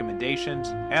reviews, recommendations,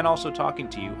 and also talking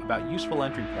to you about useful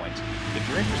entry points if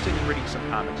you're interested in reading some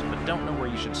comics but don't know where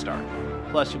you should start.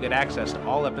 Plus, you'll get access to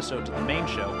all episodes of the main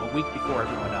show a week before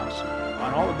everyone else.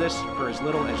 On all of this for as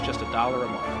little as just $1 a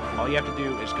month. All you have to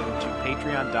do is go to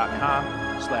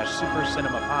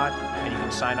patreon.com/supercinemapod and you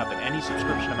can sign up at any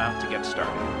subscription amount to get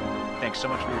started. Thanks so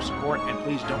much for your support, and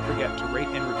please don't forget to rate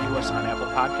and review us on Apple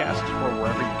Podcasts or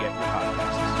wherever you get your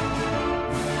podcasts.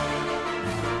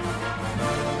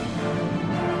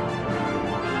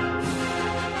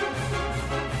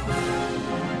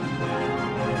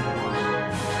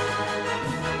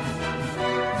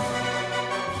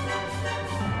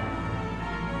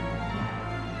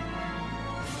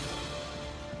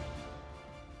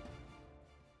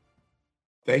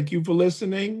 Thank you for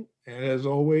listening. And as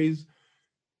always,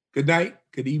 good night,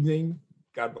 good evening.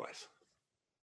 God bless.